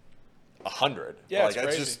 100. Yeah, like, it's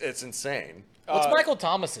crazy. It's insane. What's Michael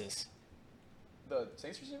Thomas's? The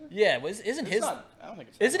Saints receiver? Yeah, isn't his? I don't think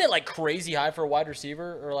it's. Isn't it like crazy high for a wide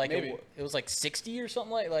receiver, or like Maybe. it was like 60 or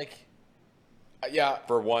something like? Yeah.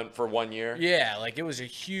 For 1 year. Yeah, like it was a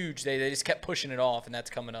huge. They just kept pushing it off, and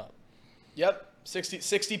that's coming up. Yep.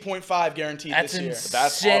 60.5 guaranteed That's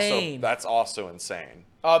this year. insane. That's also insane.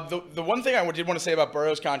 The one thing I did want to say about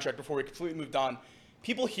Burrow's contract before we completely moved on,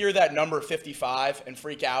 people hear that number 55 and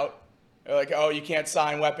freak out. They're like, oh, you can't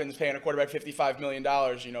sign weapons paying a quarterback $55 million,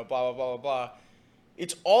 blah, blah, blah, blah, blah.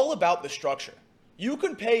 It's all about the structure. You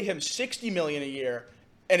could pay him $60 million a year,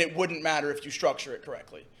 and it wouldn't matter if you structure it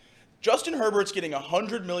correctly. Justin Herbert's getting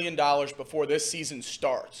 $100 million before this season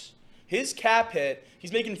starts. His cap hit,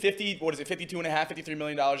 he's making $53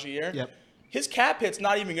 million a year. Yep. His cap hit's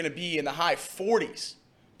not even going to be in the high 40s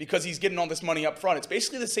because he's getting all this money up front. It's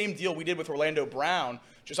basically the same deal we did with Orlando Brown,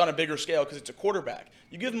 just on a bigger scale because it's a quarterback.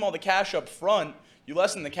 You give him all the cash up front, you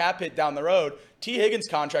lessen the cap hit down the road. T. Higgins'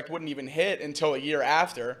 contract wouldn't even hit until a year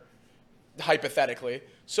after, hypothetically.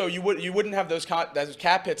 So you wouldn't have those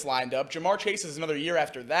cap hits lined up. Jamar Chase is another year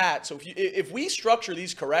after that. So if we structure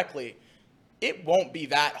these correctly, it won't be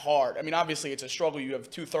that hard. I mean, obviously it's a struggle. You have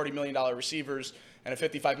two $30 million receivers and a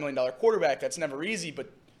 $55 million quarterback. That's never easy,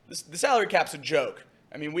 but the salary cap's a joke.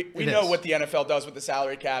 I mean, we know what the NFL does with the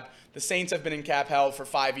salary cap. The Saints have been in cap hell for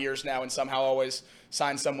 5 years now and somehow always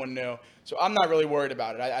sign someone new. So I'm not really worried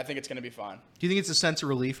about it. I think it's going to be fine. Do you think it's a sense of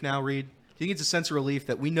relief now, Reed? Do you think it's a sense of relief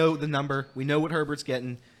that we know the number, we know what Herbert's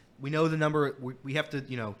getting, we know the number, we have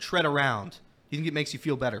to, tread around? Do you think it makes you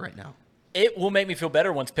feel better right now? It will make me feel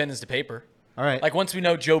better once pen is to paper. All right. Like once we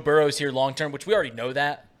know Joe Burrow's here long term, which we already know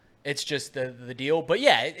that. It's just the deal. But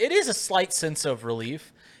yeah, it is a slight sense of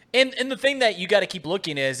relief. And the thing that you got to keep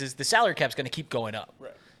looking is the salary cap's going to keep going up.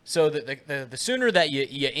 Right. So the sooner that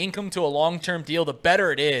you ink them to a long-term deal, the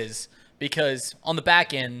better it is, because on the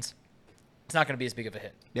back end, it's not going to be as big of a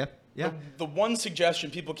hit. Yep. Yeah. The one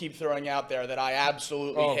suggestion people keep throwing out there that I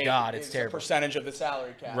absolutely hate it's is terrible. the percentage of the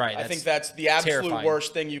salary cap. Right, I that's think that's the absolute terrifying.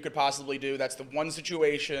 worst thing you could possibly do. That's the one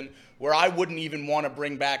situation where I wouldn't even want to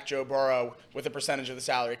bring back Joe Burrow with a percentage of the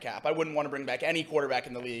salary cap. I wouldn't want to bring back any quarterback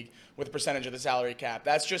in the league with a percentage of the salary cap.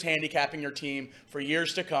 That's just handicapping your team for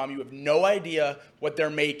years to come. You have no idea what they're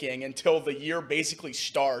making until the year basically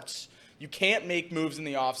starts. You can't make moves in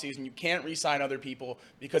the offseason. You can't re-sign other people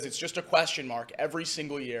because it's just a question mark every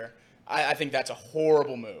single year. I think that's a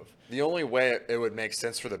horrible move. The only way it would make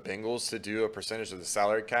sense for the Bengals to do a percentage of the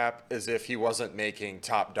salary cap is if he wasn't making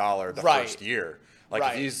top dollar the first year. Like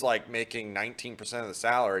if he's like making 19% of the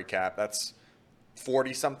salary cap, that's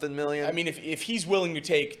 40-something million. I mean, if he's willing to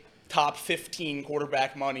take top 15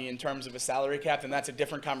 quarterback money in terms of a salary cap, then that's a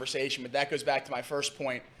different conversation. But that goes back to my first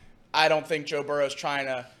point. I don't think Joe Burrow's trying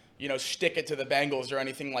to, stick it to the Bengals or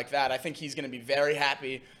anything like that. I think he's going to be very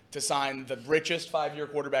happy to sign the richest 5-year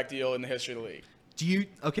quarterback deal in the history of the league.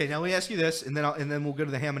 Okay, now let me ask you this, and then we'll go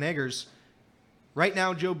to the ham and eggers. Right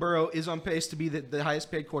now, Joe Burrow is on pace to be the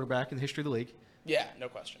highest paid quarterback in the history of the league. Yeah, no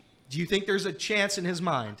question. Do you think there's a chance in his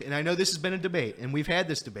mind, and I know this has been a debate, and we've had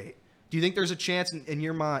this debate, do you think there's a chance in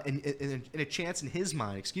your mind, in a chance in his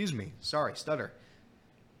mind,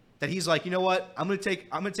 that he's like, you know what, I'm gonna take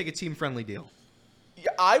a team-friendly deal?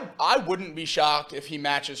 Yeah, I wouldn't be shocked if he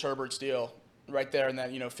matches Herbert's deal right there in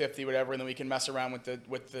that 50 whatever, and then we can mess around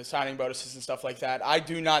with the signing bonuses and stuff like that. I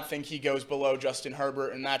do not think he goes below Justin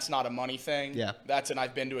Herbert, and that's not a money thing. Yeah,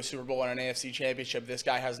 I've been to a Super Bowl and an AFC Championship. This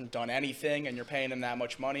guy hasn't done anything, and you're paying him that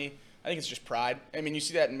much money. I think it's just pride. I mean, you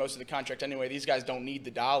see that in most of the contract anyway. These guys don't need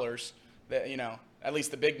the dollars. That at least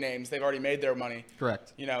the big names, they've already made their money.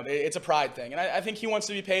 Correct. It's a pride thing, and I think he wants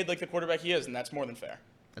to be paid like the quarterback he is, and that's more than fair.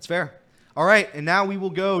 That's fair. All right, and now we will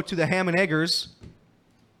go to the ham and eggers.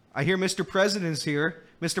 I hear Mr. President's here.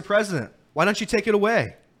 Mr. President, why don't you take it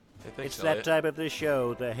away? It's that time of the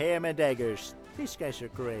show, the ham and eggers. These guys are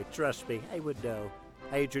great. Trust me, I would know.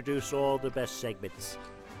 I introduce all the best segments.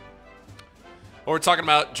 Well, we're talking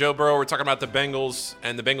about Joe Burrow. We're talking about the Bengals,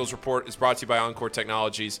 and the Bengals Report is brought to you by Encore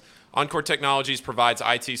Technologies. Encore Technologies provides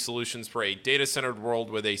IT solutions for a data-centered world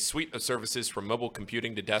with a suite of services from mobile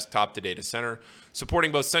computing to desktop to data center,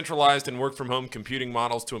 supporting both centralized and work-from-home computing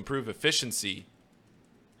models to improve efficiency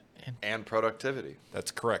and productivity.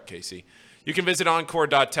 That's correct, Casey. You can visit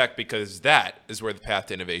encore.tech because that is where the path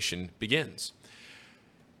to innovation begins.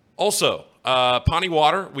 Also, Pawnee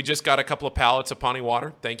Water. We just got a couple of pallets of Pawnee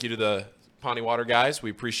Water. Thank you to the Pawnee Water guys.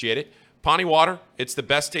 We appreciate it. Pawnee Water, it's the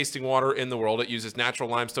best tasting water in the world. It uses natural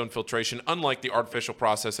limestone filtration, unlike the artificial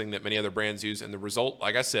processing that many other brands use. And the result,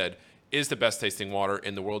 like I said, is the best tasting water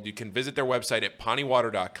in the world. You can visit their website at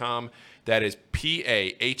pawneewater.com. That is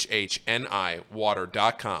PAHHNI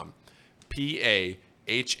water.com. PAHHNI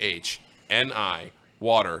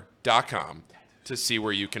water.com to see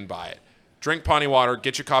where you can buy it. Drink Pawnee Water,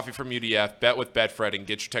 get your coffee from UDF, bet with Betfred, and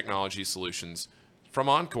get your technology solutions from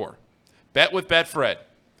Encore. Bet with Betfred.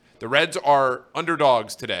 The Reds are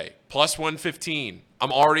underdogs today, plus 115.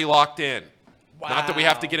 I'm already locked in. Wow. Not that we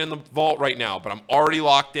have to get in the vault right now, but I'm already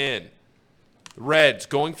locked in. The Reds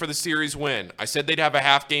going for the series win. I said they'd have a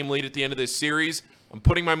half-game lead at the end of this series. I'm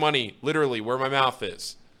putting my money literally where my mouth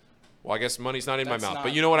is. Well, I guess money's not in my mouth,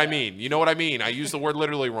 but you know what I mean. You know what I mean. I use the word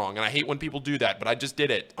literally wrong, and I hate when people do that, but I just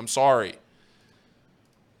did it. I'm sorry.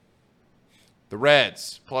 The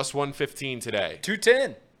Reds, plus 115 today.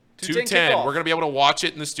 210. 210. We're going to be able to watch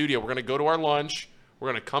it in the studio. We're going to go to our lunch. We're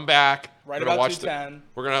going to come back. Right about 210.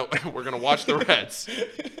 We're going to watch the Reds.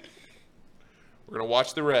 We're going to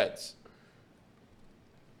watch the Reds.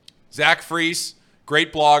 Zach Freese,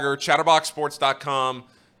 great blogger, chatterboxsports.com.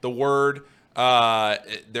 The Word.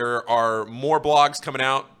 There are more blogs coming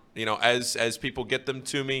out, as people get them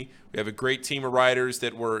to me. We have a great team of writers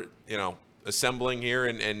that we're, assembling here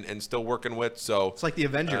and still working with. So It's like the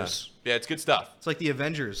Avengers. Yeah, it's good stuff. It's like the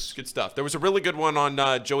Avengers. It's good stuff. There was a really good one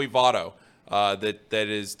on Joey Votto that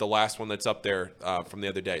is the last one that's up there from the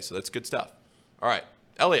other day. So that's good stuff. All right,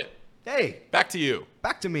 Elliot. Hey. Back to you.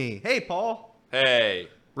 Back to me. Hey, Paul. Hey.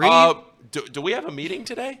 Reed. Do we have a meeting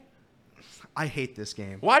today? I hate this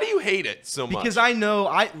game. Why do you hate it so much? Because I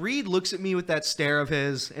know Reed looks at me with that stare of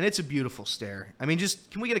his, and it's a beautiful stare. I mean,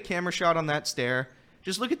 can we get a camera shot on that stare?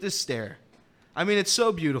 Just look at this stare. I mean, it's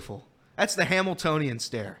so beautiful. That's the Hamiltonian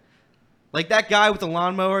stare. Like that guy with the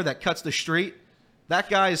lawnmower that cuts the street, that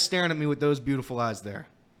guy is staring at me with those beautiful eyes there.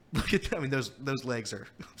 Look at them. I mean, those legs are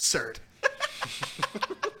absurd.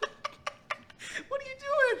 What are you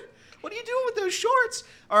doing? What are you doing with those shorts?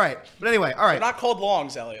 All right. But anyway, all right. They're not called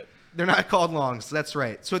longs, Elliot. They're not called longs. That's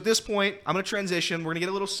right. So at this point, I'm going to transition. We're going to get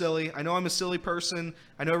a little silly. I know I'm a silly person.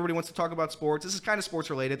 I know everybody wants to talk about sports. This is kind of sports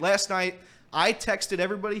related. Last night, I texted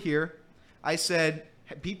everybody here. I said,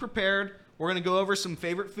 be prepared. We're going to go over some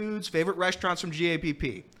favorite foods, favorite restaurants from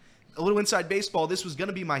GAPP. A little inside baseball. This was going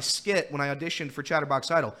to be my skit when I auditioned for Chatterbox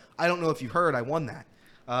Idol. I don't know if you heard. I won that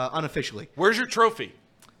unofficially. Where's your trophy?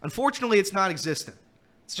 Unfortunately, it's not existent.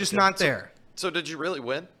 It's just not there. So did you really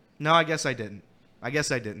win? No, I guess I didn't.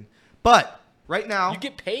 But right now, You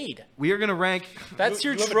get paid. we are going to rank. That's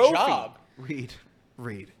your You have a trophy. job.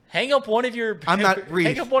 Read. Hang up one of your. I'm not. Read.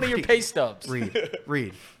 Hang up one of your Read. pay stubs.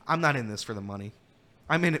 Read. I'm not in this for the money.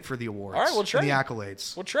 I'm in it for the awards. All right, we'll and trade. the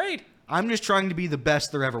accolades. We'll trade. I'm just trying to be the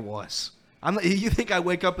best there ever was. You think I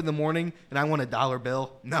wake up in the morning and I want a dollar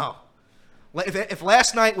bill? No. If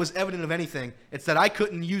last night was evident of anything, it's that I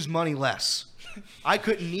couldn't use money less. I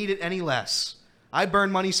couldn't need it any less. I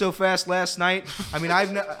burned money so fast last night. I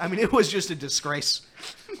mean, it was just a disgrace.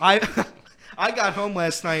 I got home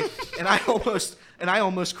last night and I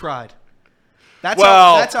almost cried. That's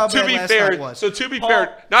how bad to be last fair, night was. so to be Paul-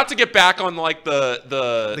 fair, not to get back on like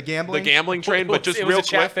the gambling? train, but just it real was a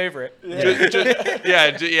chat quick. favorite.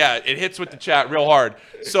 Yeah, it hits with the chat real hard.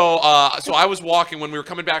 So I was walking when we were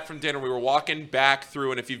coming back from dinner. We were walking back through,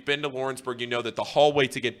 and if you've been to Lawrenceburg, you know that the hallway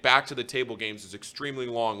to get back to the table games is extremely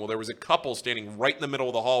long. Well, there was a couple standing right in the middle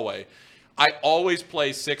of the hallway. I always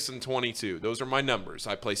play 6 and 22. Those are my numbers.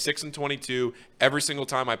 I play 6 and 22 every single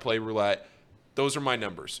time I play roulette. Those are my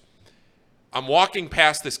numbers. I'm walking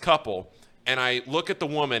past this couple, and I look at the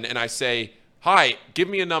woman, and I say, "Hi, give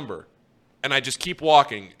me a number." And I just keep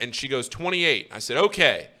walking, and she goes, 28. I said,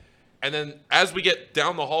 "Okay." And then as we get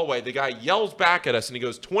down the hallway, the guy yells back at us, and he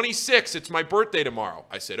goes, 26, it's my birthday tomorrow.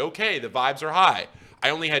 I said, "Okay, the vibes are high." I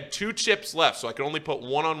only had 2 chips left, so I could only put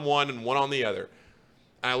one on one and one on the other.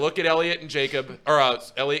 And I look at Elliot and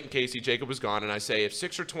Casey. Jacob was gone, and I say, if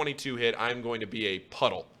 6 or 22 hit, I'm going to be a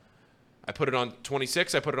puddle. I put it on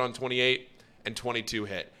 26, I put it on 28, and 22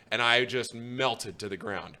 hit. And I just melted to the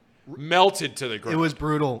ground. It was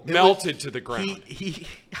brutal. Melted to the ground. He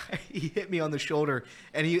hit me on the shoulder,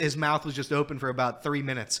 and his mouth was just open for about 3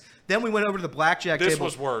 minutes. Then we went over to the blackjack table. This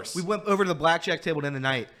was worse. We went over to the blackjack table at the end of the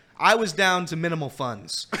night. I was down to minimal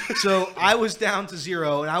funds. So I was down to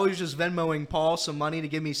zero, and I was just Venmoing Paul some money to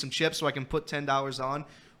give me some chips so I can put $10 on.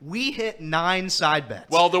 We hit 9 side bets.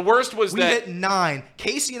 Well, the worst was We that hit 9.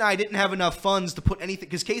 Casey and I didn't have enough funds to put anything,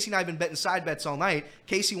 because Casey and I have been betting side bets all night.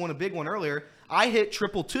 Casey won a big one earlier. I hit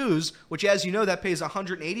triple twos, which, as you know, that pays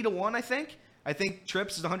 180 to 1, I think. I think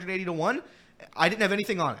trips is 180 to 1. I didn't have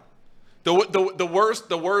anything on it. the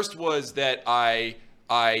worst was that I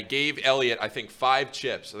gave Elliot, I think, 5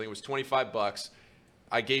 chips. I think it was $25.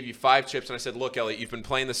 I gave you 5 chips, and I said, "Look, Elliot, you've been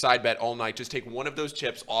playing the side bet all night. Just take one of those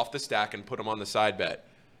chips off the stack and put them on the side bet."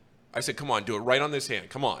 I said, "Come on, do it right on this hand.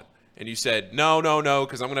 Come on." And you said, no,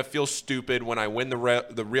 because I'm going to feel stupid when I win the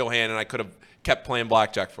real hand, and I could have kept playing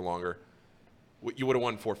blackjack for longer. You would have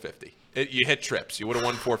won $450. You hit trips. You would have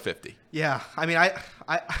won $450. Yeah, I mean,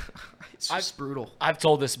 it's just brutal. I've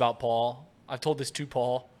told this about Paul. I've told this to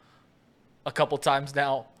Paul a couple times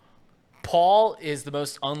now. Paul is the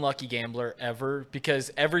most unlucky gambler ever,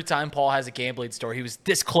 because every time Paul has a gambling story, he was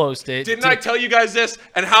this close to. Didn't I tell you guys this?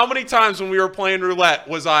 And how many times when we were playing roulette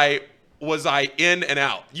was I in and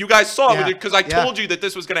out? You guys saw it because I told you that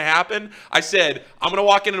this was going to happen. I said, I'm going to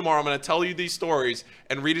walk in tomorrow. I'm going to tell you these stories,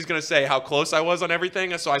 and Rita's going to say how close I was on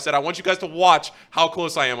everything. And so I said, I want you guys to watch how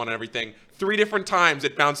close I am on everything. 3 different times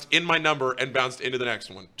it bounced in my number and bounced into the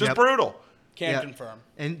next one. Just brutal. Can confirm.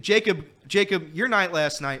 And Jacob, your night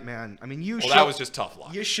last night, man. I mean, that was just tough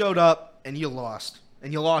luck. You showed up and you lost.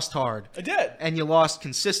 And you lost hard. I did. And you lost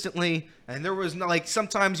consistently. And there was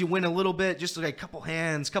sometimes you win a little bit, just like a couple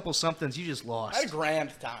hands, couple somethings. You just lost. I had a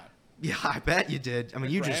grand time. Yeah, I bet you did. I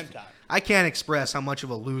mean, Time. I can't express how much of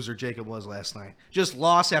a loser Jacob was last night. Just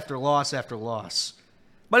loss after loss after loss.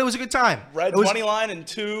 But it was a good time. Reds money line and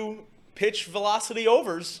 2 pitch velocity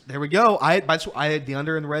overs. There we go. I had the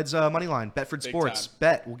under in the Reds money line. Betford Sports.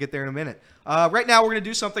 Bet. We'll get there in a minute. Right now, we're going to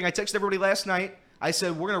do something. I texted everybody last night. I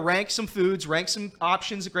said, we're going to rank some foods, rank some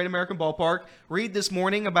options at Great American Ballpark. Reed this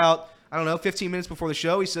morning about, 15 minutes before the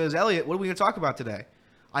show, he says, "Elliot, what are we going to talk about today?"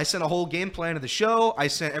 I sent a whole game plan of the show. I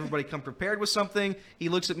sent everybody come prepared with something. He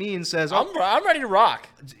looks at me and says, I'm ready to rock.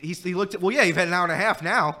 He looked at, well, yeah, you've had an hour and a half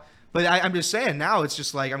now. But I'm just saying, now it's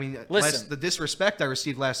just like, the disrespect I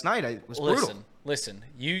received last night was brutal. Listen,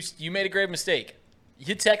 you made a grave mistake.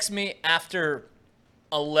 You text me after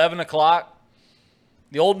 11 o'clock.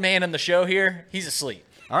 The old man in the show here, he's asleep.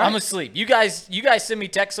 All right. I'm asleep. You guys send me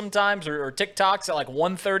texts sometimes or TikToks at like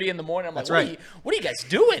 1:30 in the morning. I'm like, That's right. What are you guys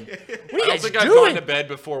doing? What are you I don't guys think I've gone doing? to bed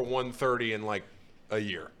before 1:30 in like a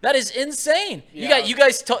year. That is insane. Yeah. You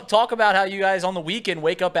guys talk about how you guys on the weekend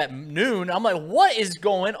wake up at noon. I'm like, what is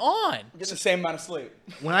going on? Get the same amount of sleep.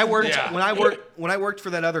 When I worked Yeah. when I worked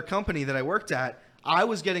for that other company that I worked at, I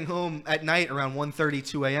was getting home at night around 1:30,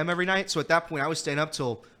 2 a.m. every night. So at that point, I was staying up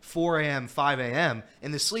till 4 a.m., 5 a.m.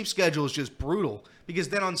 And the sleep schedule is just brutal. Because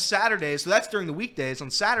then on Saturdays, so that's during the weekdays, on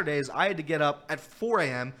Saturdays, I had to get up at 4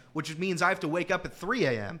 a.m., which means I have to wake up at 3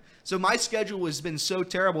 a.m. So my schedule has been so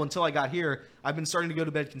terrible until I got here. I've been starting to go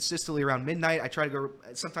to bed consistently around midnight. I try to go,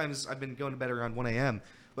 sometimes I've been going to bed around 1 a.m.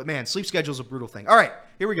 But man, sleep schedule is a brutal thing. All right,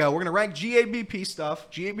 here we go. We're going to rank GABP stuff,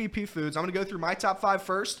 GABP foods. I'm going to go through my top 5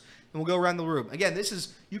 first, and we'll go around the room. Again, this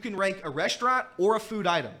is, you can rank a restaurant or a food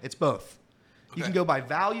item. It's both. You can go by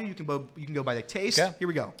value. You can go by the taste. Okay. Here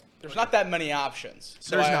we go. There's not that many options.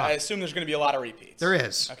 So There's not. I assume there's going to be a lot of repeats. There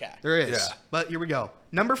is. Okay. There is. Yeah. But here we go.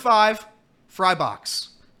 Number 5, fry box.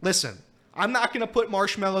 Listen, I'm not going to put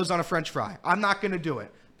marshmallows on a French fry. I'm not going to do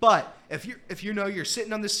it. But if you know you're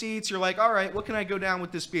sitting on the seats, you're like, all right, what can I go down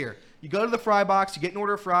with this beer? You go to the fry box, you get an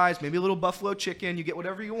order of fries, maybe a little buffalo chicken, you get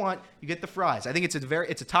whatever you want, you get the fries. I think it's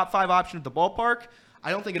a top 5 option at the ballpark.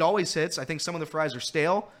 I don't think it always hits. I think some of the fries are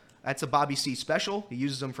stale. That's a Bobby C special. He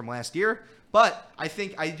uses them from last year. But I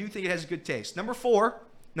do think it has a good taste. Number 4,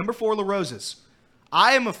 La Rosa's.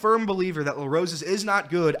 I am a firm believer that La Rosa's is not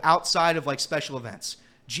good outside of like special events.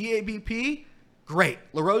 GABP, great.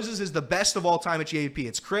 La Rosa's is the best of all time at GABP.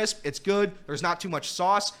 It's crisp, it's good, there's not too much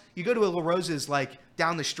sauce. You go to a La Rosa's like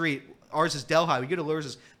down the street, ours is Delhi. We go to La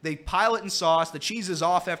Rosa's, they pile it in sauce, the cheese is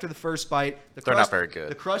off after the first bite. They're not very good.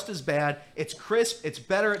 The crust is bad, it's crisp, it's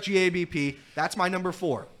better at GABP. That's my number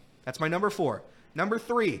 4. Number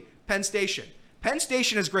 3, Penn Station. Penn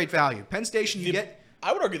Station is great value. Penn Station, you get...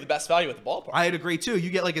 I would argue the best value at the ballpark. I'd agree, too. You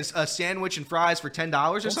get like a sandwich and fries for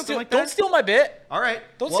 $10 or something like that. Don't steal my bit. All right.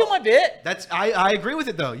 Don't steal my bit. I agree with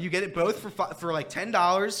it, though. You get it both for like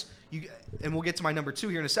 $10. And we'll get to my number 2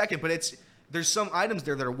 here in a second. But there's some items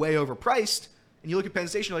there that are way overpriced. And you look at Penn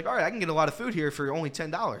Station, you're like, all right, I can get a lot of food here for only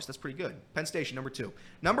 $10. That's pretty good. Penn Station, number 2.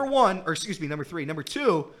 Number 3. Number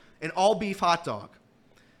 2, an all-beef hot dog.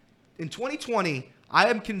 In 2020, I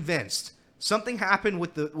am convinced something happened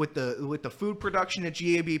with the food production at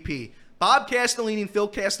GABP. Bob Castellini and Phil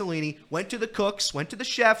Castellini went to the cooks, went to the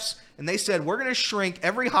chefs, and they said, we're going to shrink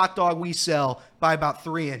every hot dog we sell by about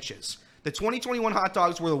 3 inches. The 2021 hot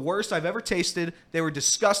dogs were the worst I've ever tasted. They were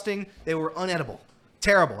disgusting. They were unedible.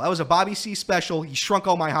 Terrible. That was a Bobby C special. He shrunk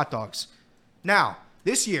all my hot dogs. Now,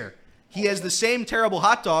 this year, he has the same terrible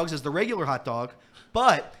hot dogs as the regular hot dog,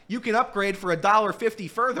 but you can upgrade for $1.50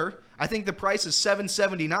 further. I think the price is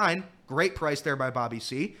 $7.79. Great price there by Bobby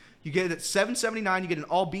C. You get it at $7.79. You get an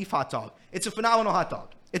all-beef hot dog. It's a phenomenal hot dog.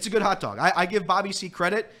 It's a good hot dog. I give Bobby C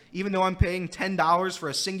credit, even though I'm paying $10 for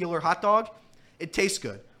a singular hot dog. It tastes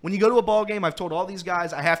good. When you go to a ball game, I've told all these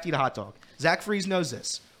guys I have to eat a hot dog. Zach Freese knows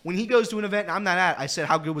this. When he goes to an event and I'm not at, I said,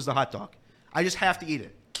 how good was the hot dog? I just have to eat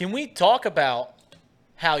it. Can we talk about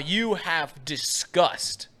how you have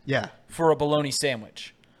disgust for a bologna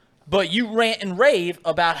sandwich? But you rant and rave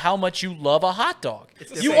about how much you love a hot dog.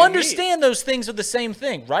 You understand those things are the same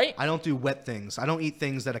thing, right? I don't do wet things. I don't eat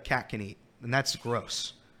things that a cat can eat, and that's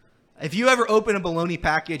gross. If you ever open a bologna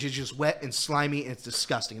package, it's just wet and slimy, and it's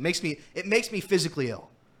disgusting. It makes me physically ill.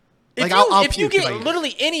 If you get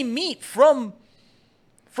literally any meat from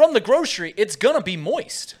the grocery, it's gonna be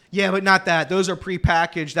moist. Yeah, but not that. Those are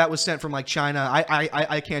prepackaged. That was sent from like China.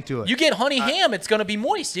 I can't do it. You get honey ham, it's gonna be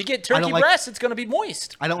moist. You get turkey breast, it's gonna be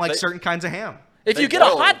moist. I don't like certain kinds of ham. If you get a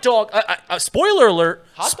hot dog, spoiler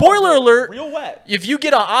alert, real wet. If you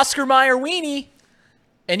get an Oscar Mayer weenie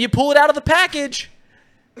and you pull it out of the package,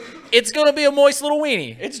 it's gonna be a moist little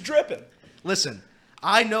weenie. It's dripping. Listen,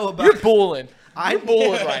 I know about. You're bulling. You're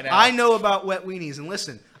bulling right now. I know about wet weenies, and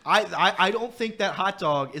listen, I don't think that hot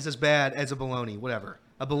dog is as bad as a bologna, whatever.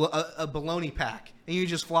 A bologna pack, and you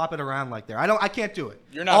just flop it around like there. I can't do it.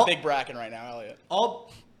 You're not big Bracken right now, Elliot.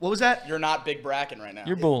 What was that? You're not big Bracken right now.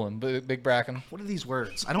 You're bulling, big Bracken. What are these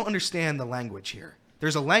words? I don't understand the language here.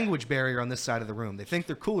 There's a language barrier on this side of the room. They think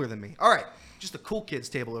they're cooler than me. All right, just a cool kids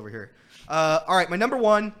table over here. All right, my number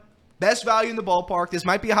 1, best value in the ballpark. This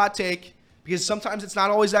might be a hot take because sometimes it's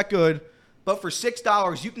not always that good. But for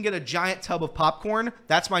 $6, you can get a giant tub of popcorn.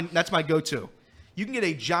 That's my go-to. You can get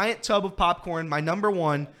a giant tub of popcorn. My number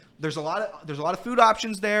 1. There's a lot of food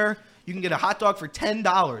options there. You can get a hot dog for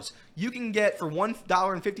 $10. You can get for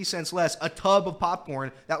 $1.50 less a tub of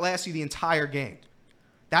popcorn that lasts you the entire game.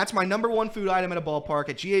 That's my number 1 food item at a ballpark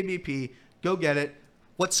at GABP. Go get it.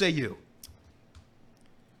 What say you?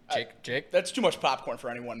 Jake. That's too much popcorn for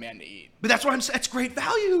any one man to eat. But that's what I'm saying. That's great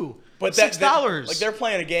value. But $6. Like they're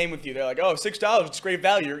playing a game with you. They're like, oh, $6. It's great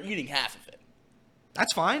value. You're eating half of it.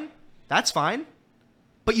 That's fine. That's fine.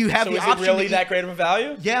 But you have So the is option it really to that eat, great of a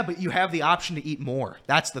value? Yeah, but you have the option to eat more.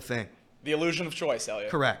 That's the thing. The illusion of choice,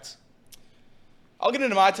 Elliot. Correct. I'll get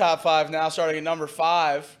into my top 5 now, starting at number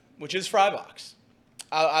 5, which is Fry Box.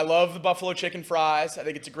 I love the buffalo chicken fries. I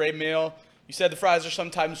think it's a great meal. You said the fries are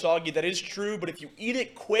sometimes soggy. That is true, but if you eat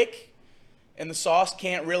it quick and the sauce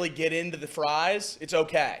can't really get into the fries, it's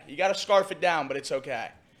okay. You got to scarf it down, but it's okay.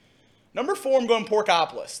 Number 4, I'm going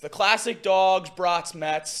Porkopolis. The classic dogs, brats,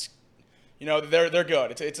 Mets. You know, they're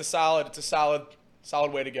good. It's a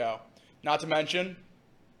solid way to go. Not to mention,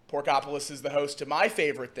 Porkopolis is the host to my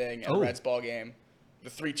favorite thing at a Reds ball game, the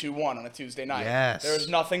 3-2-1 on a Tuesday night. Yes. There is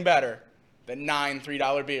nothing better than 9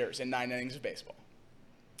 $3 beers in 9 innings of baseball.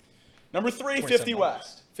 Number 3, 50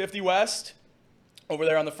 West. 50 West, over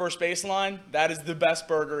there on the first baseline, that is the best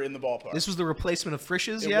burger in the ballpark. This was the replacement of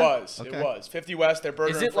Frisch's, It yeah? was. Okay. It was. 50 West, their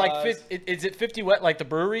burger Is and it like fries. is it 50 West like the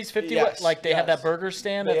breweries 50 Yes, West like they have yes. that burger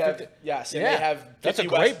stand They at have, 50? yes, and Yeah, they have 50 that's a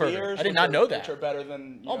West great burger. beers, I did which not are- know that. Which are better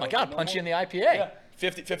than, Oh my the God, normal. punchy in the IPA. Yeah,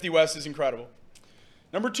 50 West is incredible.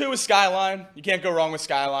 Number 2 is Skyline. You can't go wrong with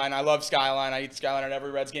Skyline. I love Skyline. I eat Skyline at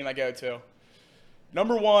every Reds game I go to.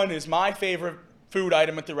 Number 1 is my favorite food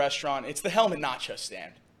item at the restaurant. It's the helmet nacho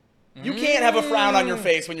stand. You can't have a frown on your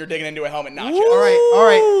face when you're digging into a helmet nacho. All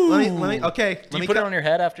right. Let me. Okay. Do you put it on your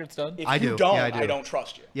head after it's done? If I you do. don't, Yeah, I do. I don't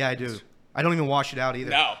trust you. Yeah, I do. I don't even wash it out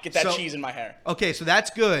either. No, get that So- cheese in my hair. Okay, so that's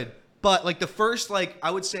good. But like the first,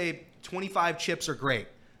 I would say 25 chips are great.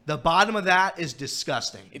 The bottom of that is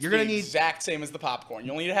disgusting. It's You're gonna the need. exact same as the popcorn.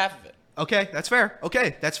 You only eat half of it. Okay, that's fair.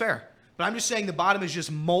 But I'm just saying the bottom is just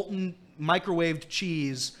molten microwaved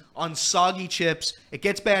cheese on soggy chips. It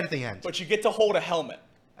gets bad at the end. But you get to hold a helmet.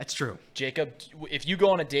 That's true. Jacob, if you go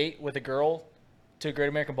on a date with a girl to a Great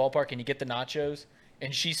American Ballpark and you get the nachos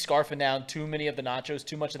and she's scarfing down too many of the nachos,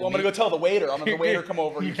 too much of the Well, I'm going to meat, go tell the waiter. I'm going to have the waiter come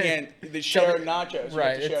over. You can't share nachos. You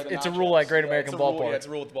Right, have to share the it's a nachos. rule at Great American it's a rule, Ballpark. Yeah, it's a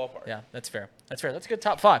rule at the ballpark. Yeah, that's fair. That's a good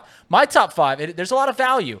top 5. My top 5, there's a lot of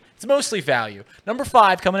value. It's mostly value. Number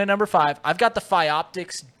 5, coming in number 5, I've got the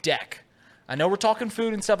Phioptics deck. I know we're talking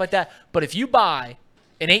food and stuff like that, but if you buy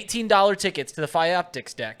an $18 tickets to the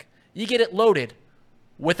Phioptics deck, you get it loaded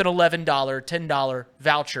with an $11, $10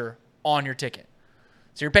 voucher on your ticket.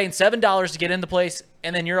 So you're paying $7 to get in the place,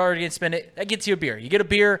 and then you're already going to spend it. That gets you a beer. You get a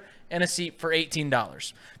beer and a seat for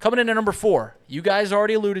 $18. Coming in at number 4, you guys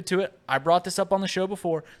already alluded to it. I brought this up on the show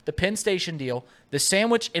before. The Penn Station deal. The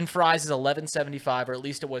sandwich and fries is $11.75, or at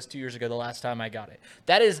least it was 2 years ago the last time I got it.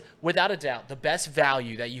 That is, without a doubt, the best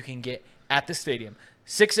value that you can get at the stadium.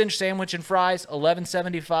 6-inch sandwich and fries,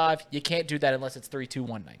 $11.75. You can't do that unless it's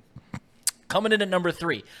 3-2-1 night. Coming in at number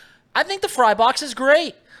 3, I think the fry box is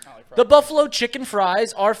great. The buffalo chicken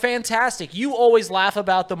fries are fantastic. You always laugh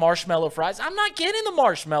about the marshmallow fries. I'm not getting the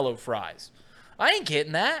marshmallow fries. I ain't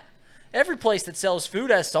getting that. Every place that sells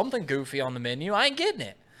food has something goofy on the menu. I ain't getting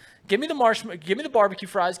it. Give me the barbecue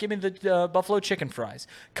fries. Give me the buffalo chicken fries.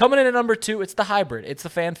 Coming in at number 2, it's the hybrid. It's the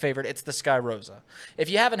fan favorite. It's the Sky Rosa. If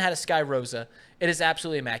you haven't had a Sky Rosa, it is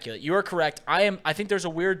absolutely immaculate. You are correct. I think there's a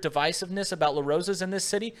weird divisiveness about La Rosas in this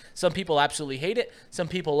city. Some people absolutely hate it. Some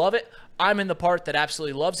people love it. I'm in the part that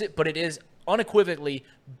absolutely loves it, but it is unequivocally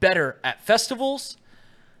better at festivals,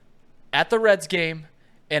 at the Reds game,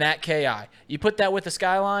 and at KI. You put that with the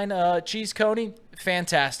Skyline cheese coney,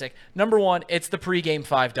 fantastic. Number 1, it's the pregame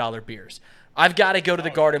 $5 beers. I've got to go to the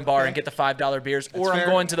Garden Bar and get the $5 beers, or I'm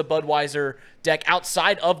going to the Budweiser deck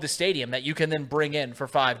outside of the stadium that you can then bring in for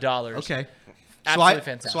 $5. Okay. Absolutely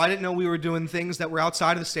fantastic. So I didn't know we were doing things that were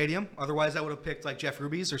outside of the stadium. Otherwise, I would have picked like Jeff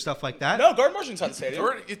Ruby's or stuff like that. No, Garden Bar's inside the stadium.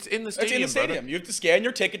 It's in the It's stadium. in the stadium. brother. You have to scan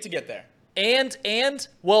your ticket to get there.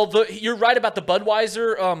 You're right about the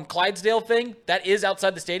Budweiser Clydesdale thing. That is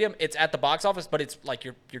outside the stadium. It's at the box office, but it's like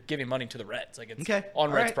you're giving money to the Reds. Like it's Okay. on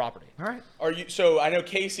All Reds right. property. All right. Are you? So I know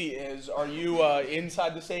Casey is. Are you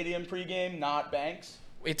inside the stadium pregame, not Banks?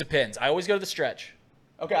 It depends. I always go to the stretch.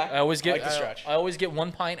 Okay. I always get like the stretch. I always get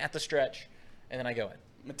 1 pint at the stretch, and then I go in.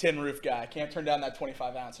 I'm a tin roof guy. Can't turn down that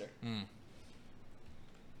 25 ouncer.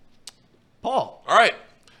 Paul. All right.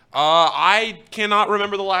 I cannot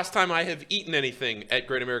remember the last time I have eaten anything at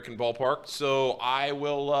Great American Ballpark, so I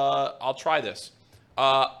will. I'll try this.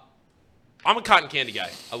 I'm a cotton candy guy.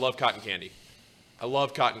 I love cotton candy. All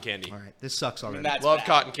right. This sucks already. That's Love bad.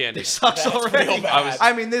 cotton candy. This sucks That's already. real bad.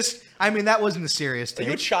 I mean, that wasn't a serious Are you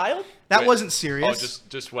a take. child? That Wait. wasn't Oh, serious.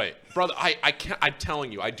 just wait, brother. I can't. I'm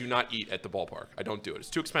telling you, I do not eat at the ballpark. I don't do it. It's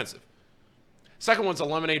too expensive. Second one's a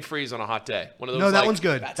lemonade freeze on a hot day. One of those. No, that like, one's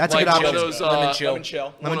good. That's a like good one option. of those Lemon chill. Lemon chill.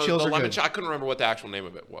 Lemon one of chills the are lemon good. I couldn't remember what the actual name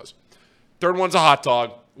of it was. Third one's a hot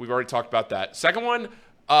dog. We've already talked about that. Second one,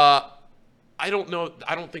 I don't know.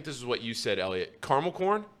 I don't think this is what you said, Elliot. Caramel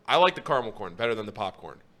corn. I like the caramel corn better than the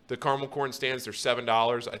popcorn. The caramel corn stands, they're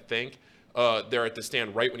 $7, I think. They're at the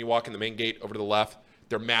stand right when you walk in the main gate over to the left.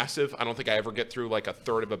 They're massive. I don't think I ever get through like a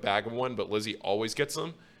third of a bag of one, but Lizzie always gets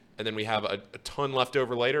them. And then we have a ton left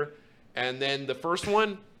over later. And then the first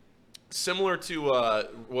one, similar to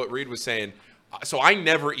what Reed was saying, so I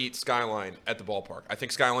never eat Skyline at the ballpark. I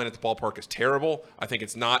think Skyline at the ballpark is terrible. I think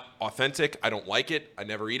it's not authentic. I don't like it. I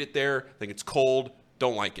never eat it there. I think it's cold.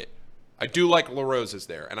 Don't like it. I do like La Rosa's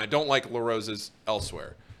there, and I don't like La Rosa's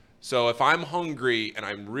elsewhere. So if I'm hungry and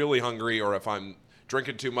I'm really hungry, or if I'm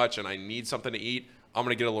drinking too much and I need something to eat, I'm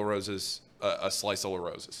going to get a La Rosa's, a slice of La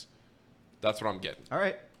Rosa's. That's what I'm getting. All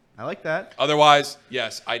right. I like that. Otherwise,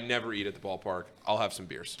 yes, I never eat at the ballpark. I'll have some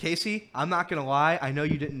beers. Casey, I'm not going to lie. I know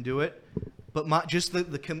you didn't do it. But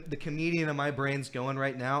the comedian in my brain's going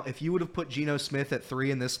right now. If you would have put Geno Smith at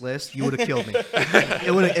 3 in this list, you would have killed me.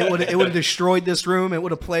 It would have destroyed this room. It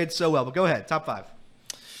would have played so well. But go ahead, top 5.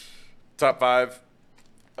 Top 5.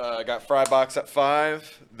 I got Fry Box at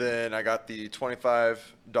 5. Then I got the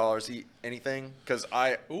 $25 eat anything because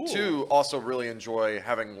I too also really enjoy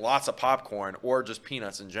having lots of popcorn or just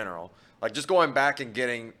peanuts in general. Like just going back and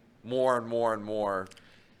getting more and more and more.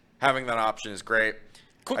 Having that option is great.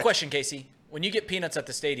 Quick question, Casey. When you get peanuts at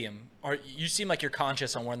the stadium, you seem like you're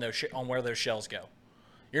conscious on where those shells go.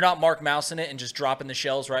 You're not Mark Mousing it and just dropping the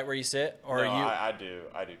shells right where you sit, or No, are you?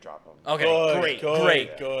 I do drop them. Okay,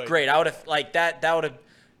 great. I would have like that. That would have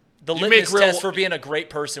the litmus test for being a great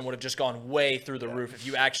person would have just gone way through the roof if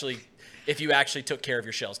you actually took care of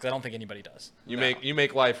your shells. Because I don't think anybody does. You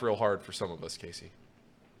make life real hard for some of us, Casey.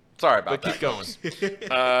 Sorry about But that. keep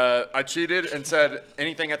going. I cheated and said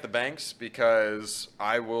anything at the banks because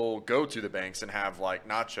I will go to the banks and have like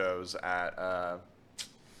nachos at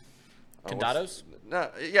Condados?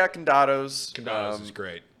 Condados. Condados is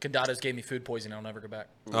great. Condados gave me food poisoning. I'll never go back.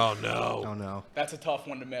 Oh no. Oh, no. That's a tough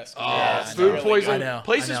one to miss. Food know. poisoning. I know.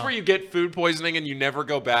 Places where you get food poisoning and you never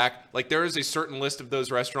go back. Like there is a certain list of those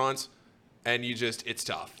restaurants, and it's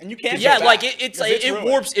tough. And you can't. Yeah, go like back, it's 'cause like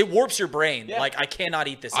ruined. it warps your brain. Yeah. Like I cannot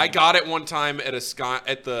eat this. I anymore. got it one time at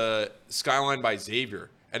the Skyline by Xavier,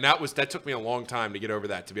 and that took me a long time to get over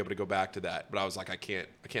that, to be able to go back to that. But I was like, I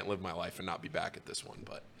can't live my life and not be back at this one.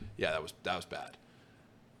 But yeah, that was bad.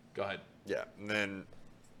 Go ahead. Yeah, and then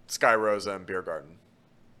Sky Rosa and Beer Garden.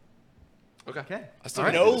 Okay. I still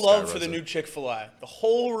All gotta right. No do the love Sky for the Rosa. new Chick-fil-A. The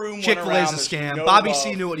whole room went Chick-fil-A's around. a There's scam. no Bobby love.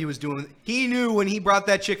 C knew what he was doing. He knew when he brought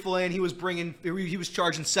that Chick-fil-A and he was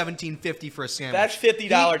charging $17.50 for a sandwich. That's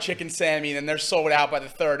 $50 chicken Sammy, and then they're sold out by the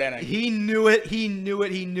third inning. He knew it. He knew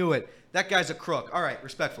it. He knew it. That guy's a crook. All right,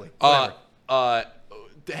 respectfully. Whatever.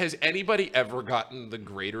 Has anybody ever gotten the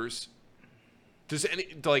graders? Has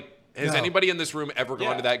anybody in this room ever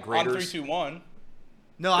gone to that graders? On 3, 2, 1.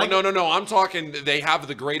 No, No. I'm talking. They have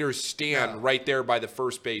the graders stand right there by the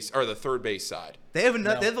first base or the third base side. They have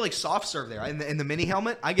like soft serve there in the mini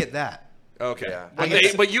helmet. I get that. Okay, Yeah.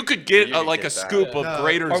 but you could get You could like get a that. scoop of No.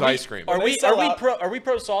 Graders ice cream. Are we sell out-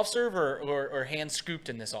 pro soft serve or hand scooped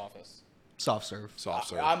in this office? Soft serve. Soft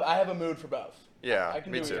serve. I have a mood for both. Yeah, I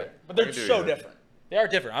can me do too. either. But they're I can do so either. different. They are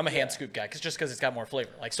different. I'm a hand scoop guy because it's got more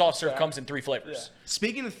flavor. Like soft serve comes in 3 flavors.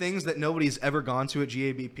 Speaking of things that nobody's ever gone to at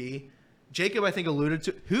GABP, Jacob, I think, alluded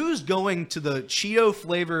to who's going to the Cheeto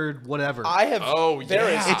flavored whatever. I have. Oh, there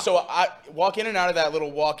yeah. is. So I walk in and out of that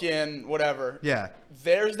little walk-in whatever. Yeah.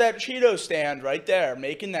 There's that Cheeto stand right there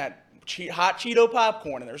making that hot Cheeto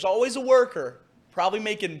popcorn, and there's always a worker probably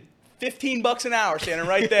making $15 an hour standing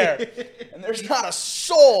right there, and there's not a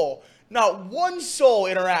soul, not one soul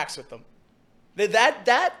interacts with them.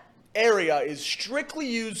 That area is strictly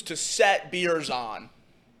used to set beers on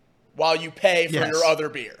while you pay for Yes. your other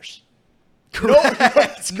beers. No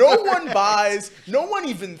one buys, no one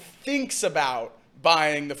even thinks about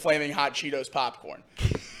buying the Flaming Hot Cheetos popcorn.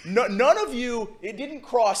 None of you, it didn't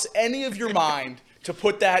cross any of your mind to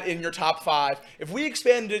put that in your top 5. If we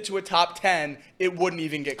expanded it to a top 10, it wouldn't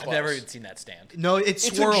even get close. I've never even seen that stand. No, it It's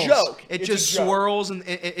a swirls. joke. It It's just a joke. swirls, and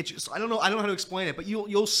it just I don't know how to explain it, but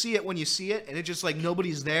you'll see it when you see it, and it's just like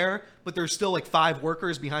nobody's there, but there's still like 5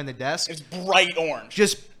 workers behind the desk, It's bright orange.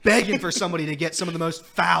 just begging for somebody to get some of the most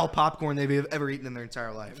foul popcorn they've ever eaten in their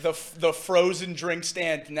entire life. The frozen drink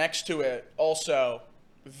stand next to it, also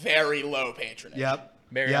very low patronage. Yep.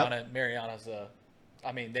 Mariana's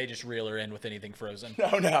I mean, they just reel her in with anything frozen. No.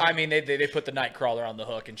 I mean, they put the Nightcrawler on the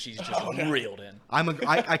hook, and she's just reeled in.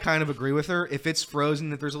 I kind of agree with her. If it's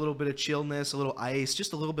frozen, if there's a little bit of chillness, a little ice,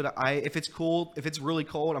 just a little bit of ice. If it's cool, if it's really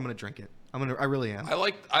cold, I'm gonna drink it. I really am. I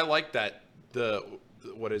like that.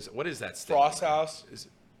 What is that? Thing? Frost House.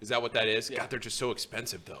 Is that what that is? Yeah. God, they're just so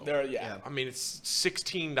expensive though. Yeah. I mean, it's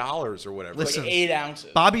 $16 or whatever. Listen, Like 8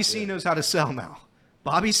 ounces. Bobby C knows how to sell now.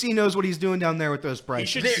 Bobby C knows what he's doing down there with those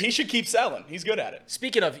prices. He should keep selling. He's good at it.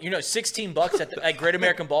 Speaking of, $16 at Great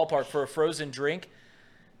American Ballpark for a frozen drink.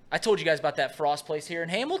 I told you guys about that Frost place here in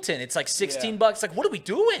Hamilton. It's like $16. Like, what are we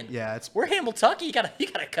doing? Yeah, we're Hamiltucky. You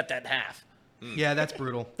gotta cut that in half. Yeah, that's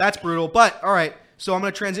brutal. That's brutal. But all right, so I'm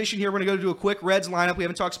going to transition here. We're going to go to a quick Reds lineup. We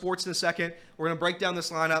haven't talked sports in a second. We're going to break down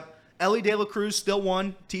this lineup. Ellie De La Cruz still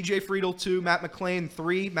 1, TJ Friedel 2, Matt McClain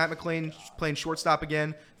 3. Matt McClain playing shortstop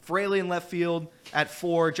again. Fraley in left field at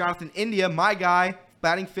 4. Jonathan India, my guy,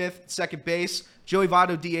 batting 5th, second base. Joey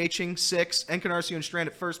Votto DHing 6. Encarnacion and Strand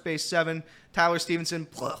at first base 7. Tyler Stevenson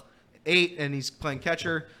 8, and he's playing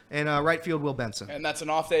catcher. And right field, Will Benson. And that's an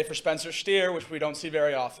off day for Spencer Steer, which we don't see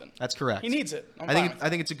very often. That's correct. He needs it. I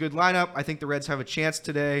think it's a good lineup. I think the Reds have a chance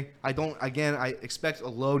today. I expect a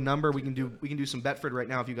low number. We can do some Betfred right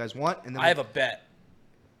now if you guys want. And then I have a bet.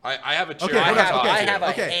 I have a chair. Okay, I have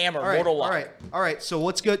a hammer. All right, Mortal Lock. all right. So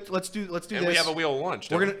let's do And this. we have a wheel of lunch.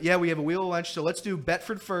 We have a wheel of lunch. So let's do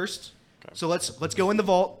Betfred first. Okay. So let's go in the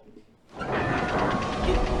vault.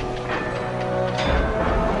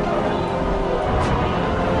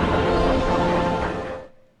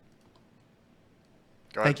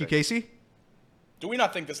 Thank you, Casey. Do we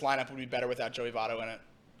not think this lineup would be better without Joey Votto in it?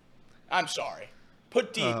 I'm sorry.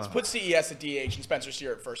 Put CES at DH and Spencer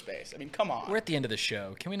Steer at first base. I mean, come on. We're at the end of the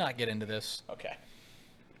show. Can we not get into this? Okay.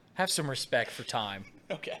 Have some respect for time.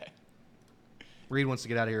 Okay. Reed wants to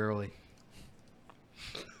get out of here early.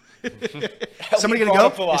 Somebody gonna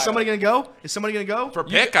go? Is somebody gonna go? For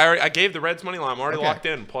pick, I gave the Reds money line. I'm already Okay. locked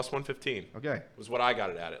in. Plus 115. Okay. Was what I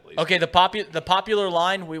got it at least. Okay, the popular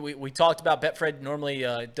line we talked about. Betfred normally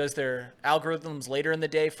does their algorithms later in the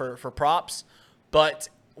day for props, but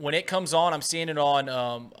when it comes on, I'm seeing it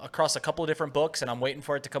on across a couple of different books, and I'm waiting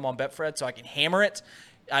for it to come on Betfred so I can hammer it.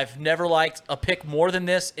 I've never liked a pick more than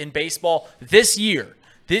this in baseball this year.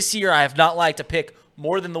 This year, I have not liked a pick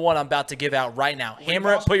more than the one I'm about to give out right now.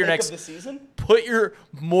 Hammer it. Put your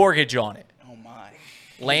mortgage on it. Oh my.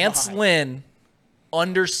 Lance Lynn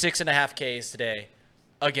under 6.5 Ks today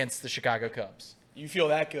against the Chicago Cubs. You feel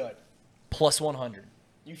that good? Plus 100.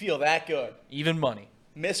 You feel that good? Even money.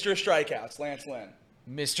 Mr. Strikeouts, Lance Lynn.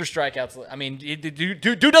 Mr. Strikeouts. I mean,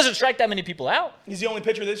 dude doesn't strike that many people out. He's the only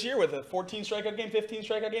pitcher this year with a 14 strikeout game, 15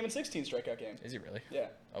 strikeout game, and 16 strikeout games. Is he really? Yeah.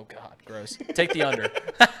 Oh, God. Gross. Take the under.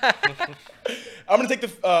 I'm going to take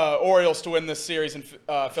the Orioles to win this series in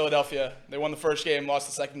Philadelphia. They won the first game, lost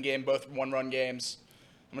the second game, both one-run games.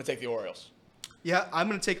 I'm going to take the Orioles. Yeah, I'm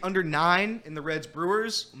going to take under 9 in the Reds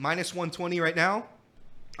Brewers, minus 120 right now.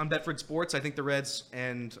 On Betfred Sports, I think the Reds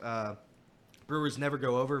and Brewers never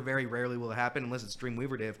go over. Very rarely will it happen, unless it's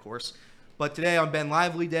Dreamweaver Day, of course. But today on Ben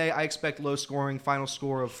Lively Day, I expect low scoring, final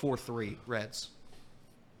score of 4-3 Reds.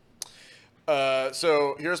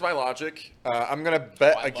 So here's my logic. I'm going to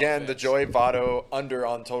bet again the Joey Votto under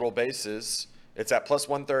on total bases. It's at plus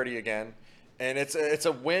 130 again. And it's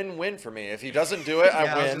a win-win for me. If he doesn't do it,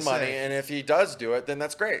 I win money. And if he does do it, then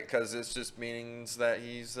that's great because it just means that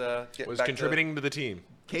he's getting back contributing to the team.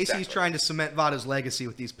 Casey's trying to cement Votto's legacy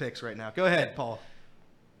with these picks right now. Go ahead, Paul.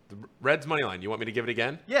 The Reds money line. You want me to give it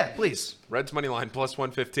again? Yeah, please. Reds money line plus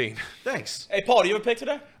 115. Thanks. Hey, Paul, do you have a pick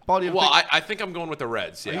today? Paul, do you have a pick? I think I'm going with the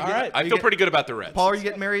Reds. Yeah. All right. I feel pretty good about the Reds. Paul, are you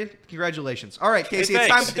getting married? Congratulations. All right, Casey, Hey,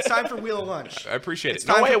 it's time for Wheel of Lunch. I appreciate It's it.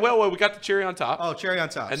 No, time wait, for- we got the cherry on top. Oh, cherry on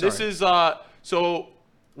top. And Sorry. this is so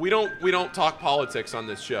we don't talk politics on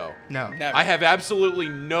this show. No. Never. I have absolutely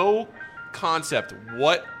no concept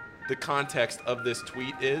what the context of this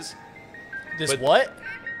tweet is. This But- what?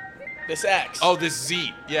 This X. Oh, this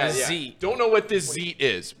Zeet. Yeah, The yeah. Zeet. Don't know what this Zeet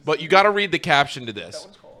is, but you got to read the caption to this.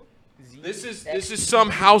 This is some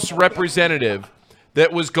House representative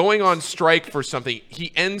that was going on strike for something.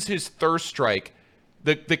 He ends his thirst strike.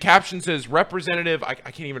 The caption says, Representative, I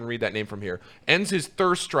can't even read that name from here, ends his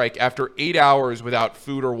thirst strike after 8 hours without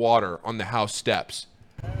food or water on the House steps.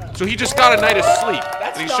 So he just got a night of sleep.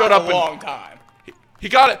 That's and he not showed up a long time. He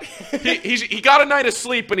got it. He got a night of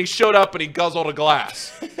sleep and he showed up and he guzzled a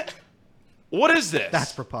glass. What is this?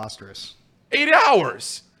 That's preposterous. 8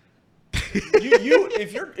 hours.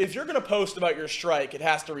 If you're gonna post about your strike, it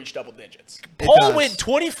has to reach double digits. Paul does. went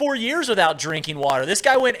 24 years without drinking water. This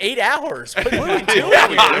guy went 8 hours. What are we doing?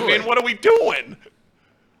 I mean, what are we doing?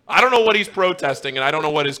 I don't know what he's protesting, and I don't know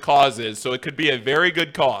what his cause is, so it could be a very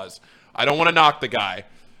good cause. I don't want to knock the guy.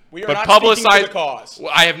 We are But not publicize speaking for the cause.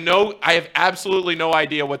 Well, I have absolutely no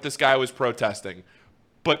idea what this guy was protesting.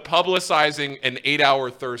 But publicizing an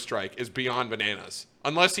 8-hour thirst strike is beyond bananas.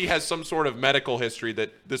 Unless he has some sort of medical history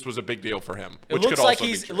that this was a big deal for him, It which looks could like also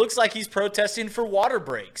he's be true. it looks like he's protesting for water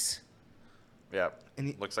breaks. Yep.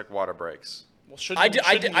 Looks like water breaks. Well, shouldn't you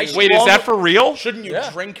Wait, is that for real? Shouldn't you Yeah.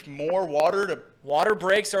 drink more water to? Water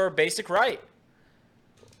breaks are a basic right.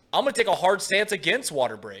 I'm gonna take a hard stance against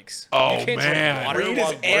water breaks. Oh, you can't man. drink water Reed while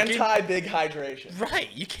is working. anti-big hydration. Right,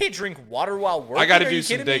 you can't drink water while working. I gotta Are do you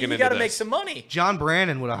some kidding me? digging You into gotta make this. some money. John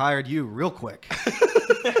Brandon would have hired you real quick.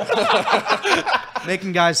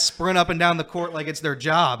 Making guys sprint up and down the court like it's their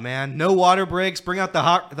job, man. No water breaks. Bring out the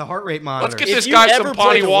heart rate monitor. Let's get If this you guy ever some played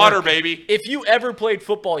potty the water, work- baby. If you ever played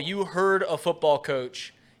football, you heard a football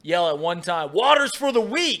coach yell at one time, "Water's for the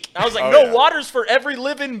weak." I was like, Oh, "No, yeah. water's for every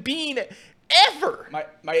living being ever." My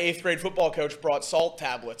 8th grade football coach brought salt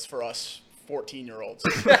tablets for us 14-year-olds.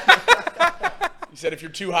 He said if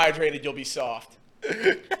you're too hydrated, you'll be soft.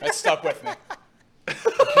 That stuck with me.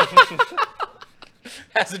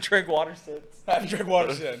 Hasn't drank water since. I haven't drank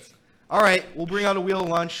water since. All right, we'll bring out a wheel of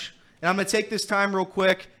lunch. And I'm going to take this time real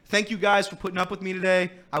quick. Thank you guys for putting up with me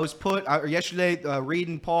today. Yesterday, Reed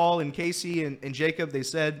and Paul and Casey and Jacob, they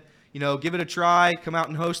said, give it a try. Come out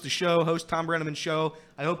and host the show, host Tom Brenneman's show.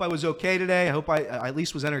 I hope I was okay today. I hope I at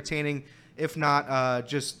least was entertaining. If not,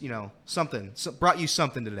 just, something. Brought you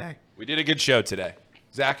something today. We did a good show today.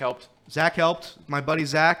 Zach helped. Zach helped. My buddy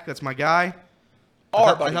Zach, that's my guy.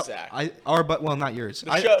 Our buddy Zach. Well, not yours.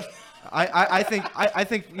 The show. I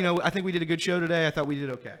think we did a good show today. I thought we did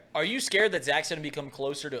okay. Are you scared that Zach's gonna become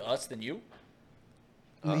closer to us than you?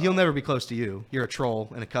 He'll never be close to you. You're a troll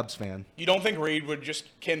and a Cubs fan. You don't think Reed would just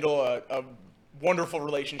kindle a wonderful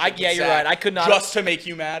relationship? Yeah, with you're Zach right. I could not just to make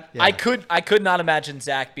you mad. Yeah. I could not imagine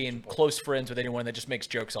Zach being close friends with anyone that just makes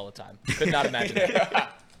jokes all the time. Could not imagine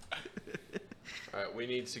that. All right, we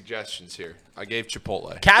need suggestions here. I gave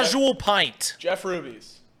Chipotle. Casual pint. Jeff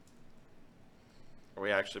Ruby's. Are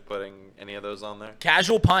we actually putting any of those on there?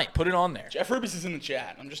 Casual pint. Put it on there. Jeff Ruby's is in the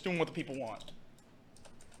chat. I'm just doing what the people want.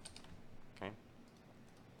 Okay.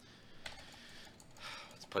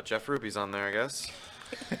 Let's put Jeff Ruby's on there, I guess.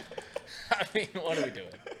 I mean, what are we doing?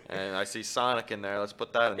 And I see Sonic in there. Let's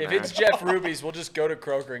put that in If there. it's Jeff Ruby's, we'll just go to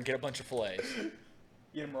Kroger and get a bunch of fillets.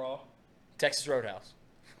 Eat 'em raw. Texas Roadhouse.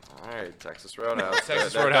 All right, Texas Roadhouse.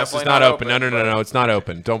 Texas They're Roadhouse is definitely not open. but No, it's not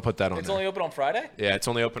open. Don't put that on It's there. only open on Friday? Yeah, it's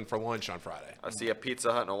only open for lunch on Friday. I see a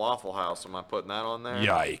Pizza Hut and a Waffle House. Am I putting that on there?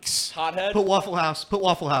 Yikes. Hothead. Put Waffle House. Put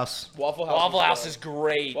Waffle House. Waffle House. Waffle House good. is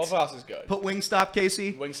great. Waffle House is good. Put Wingstop,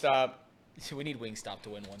 Casey. Wingstop. We need Wingstop to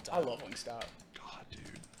win one I time. love Wingstop. God,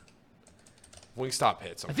 dude. Wingstop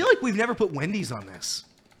hits. I feel like we've never put Wendy's on this.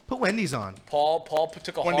 Put Wendy's on. Paul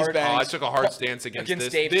took a Wendy's hard bang. I took a hard stance against this.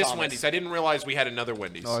 Dave This Thomas. Wendy's. I didn't realize we had another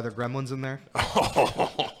Wendy's. Oh, are there gremlins in there?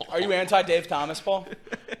 Are you anti-Dave Thomas, Paul?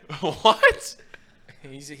 What?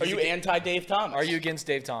 He's Are you anti-Dave Thomas? Are you against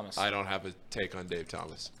Dave Thomas? I don't have a take on Dave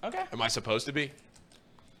Thomas. Okay. Am I supposed to be?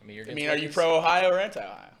 I mean, you're I against mean, are you Wendy's? pro-Ohio or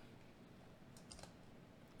anti-Ohio?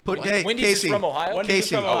 Put Wendy's Casey. is from Ohio? Wendy's is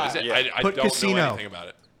Casey. from Oh, Ohio. is it? Yeah. I Put don't casino. know anything about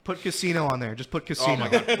it. Put casino on there. Just put casino. Oh my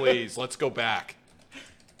God! Please, let's go back.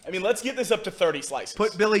 I mean, let's get this up to 30 slices.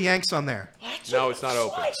 Put Billy Yanks on there. No, it's not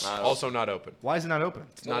open. Slice. Also not open. Why is it not open?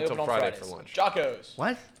 It's not only till open on Friday Fridays. for lunch. Jocko's.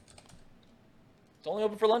 What? It's only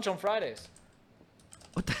open for lunch on Fridays.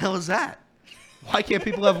 What the hell is that? Why can't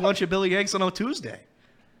people have lunch at Billy Yanks on a Tuesday?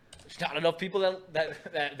 There's not enough people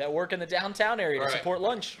that work in the downtown area to All right. support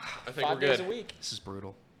lunch. I think 5 we're days good. a week. This is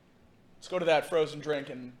brutal. Let's go to that frozen drink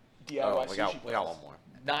and DIY Oh, sushi we got place. one more.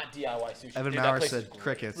 Not DIY sushi. Evan Dude, that Maurer place said is great.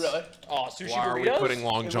 crickets. Really? Oh, sushi Why are we burritos? putting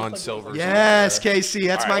Long John Silver's? Yes, Casey,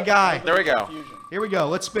 that's my guy. There we go. Fusion. Here we go.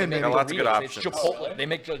 Let's spin, baby. got lots of good Burritos. It's options. Chipotle. They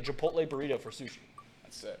make a Chipotle burrito for sushi.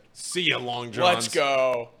 That's it. See ya, Long John. Let's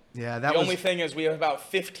go. Yeah, that The was. only thing is we have about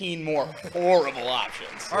 15 more horrible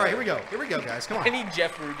options. All right, here we go. Here we go, guys. Come I on. need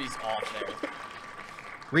Jeff Ruby's off there.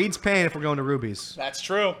 Reed's paying if we're going to Ruby's. That's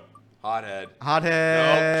true. Hothead.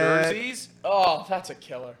 Hothead. No jerseys. Oh, that's a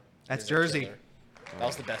killer. That's Jersey. That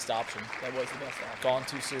was the best option. That was the best option. Gone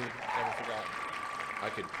too soon. Never forgot. I'll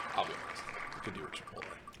be honest. I could do a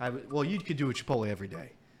Chipotle. Well, you could do a Chipotle every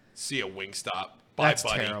day. See a Wingstop. Bye, That's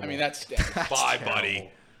buddy. terrible. I mean, that's standard. Bye, terrible. buddy.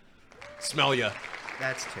 Smell ya.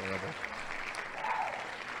 That's terrible.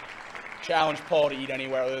 Challenge Paul to eat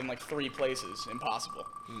anywhere other than like 3 places. Impossible.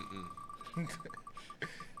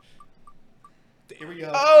 Here we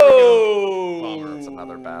go. Oh! That's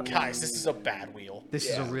another bad one. Guys, this is a bad wheel. This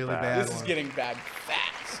is a Yeah, really bad. bad This is one. getting bad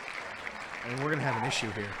fast. And we're going to have an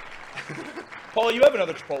issue here. Paul, you have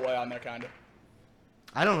another Chipotle on there, kind of.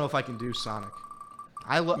 I don't know if I can do Sonic.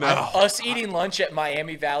 Us eating lunch at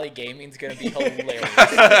Miami Valley Gaming is going to be hilarious.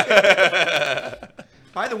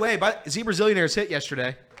 By the way, Z-Brazillionaires hit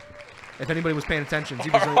yesterday. If anybody was paying attention,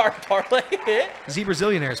 Our parlay hit.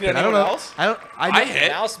 Z-Brazillionaires Did hit. I don't anyone know. else? I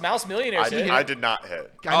hit. Mouse Millionaires hit. I did not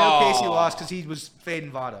hit. I know Casey lost because he was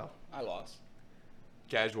fading Votto. I lost.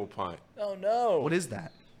 Casual punt. Oh, no. What is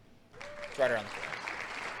that? It's right around the corner.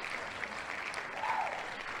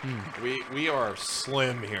 We are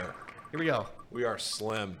slim here. Here we go. We are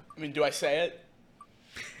slim. I mean, do I say it?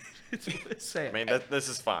 Say it. I mean, this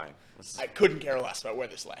is fine. I couldn't care less about where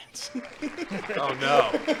this lands. Oh no.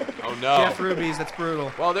 Oh no. Jeff Ruby's, that's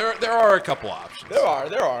brutal. Well, there are a couple options. There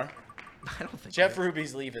are. I don't think Jeff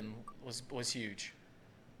Ruby's leaving was huge.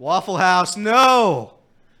 Waffle House, no!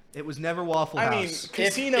 It was never Waffle I mean, House.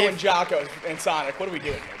 Casino and Jocko and Sonic, what are we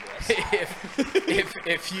doing here, boys?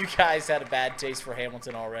 if you guys had a bad taste for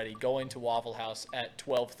Hamilton already, going to Waffle House at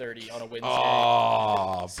 12:30 on a Wednesday.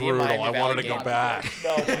 Oh, See brutal. Miami I Valley wanted to go game. back.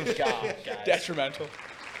 Oh my God, guys. Detrimental.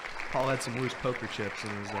 Paul had some loose poker chips in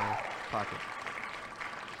his pocket.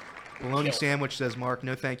 Bologna sandwich, says Mark.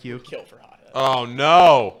 No, thank you. Kill for hot. Oh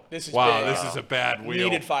no. This is wow, big. this is a bad wheel.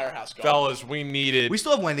 Needed Firehouse Golf. Fellas, we needed. We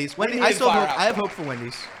still have Wendy's. I needed still Firehouse I have Golf. hope for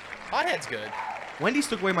Wendy's. Hothead's good. Wendy's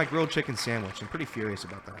took away my grilled chicken sandwich. I'm pretty furious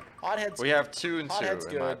about that. Hothead's We have 2 and 2 Hothead's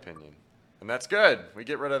in good. my opinion, and that's good. We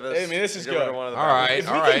get rid of this. I mean, this is we get rid good. of one of the All bad right.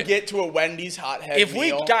 ones. If we can get to a Wendy's hothead If we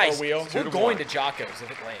meal guys, or wheel, we're going to Jocko's if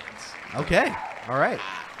it lands. Okay. All right.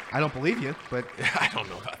 I don't believe you, but I don't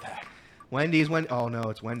know about that. Wendy's. Oh, no,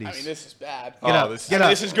 it's Wendy's. I mean, this is bad. Get up. this is- Get up.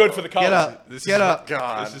 This is good for the colors. Get up. This Get is, up.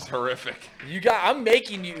 God. This is horrific. I'm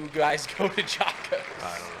making you guys go to Jocko's.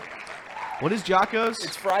 What is Jocko's?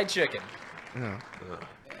 It's fried chicken. Oh.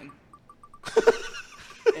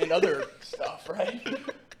 And other stuff, right?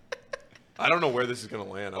 I don't know where this is gonna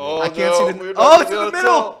land. Oh, I can't see the- we're Oh, not it's in gonna the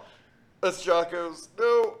middle! tell. That's Jocko's.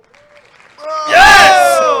 No.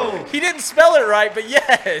 He didn't spell it right, but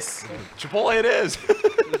yes. Chipotle it is.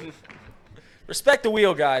 Respect the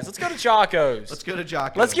wheel, guys. Let's go to Jocko's. Let's go to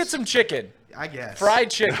Jocko's. Let's get some chicken. I guess.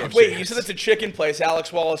 Fried chicken. Wait, you said it's a chicken place.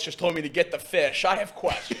 Alex Wallace just told me to get the fish. I have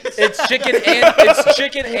questions. It's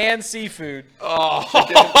chicken and seafood. Those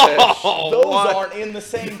what? aren't in the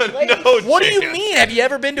same place. No What do you chance. mean? Have you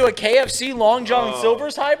ever been to a KFC Long John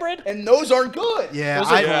Silver's hybrid? And those aren't good. Yeah,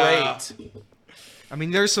 Those are Yeah. great. I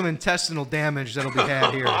mean, there's some intestinal damage that'll be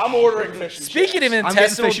had here. I'm ordering fish and Speaking of chips. I'm getting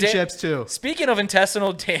intestinal fish and chips too. Speaking of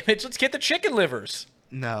intestinal damage, let's get the chicken livers.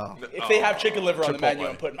 No. If they have chicken liver on the menu, Chipotle.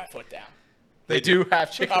 I'm putting my foot down. They do have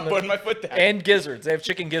chicken I'm putting livers. my foot down. And gizzards. They have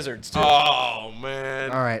chicken gizzards too. Oh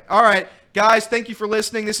man. All right. All right. Guys, thank you for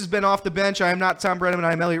listening. This has been Off the Bench. I am not Tom Brenneman.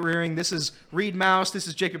 I am Elliot Reiring. This is Reed Mouse. This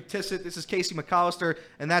is Jacob Tissett. This is Casey McAllister.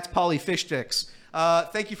 And that's Polly Fishsticks.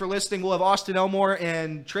 Thank you for listening. We'll have Austin Elmore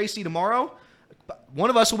and Tracy tomorrow. One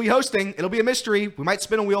of us will be hosting. It'll be a mystery. We might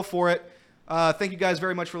spin a wheel for it. Thank you guys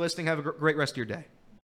very much for listening. Have a great rest of your day.